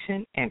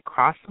concentration, and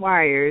crossed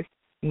wires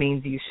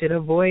means you should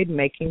avoid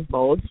making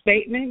bold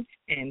statements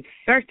and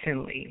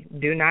certainly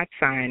do not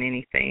sign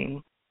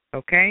anything.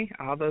 Okay?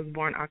 All those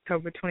born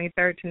October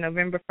 23rd to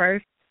November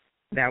 1st,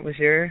 that was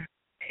your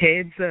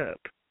heads up.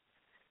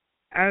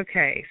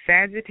 Okay,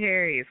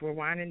 Sagittarius. We're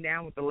winding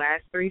down with the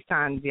last three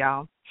signs,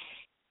 y'all.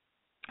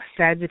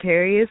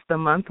 Sagittarius, the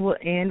month will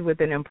end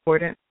with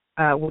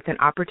an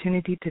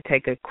opportunity to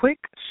take a quick,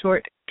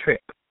 short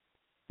trip.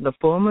 The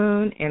full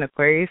moon in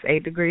Aquarius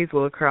 8 degrees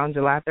will occur on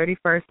July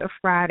 31st, a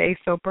Friday,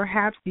 so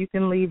perhaps you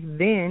can leave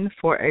then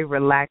for a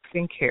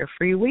relaxing,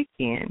 carefree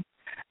weekend.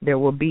 There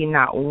will be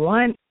not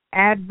one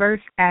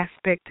adverse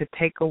aspect to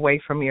take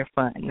away from your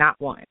fun, not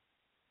one.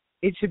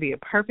 It should be a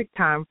perfect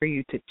time for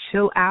you to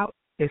chill out,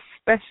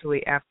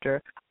 especially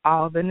after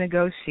all the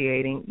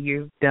negotiating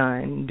you've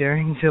done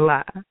during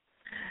July.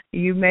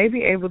 You may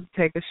be able to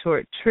take a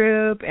short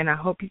trip, and I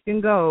hope you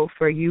can go,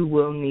 for you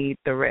will need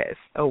the rest.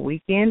 A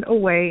weekend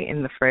away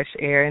in the fresh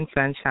air and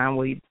sunshine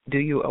will do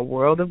you a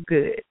world of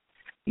good.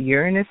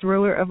 Uranus,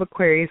 ruler of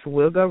Aquarius,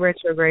 will go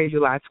retrograde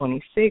July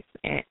 26th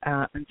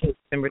until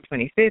December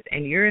 25th,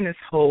 and Uranus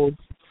holds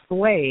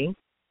sway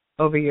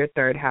over your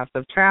third house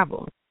of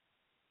travel.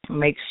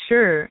 Make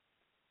sure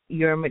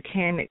your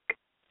mechanic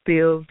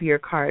feels your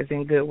car is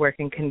in good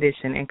working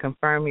condition, and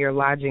confirm your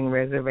lodging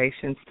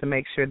reservations to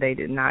make sure they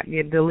did not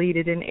get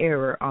deleted in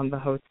error on the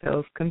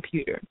hotel's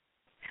computer.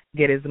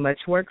 Get as much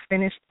work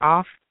finished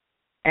off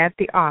at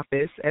the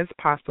office as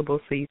possible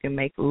so you can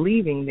make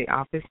leaving the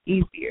office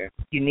easier.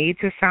 You need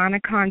to sign a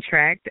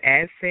contract.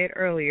 As said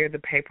earlier, the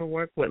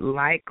paperwork would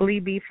likely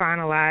be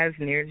finalized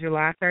near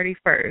July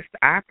 31st.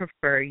 I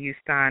prefer you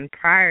sign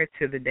prior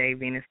to the day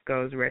Venus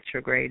goes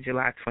retrograde,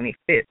 July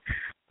 25th,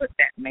 but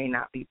that may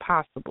not be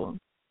possible.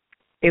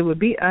 It would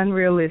be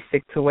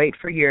unrealistic to wait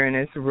for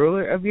Uranus,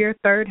 ruler of your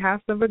third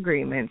house of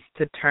agreements,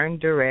 to turn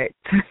direct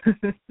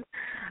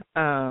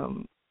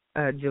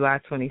July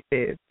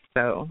 25th.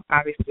 So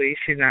obviously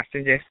she's not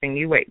suggesting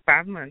you wait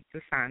 5 months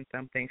to sign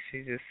something.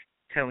 She's just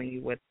telling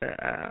you what the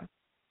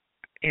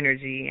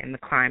energy and the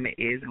climate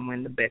is and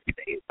when the best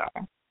days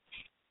are.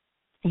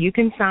 You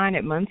can sign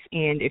at month's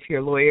end if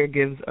your lawyer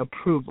gives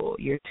approval.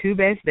 Your 2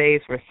 best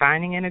days for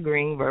signing and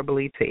agreeing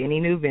verbally to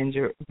any new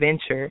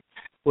venture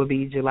will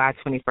be July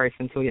 21st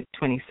until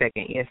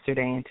 22nd,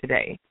 yesterday and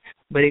today.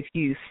 But if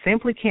you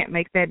simply can't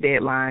make that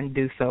deadline,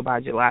 do so by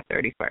July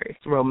 31st.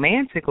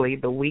 Romantically,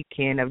 the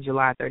weekend of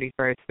July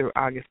 31st through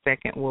August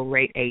 2nd will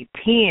rate a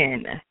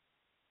 10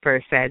 for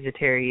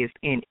Sagittarius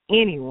in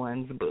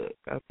anyone's book,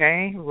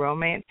 okay?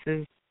 Romance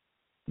is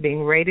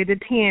being rated a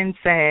 10,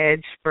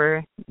 Sag,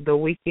 for the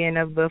weekend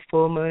of the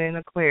full moon in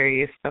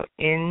Aquarius, so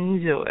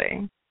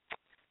enjoy.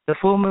 The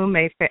full moon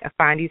may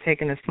find you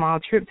taking a small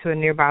trip to a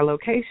nearby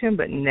location,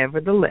 but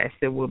nevertheless,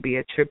 it will be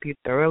a trip you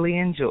thoroughly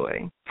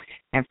enjoy.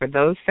 And for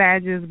those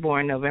Sagittarius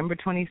born November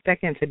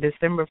 22nd to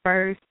December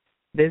 1st,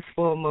 this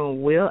full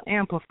moon will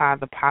amplify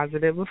the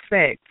positive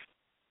effects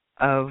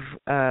of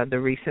the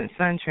recent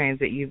sun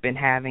transit you've been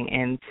having,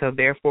 and so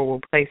therefore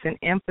will place an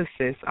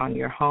emphasis on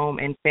your home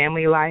and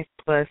family life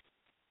plus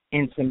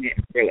intimate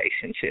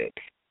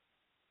relationships.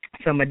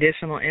 Some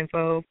additional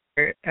info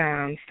for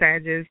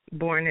Sagittarius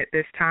born at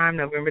this time,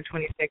 November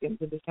 22nd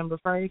to December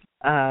 1st.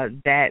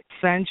 That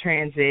sun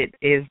transit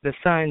is the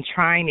sun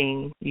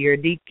trining your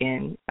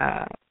deacon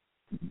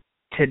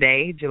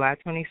today, July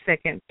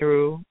 22nd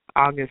through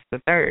August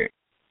the 3rd.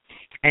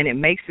 And it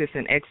makes this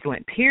an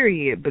excellent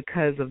period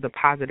because of the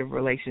positive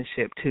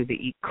relationship to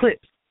the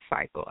eclipse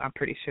cycle. I'm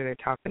pretty sure they're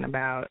talking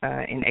about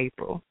in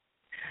April.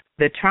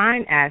 The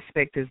trine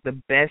aspect is the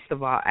best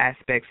of all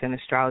aspects in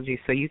astrology,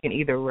 so you can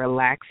either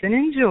relax and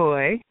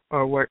enjoy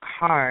or work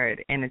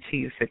hard and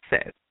achieve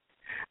success.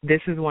 This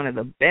is one of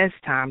the best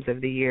times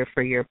of the year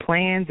for your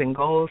plans and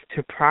goals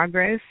to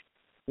progress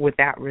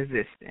without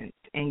resistance,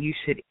 and you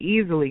should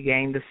easily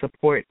gain the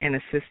support and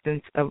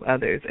assistance of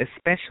others,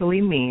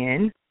 especially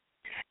men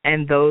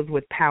and those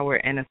with power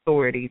and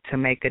authority to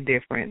make a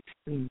difference.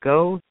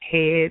 Go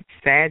ahead,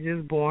 Sag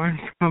is born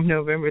from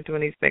November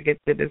 22nd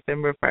to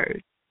December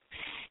 1st.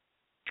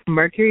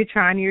 Mercury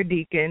trine your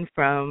deacon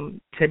from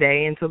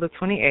today until the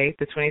 28th,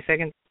 the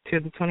 22nd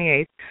to the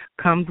 28th,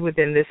 comes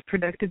within this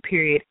productive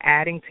period,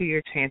 adding to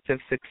your chance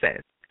of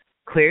success.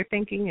 Clear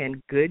thinking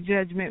and good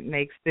judgment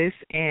makes this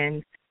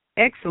an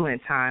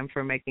excellent time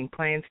for making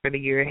plans for the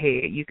year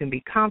ahead. You can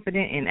be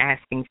confident in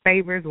asking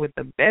favors, with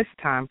the best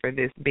time for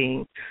this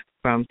being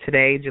from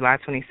today, July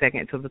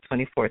 22nd, to the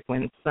 24th,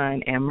 when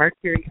Sun and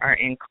Mercury are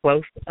in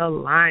close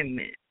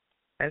alignment.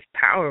 That's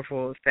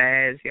powerful,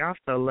 Sag. Y'all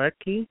so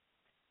lucky.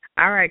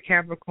 All right,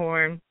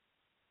 Capricorn,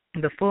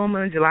 the full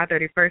moon, July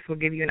 31st, will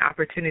give you an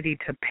opportunity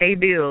to pay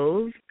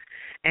bills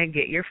and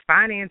get your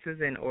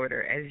finances in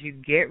order. As you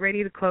get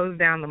ready to close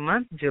down the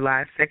month,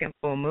 July's second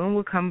full moon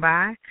will come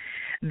by.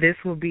 This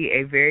will be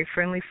a very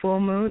friendly full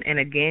moon, and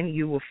again,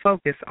 you will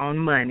focus on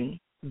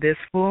money. This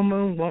full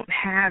moon won't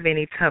have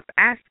any tough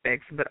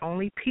aspects, but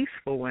only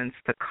peaceful ones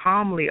to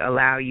calmly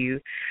allow you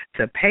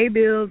to pay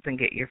bills and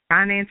get your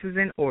finances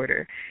in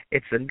order.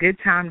 It's a good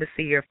time to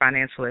see your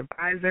financial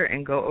advisor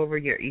and go over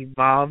your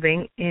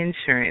evolving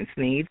insurance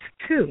needs,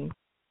 too.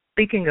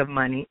 Speaking of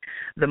money,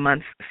 the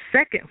month's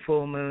second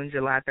full moon,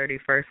 July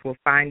 31st, will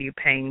find you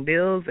paying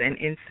bills and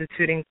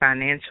instituting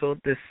financial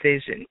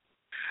decisions.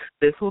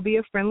 This will be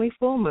a friendly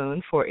full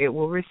moon, for it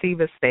will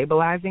receive a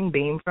stabilizing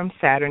beam from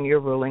Saturn, your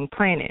ruling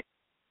planet.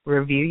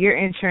 Review your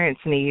insurance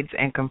needs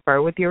and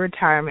confer with your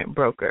retirement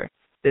broker.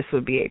 This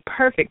would be a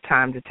perfect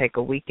time to take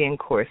a weekend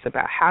course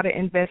about how to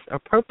invest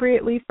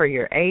appropriately for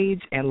your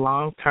age and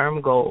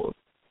long-term goals,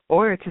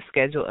 or to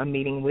schedule a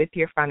meeting with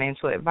your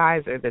financial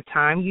advisor. The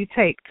time you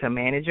take to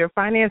manage your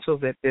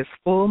financials at this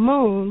full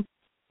moon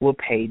will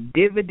pay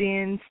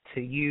dividends to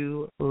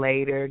you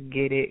later.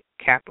 Get it,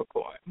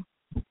 Capricorn?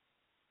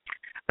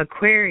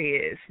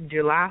 Aquarius,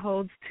 July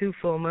holds 2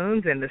 full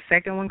moons, and the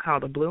second one,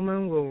 called a blue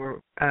moon,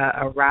 will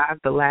arrive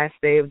the last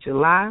day of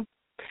July.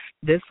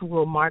 This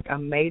will mark a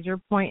major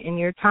point in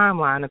your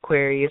timeline,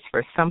 Aquarius,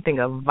 for something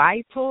of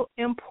vital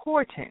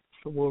importance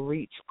will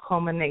reach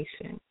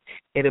culmination.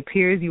 It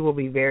appears you will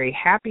be very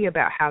happy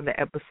about how the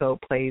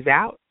episode plays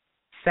out.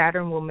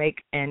 Saturn will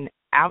make an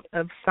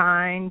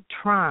out-of-sign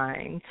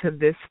trine to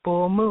this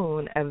full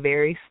moon, a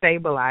very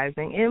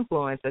stabilizing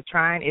influence. A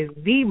trine is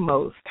the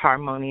most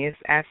harmonious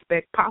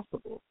aspect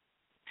possible.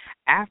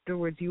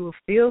 Afterwards, you will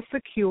feel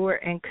secure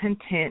and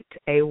content,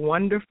 a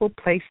wonderful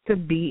place to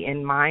be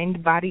in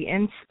mind, body,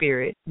 and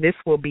spirit. This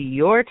will be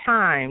your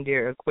time,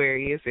 dear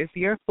Aquarius. It's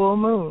your full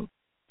moon.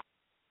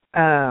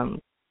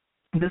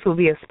 This will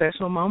be a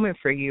special moment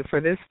for you,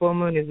 for this full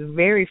moon is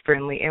very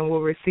friendly and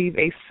will receive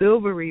a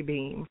silvery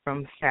beam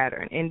from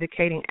Saturn,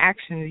 indicating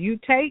actions you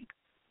take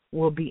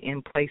will be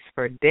in place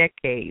for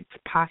decades,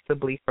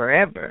 possibly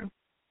forever.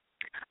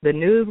 The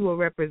news will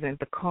represent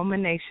the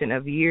culmination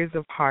of years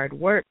of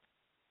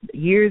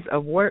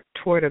work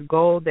toward a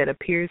goal that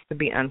appears to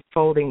be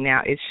unfolding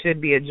now. It should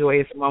be a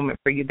joyous moment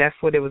for you. That's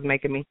what it was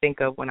making me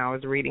think of when I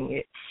was reading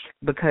it,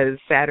 because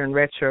Saturn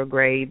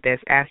retrograde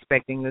that's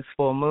aspecting this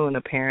full moon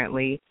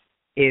apparently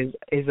is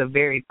a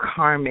very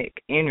karmic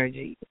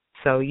energy.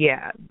 So,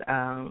 yeah,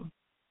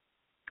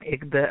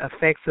 the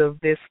effects of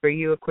this for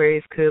you,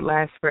 Aquarius, could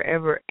last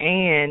forever,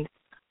 and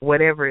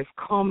whatever is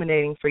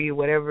culminating for you,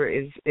 whatever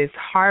is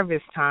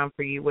harvest time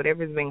for you,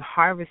 whatever is being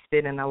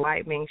harvested and the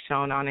light being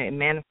shown on it and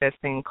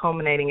manifesting and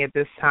culminating at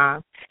this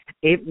time,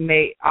 it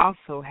may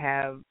also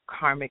have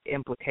karmic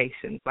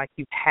implications, like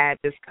you've had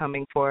this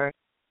coming for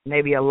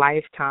maybe a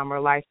lifetime or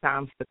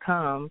lifetimes to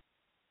come,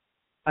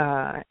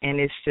 and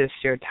it's just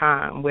your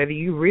time, whether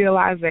you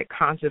realize that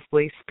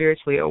consciously,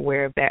 spiritually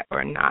aware of that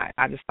or not.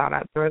 I just thought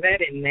I'd throw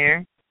that in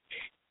there.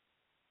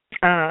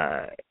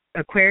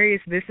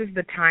 Aquarius, this is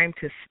the time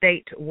to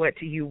state what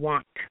you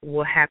want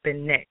will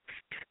happen next,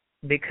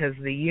 because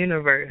the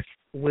universe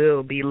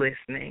will be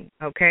listening.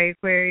 Okay,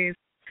 Aquarius?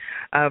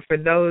 For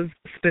those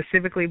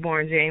specifically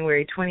born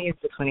January 20th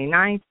to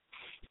 29th,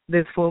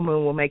 this full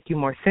moon will make you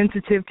more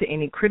sensitive to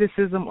any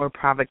criticism or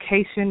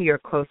provocation. Your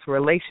close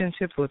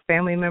relationships with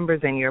family members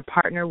and your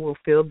partner will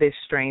feel this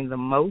strain the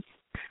most.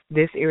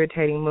 This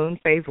irritating moon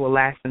phase will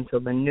last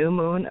until the new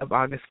moon of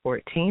August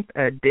 14th.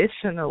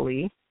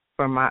 Additionally,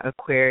 for my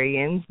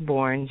Aquarians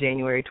born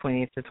January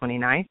 20th to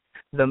 29th,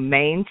 the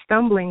main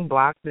stumbling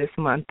block this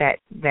month, that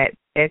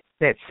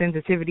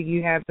sensitivity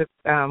you have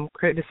to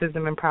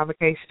criticism and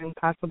provocation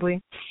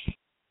possibly,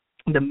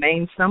 the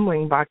main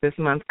stumbling block this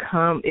month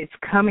it's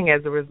coming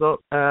as a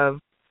result of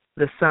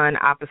the sun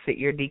opposite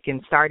your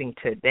deacon starting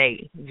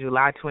today,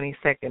 July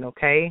 22nd,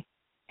 okay?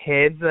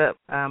 Heads up,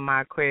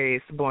 my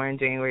Aquarius born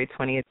January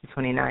 20th to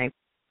 29th.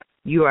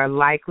 You are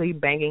likely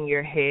banging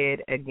your head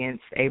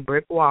against a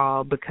brick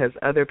wall because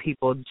other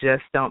people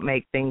just don't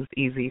make things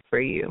easy for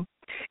you.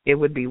 It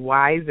would be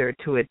wiser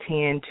to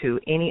attend to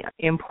any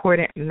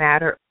important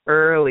matter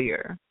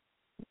earlier.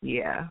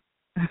 Yeah,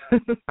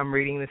 I'm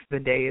reading this the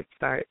day it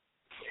starts.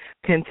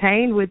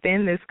 Contained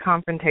within this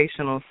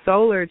confrontational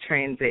solar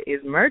transit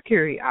is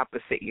Mercury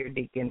opposite your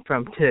deacon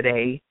from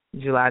today,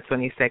 July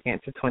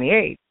 22nd to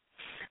 28th.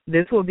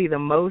 This will be the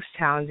most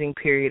challenging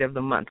period of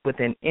the month, with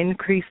an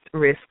increased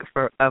risk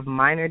of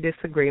minor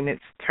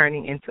disagreements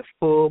turning into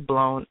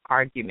full-blown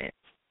arguments.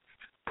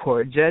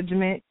 Poor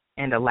judgment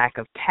and a lack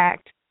of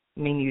tact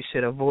mean you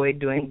should avoid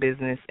doing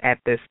business at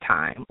this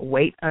time.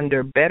 Wait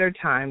under better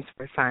times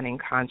for signing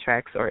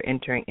contracts or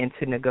entering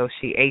into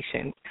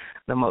negotiations.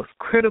 The most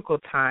critical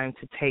time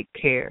to take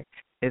care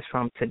is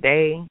from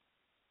today,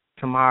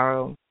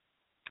 tomorrow,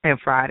 and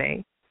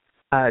Friday.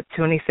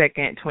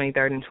 22nd,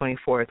 23rd, and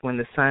 24th, when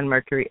the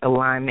Sun-Mercury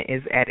alignment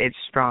is at its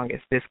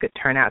strongest. This could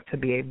turn out to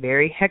be a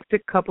very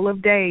hectic couple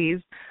of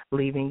days,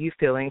 leaving you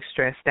feeling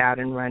stressed out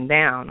and run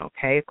down.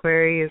 Okay,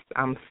 Aquarius?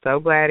 I'm so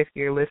glad if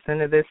you're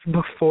listening to this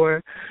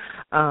before,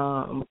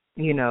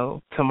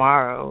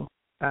 tomorrow.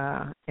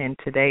 And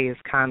today is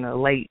kind of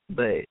late,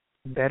 but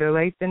better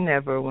late than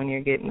never when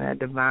you're getting a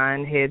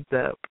divine heads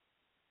up.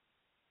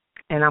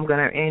 And I'm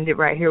going to end it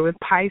right here with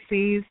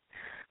Pisces.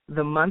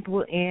 The month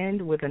will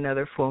end with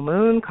another full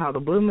moon called the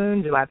blue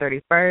moon, July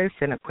 31st.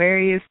 In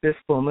Aquarius, this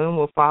full moon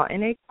will fall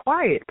in a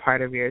quiet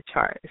part of your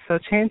chart. So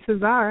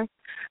chances are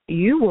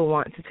you will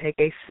want to take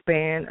a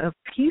span of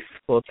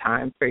peaceful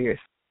time for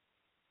yourself.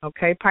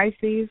 Okay,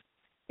 Pisces?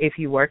 If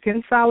you work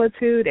in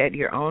solitude at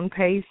your own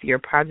pace, your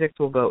project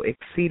will go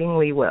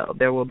exceedingly well.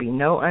 There will be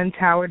no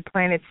untowered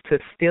planets to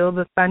steal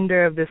the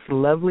thunder of this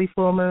lovely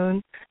full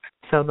moon.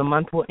 So the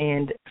month will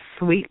end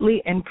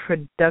sweetly and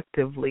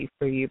productively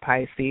for you,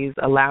 Pisces,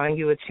 allowing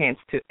you a chance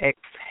to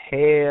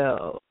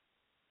exhale,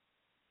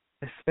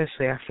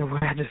 especially after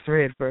what I just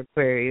read for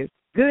Aquarius.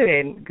 Good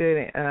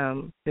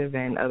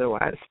and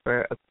otherwise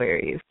for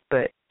Aquarius.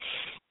 But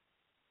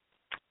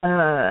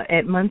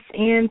at month's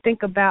end,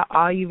 think about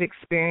all you've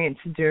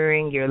experienced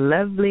during your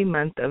lovely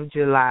month of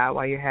July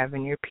while you're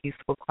having your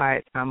peaceful,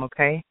 quiet time,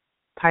 okay?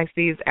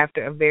 Pisces,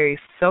 after a very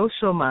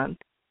social month,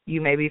 you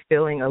may be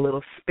feeling a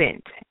little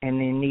spent and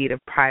in need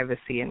of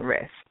privacy and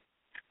rest.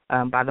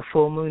 By the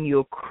full moon,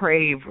 you'll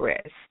crave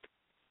rest.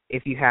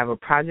 If you have a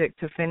project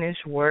to finish,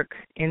 work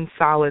in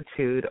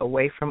solitude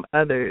away from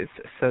others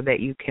so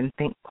that you can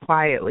think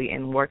quietly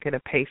and work at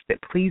a pace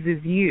that pleases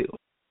you.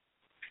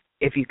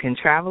 If you can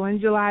travel in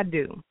July,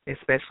 do,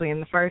 especially in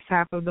the first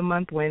half of the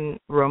month when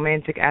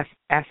romantic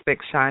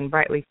aspects shine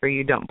brightly for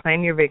you. Don't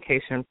plan your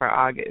vacation for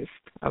August,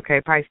 okay,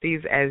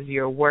 Pisces, as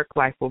your work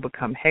life will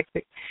become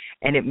hectic,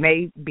 and it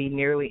may be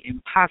nearly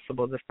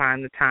impossible to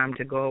find the time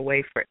to go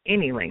away for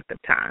any length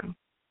of time.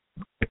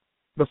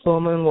 The full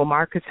moon will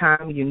mark a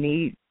time you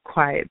need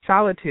quiet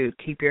solitude.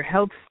 Keep your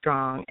health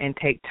strong and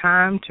take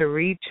time to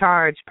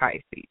recharge,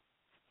 Pisces.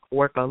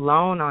 work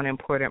alone on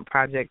important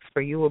projects,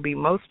 for you will be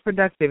most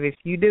productive if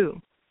you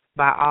do.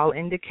 By all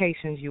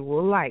indications, you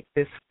will like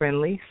this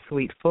friendly,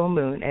 sweet full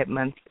moon at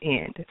month's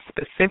end.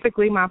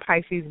 Specifically, my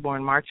Pisces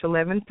born March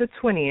 11th to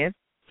 20th.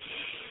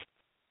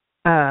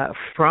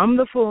 From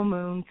the full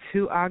moon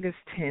to August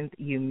 10th,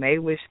 you may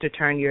wish to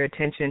turn your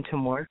attention to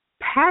more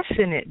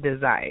passionate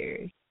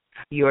desires.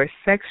 Your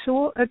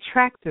sexual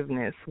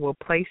attractiveness will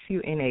place you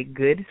in a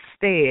good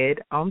stead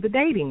on the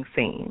dating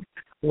scene,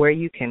 where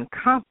you can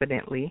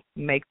confidently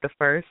make the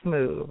first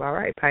move. All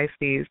right,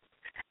 Pisces.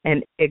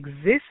 An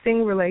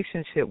existing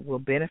relationship will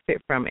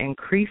benefit from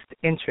increased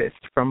interest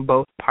from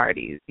both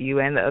parties, you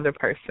and the other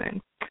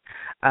person,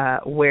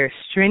 where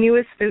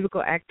strenuous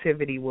physical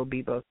activity will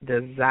be both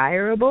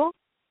desirable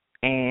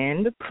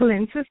and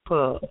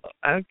plentiful.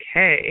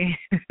 Okay.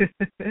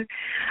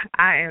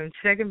 I am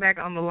checking back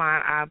on the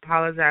line. I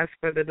apologize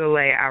for the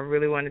delay. I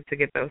really wanted to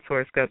get those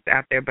horoscopes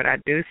out there, but I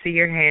do see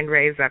your hand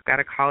raised. I've got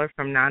a caller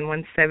from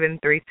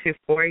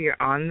 917-324. You're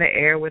on the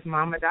air with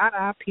Mama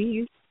Dada.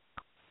 Peace.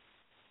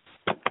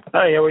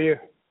 Hi, how are you?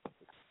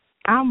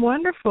 I'm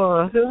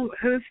wonderful. Who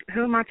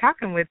am I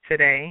talking with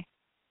today?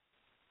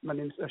 My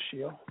name's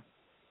Ashiel.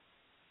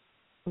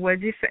 What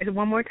did you say?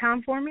 One more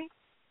time for me?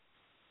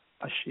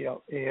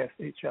 Ashiel,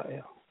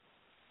 A-S-H-I-L.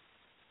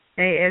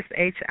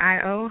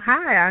 A-S-H-I-O.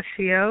 Hi,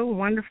 Ashiel.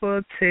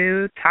 Wonderful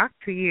to talk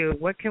to you.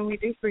 What can we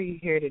do for you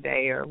here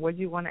today, or what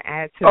do you want to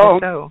add to the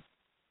show?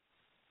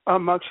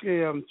 I'm a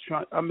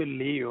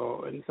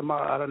Leo, and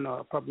somehow, I don't know,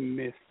 I probably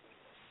missed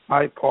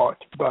my part,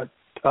 but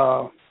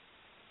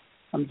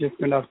I'm just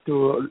going to have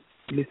to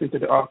listen to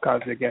the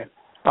archives again.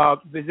 Is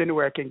there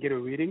anywhere I can get a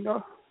reading,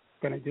 though?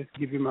 Can I just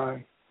give you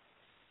my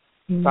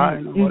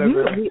sign or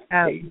whatever?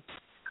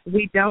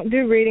 We don't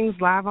do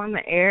readings live on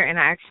the air, and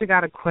I actually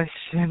got a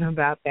question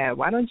about that.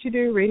 Why don't you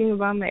do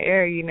readings on the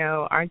air? You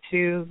know, aren't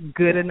you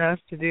good enough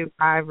to do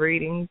live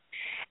readings?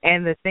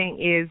 And the thing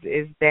is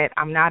that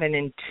I'm not an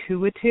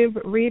intuitive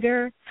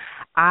reader.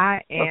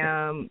 I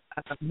am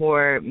a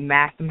more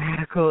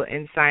mathematical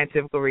and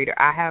scientific reader.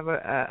 I have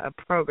a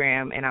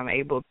program, and I'm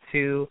able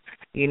to,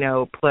 you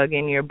know, plug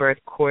in your birth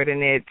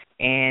coordinates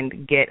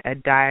and get a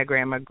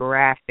diagram, a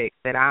graphic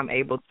that I'm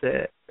able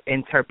to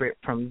interpret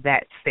from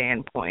that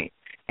standpoint.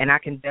 And I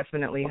can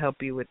definitely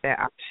help you with that,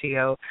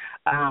 Ashio.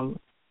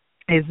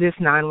 Is this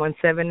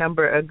 917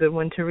 number a good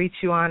one to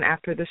reach you on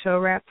after the show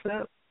wraps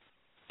up?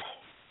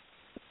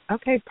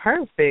 Okay,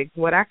 perfect.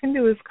 What I can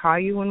do is call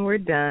you when we're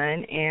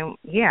done, and,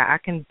 yeah, I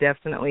can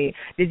definitely.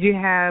 Did you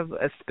have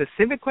a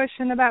specific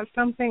question about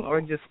something, or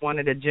just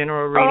wanted a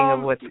general reading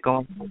of what's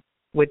going on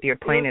with your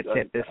planets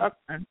at this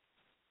time?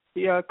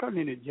 Yeah, I come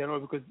in general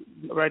because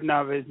right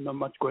now there's not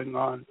much going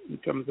on in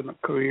terms of my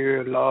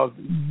career, love,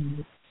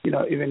 and, you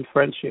know, even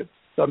friendship.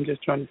 So I'm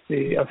just trying to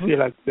see. I feel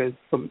like there's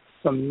some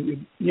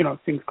you know,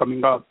 things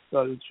coming up, so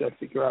I'll try to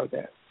figure out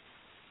that.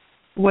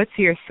 What's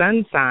your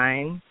sun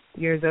sign,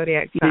 your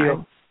zodiac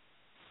sign?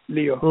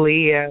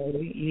 Leo,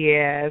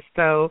 yeah.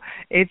 So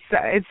it's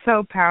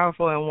so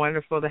powerful and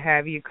wonderful to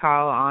have you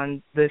call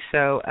on the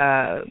show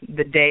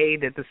the day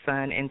that the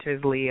sun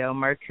enters Leo.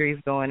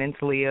 Mercury's going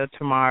into Leo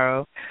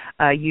tomorrow.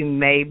 You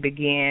may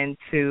begin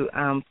to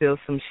feel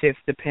some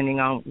shifts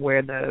depending on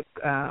where the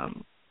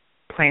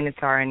planets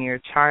are in your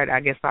chart.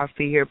 I guess I'll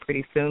see here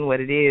pretty soon what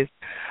it is.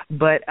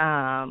 But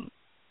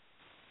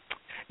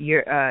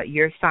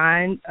your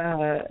sign,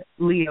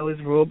 Leo, is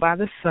ruled by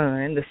the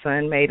sun. The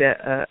sun made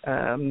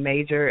a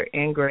major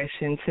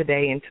ingression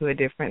today into a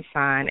different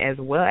sign, as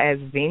well as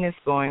Venus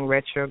going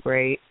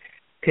retrograde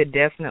could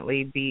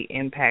definitely be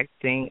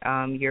impacting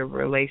your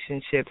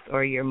relationships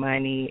or your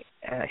money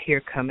here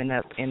coming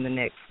up in the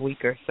next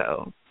week or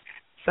so.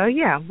 So,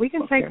 yeah, we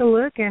can take a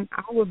look, and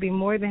I will be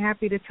more than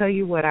happy to tell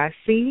you what I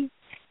see.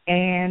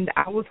 And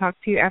I will talk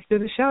to you after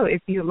the show.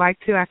 If you'd like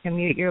to, I can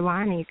mute your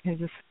line and you can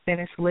just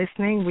finish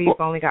listening. We've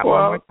only got one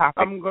more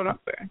topic.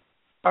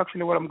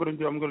 Actually, what I'm going to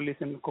do, I'm going to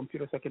listen to the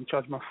computer so I can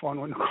charge my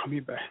phone when you call me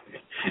back.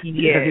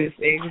 Yes,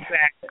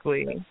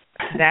 exactly.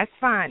 That's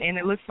fine. And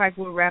it looks like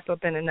we'll wrap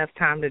up in enough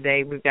time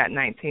today. We've got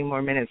 19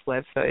 more minutes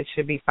left, so it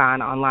should be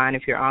fine online.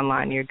 If you're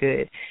online, you're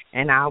good.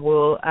 And I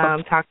will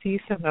talk to you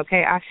soon.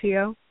 Okay,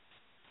 Ashio?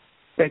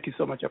 Thank you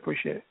so much. I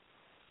appreciate it.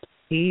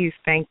 Please,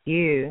 thank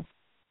you.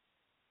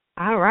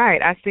 All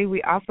right. I see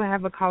we also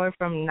have a caller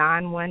from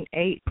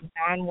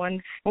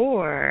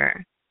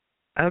 918-914.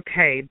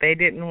 Okay, they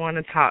didn't want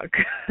to talk,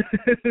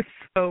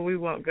 so we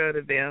won't go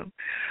to them.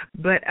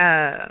 But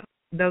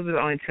those are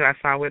the only two I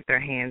saw with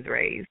their hands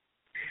raised.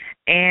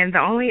 And the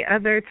only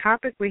other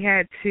topic we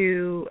had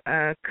to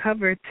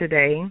cover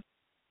today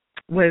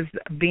was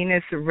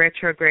Venus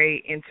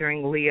retrograde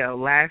entering Leo.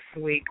 Last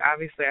week,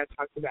 obviously, I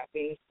talked about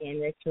Venus going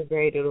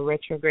retrograde. It'll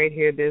retrograde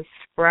here this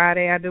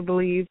Friday, I do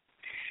believe.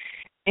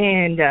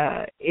 And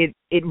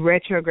it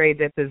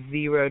retrogrades at the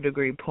 0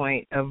 degree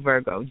point of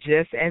Virgo.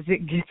 Just as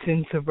it gets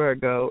into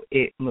Virgo,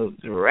 it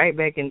moves right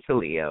back into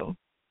Leo.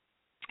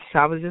 So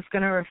I was just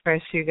going to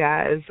refresh you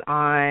guys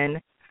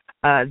on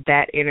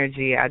that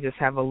energy. I just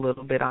have a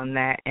little bit on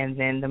that. And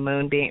then the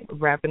moon being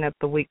wrapping up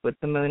the week with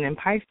the moon in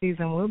Pisces,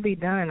 and we'll be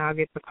done. I'll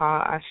get to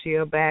call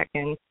Ashio back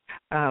and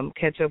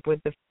catch up with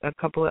a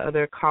couple of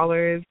other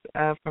callers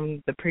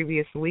from the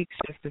previous weeks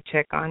just to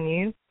check on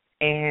you.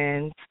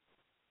 And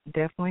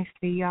definitely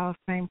see y'all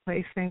same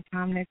place, same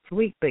time next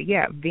week. But,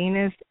 yeah,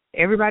 Venus,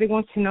 everybody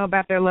wants to know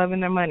about their love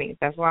and their money.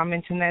 That's why I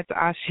mentioned that to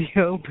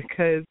Ashio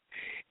because,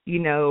 you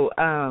know,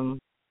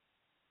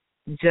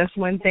 just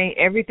one thing,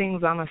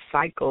 everything's on a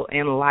cycle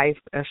in life,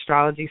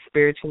 astrology,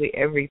 spiritually,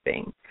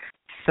 everything.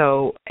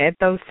 So at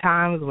those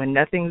times when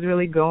nothing's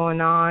really going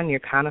on, you're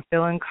kind of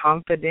feeling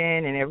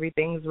confident and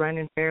everything's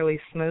running fairly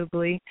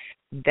smoothly,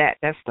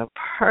 that's the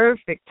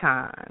perfect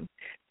time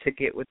to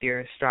get with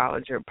your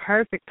astrologer,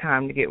 perfect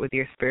time to get with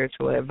your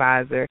spiritual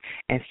advisor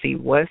and see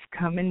what's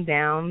coming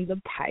down the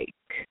pike,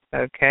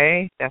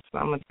 okay? That's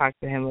what I'm going to talk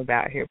to him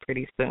about here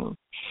pretty soon.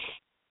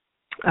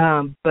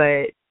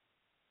 But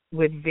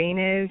with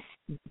Venus,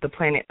 the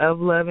planet of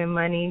love and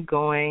money,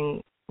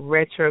 going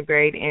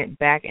retrograde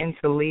back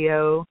into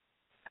Leo,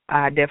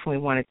 I definitely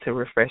wanted to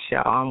refresh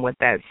y'all on what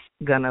that's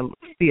going to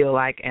feel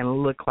like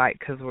and look like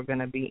because we're going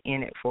to be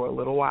in it for a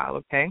little while,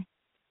 okay?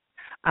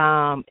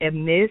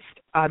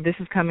 This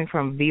is coming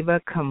from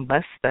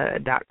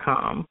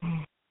vivacombusta.com.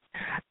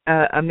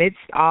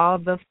 Amidst all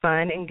the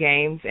fun and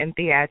games and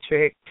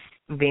theatrics,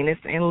 Venus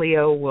in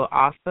Leo will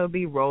also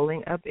be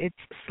rolling up its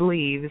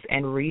sleeves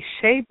and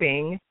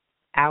reshaping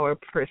our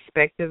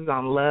perspectives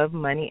on love,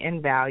 money,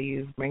 and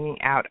values, bringing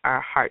out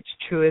our heart's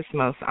truest,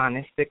 most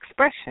honest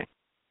expression.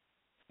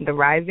 The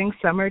rising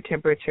summer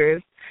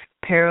temperatures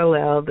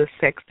parallel the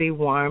sexy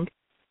warmth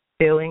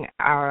filling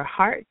our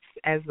hearts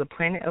as the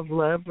planet of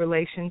love,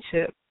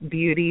 relationship,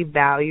 beauty,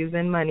 values,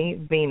 and money.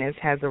 Venus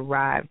has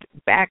arrived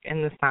back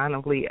in the sign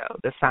of Leo,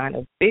 the sign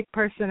of big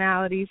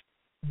personalities,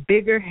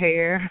 bigger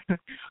hair,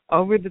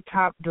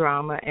 over-the-top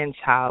drama, and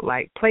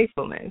childlike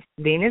playfulness.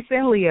 Venus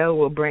in Leo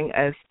will bring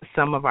us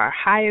some of our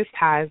highest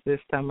highs this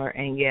summer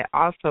and yet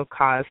also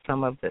cause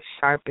some of the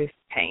sharpest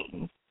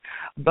pains,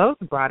 both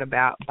brought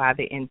about by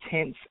the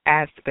intense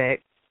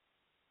aspects.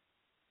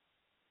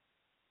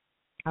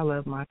 I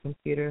love my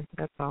computer.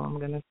 That's all I'm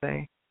going to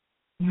say.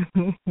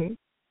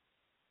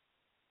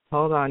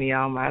 Hold on,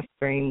 y'all. My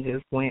screen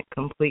just went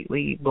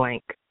completely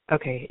blank.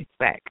 Okay, it's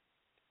back.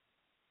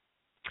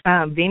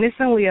 Venus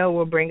and Leo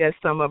will bring us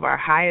some of our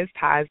highest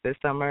highs this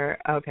summer.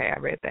 Okay, I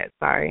read that.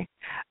 Sorry.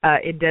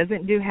 It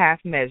doesn't do half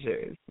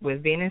measures.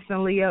 With Venus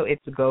and Leo,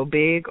 it's go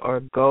big or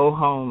go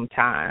home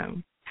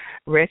time.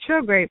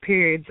 Retrograde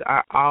periods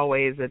are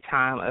always a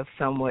time of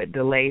somewhat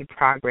delayed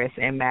progress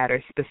in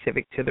matters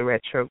specific to the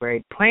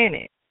retrograde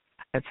planet,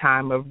 a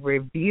time of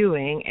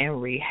reviewing and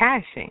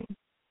rehashing.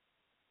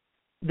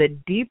 The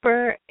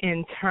deeper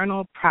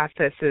internal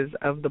processes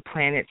of the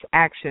planet's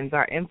actions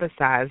are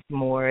emphasized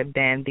more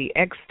than the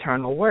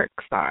external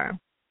works are.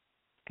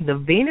 The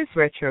Venus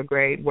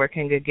retrograde,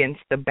 working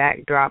against the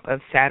backdrop of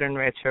Saturn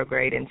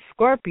retrograde in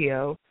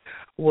Scorpio,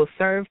 will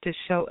serve to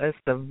show us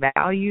the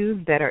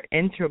values that are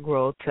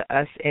integral to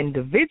us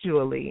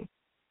individually,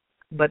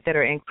 but that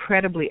are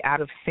incredibly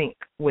out of sync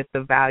with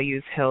the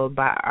values held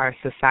by our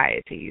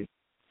societies.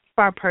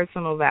 Our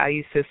personal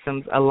value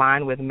systems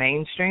align with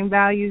mainstream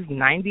values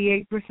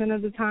 98%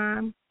 of the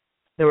time,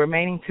 the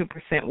remaining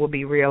 2% will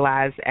be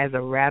realized as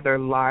a rather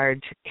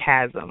large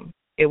chasm.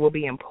 It will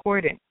be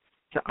important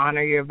to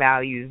honor your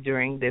values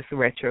during this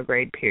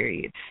retrograde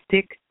period.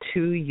 Stick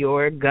to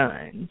your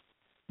guns.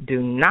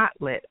 Do not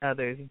let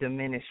others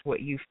diminish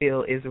what you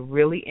feel is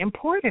really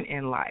important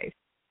in life.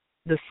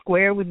 The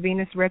square with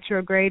Venus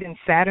retrograde and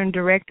Saturn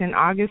direct in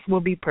August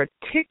will be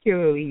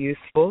particularly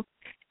useful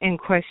in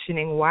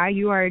questioning why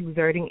you are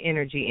exerting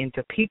energy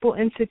into people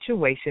and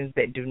situations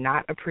that do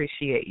not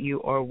appreciate you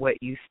or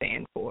what you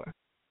stand for.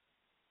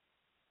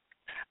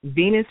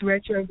 Venus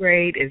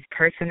retrograde is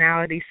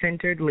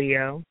personality-centered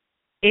Leo.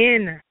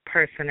 In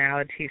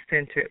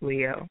personality-centered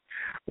Leo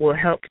will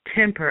help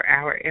temper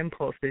our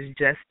impulses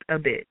just a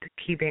bit,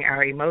 keeping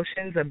our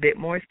emotions a bit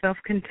more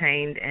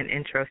self-contained and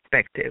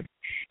introspective.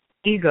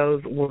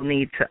 Egos will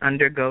need to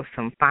undergo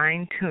some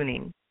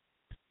fine-tuning,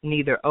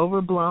 neither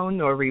overblown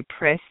nor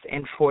repressed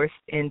and forced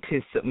into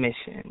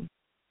submission.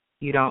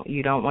 You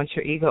don't want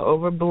your ego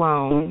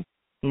overblown,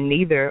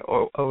 neither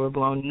or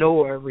overblown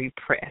nor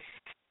repressed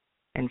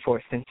and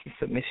forced into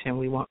submission.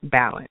 We want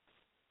balance.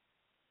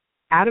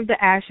 Out of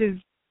the ashes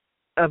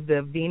of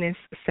the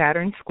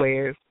Venus-Saturn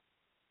squares,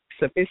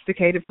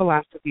 sophisticated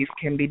philosophies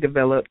can be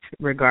developed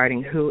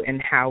regarding who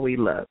and how we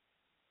love,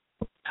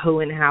 who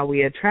and how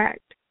we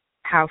attract,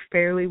 how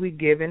fairly we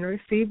give and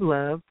receive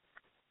love.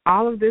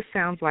 All of this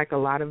sounds like a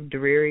lot of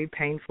dreary,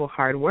 painful,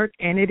 hard work,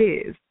 and it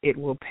is. It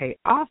will pay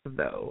off,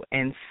 though,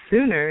 and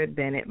sooner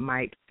than it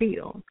might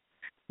feel.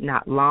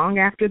 Not long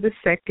after the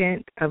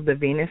second of the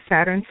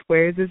Venus-Saturn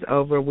squares is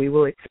over, we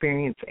will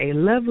experience a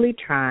lovely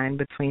trine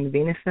between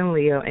Venus and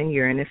Leo and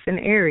Uranus and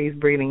Aries,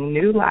 breathing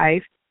new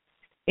life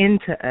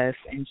into us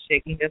and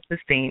shaking up the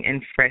scene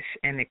in fresh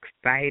and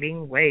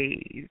exciting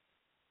ways.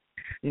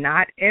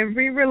 Not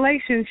every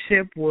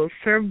relationship will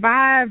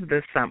survive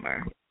the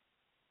summer.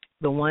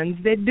 The ones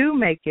that do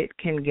make it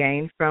can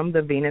gain from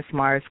the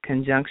Venus-Mars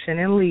conjunction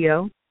in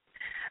Leo,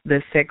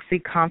 the sexy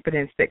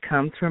confidence that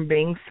comes from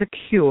being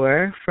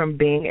secure, from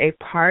being a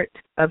part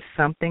of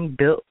something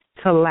built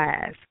to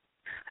last.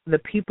 The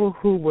people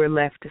who were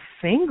left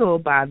single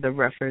by the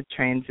rougher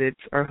transits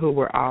or who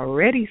were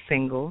already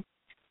single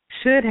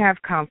should have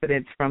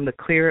confidence from the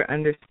clearer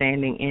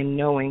understanding in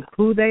knowing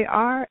who they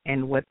are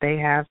and what they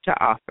have to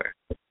offer.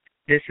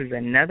 This is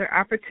another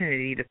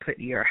opportunity to put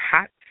your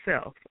hot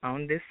self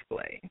on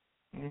display,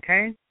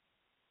 okay?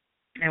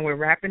 And we're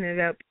wrapping it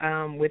up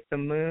with the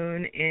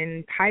moon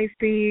in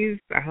Pisces.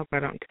 I hope I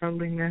don't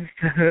totally mess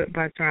up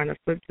by trying to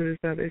flip to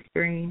this other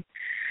screen.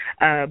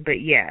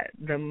 But, yeah,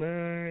 the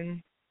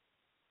moon,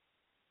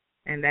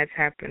 and that's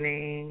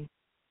happening.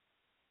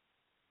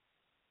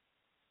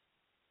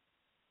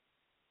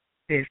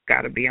 It's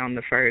got to be on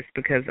the 1st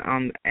because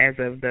as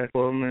of the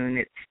full moon,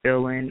 it's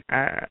still in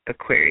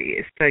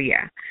Aquarius. So,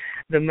 yeah,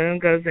 the moon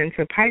goes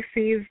into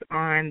Pisces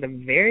on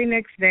the very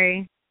next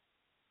day,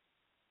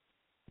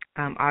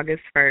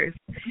 August 1st.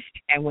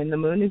 And when the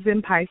moon is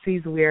in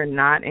Pisces, we are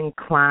not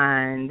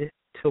inclined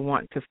to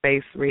want to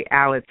face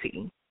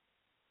reality,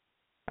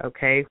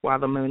 okay, while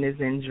the moon is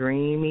in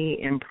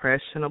dreamy,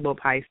 impressionable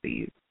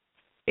Pisces.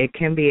 It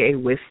can be a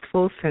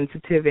wistful,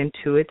 sensitive,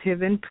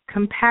 intuitive, and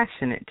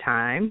compassionate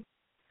time.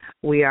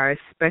 We are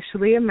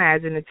especially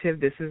imaginative.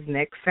 This is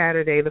next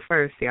Saturday, the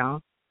 1st,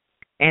 y'all.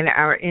 And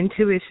our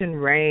intuition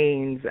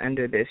reigns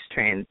under this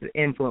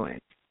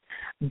influence.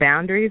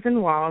 Boundaries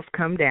and walls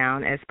come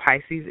down as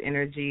Pisces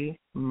energy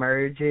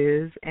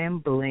merges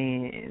and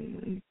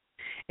blends.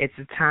 It's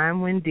a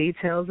time when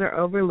details are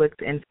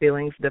overlooked and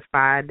feelings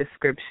defy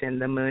description.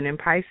 The moon in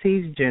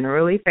Pisces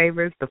generally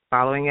favors the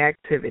following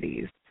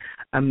activities: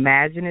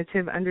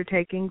 imaginative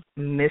undertakings,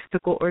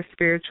 mystical or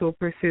spiritual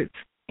pursuits,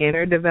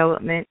 inner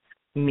development,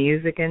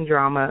 music and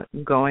drama,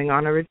 going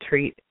on a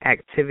retreat,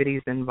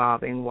 activities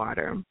involving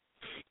water.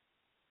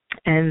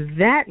 And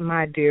that,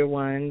 my dear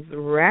ones,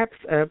 wraps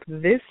up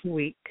this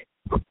week,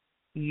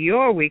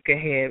 your week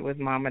ahead with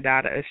Mama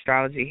Dada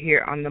Astrology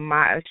here on the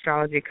My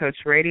Astrology Coach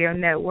Radio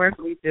Network.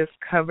 We just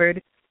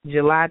covered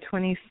July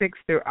 26th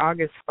through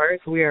August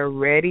 1st. We are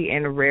ready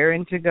and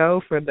raring to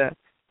go for the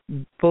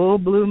full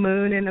blue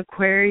moon in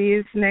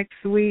Aquarius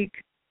next week.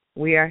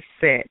 We are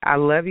set. I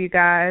love you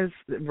guys.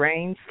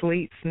 Rain,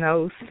 sleet,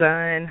 snow,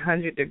 sun,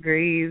 100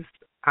 degrees.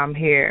 I'm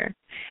here.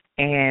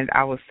 And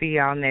I will see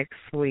y'all next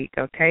week,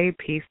 okay?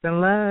 Peace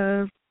and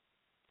love.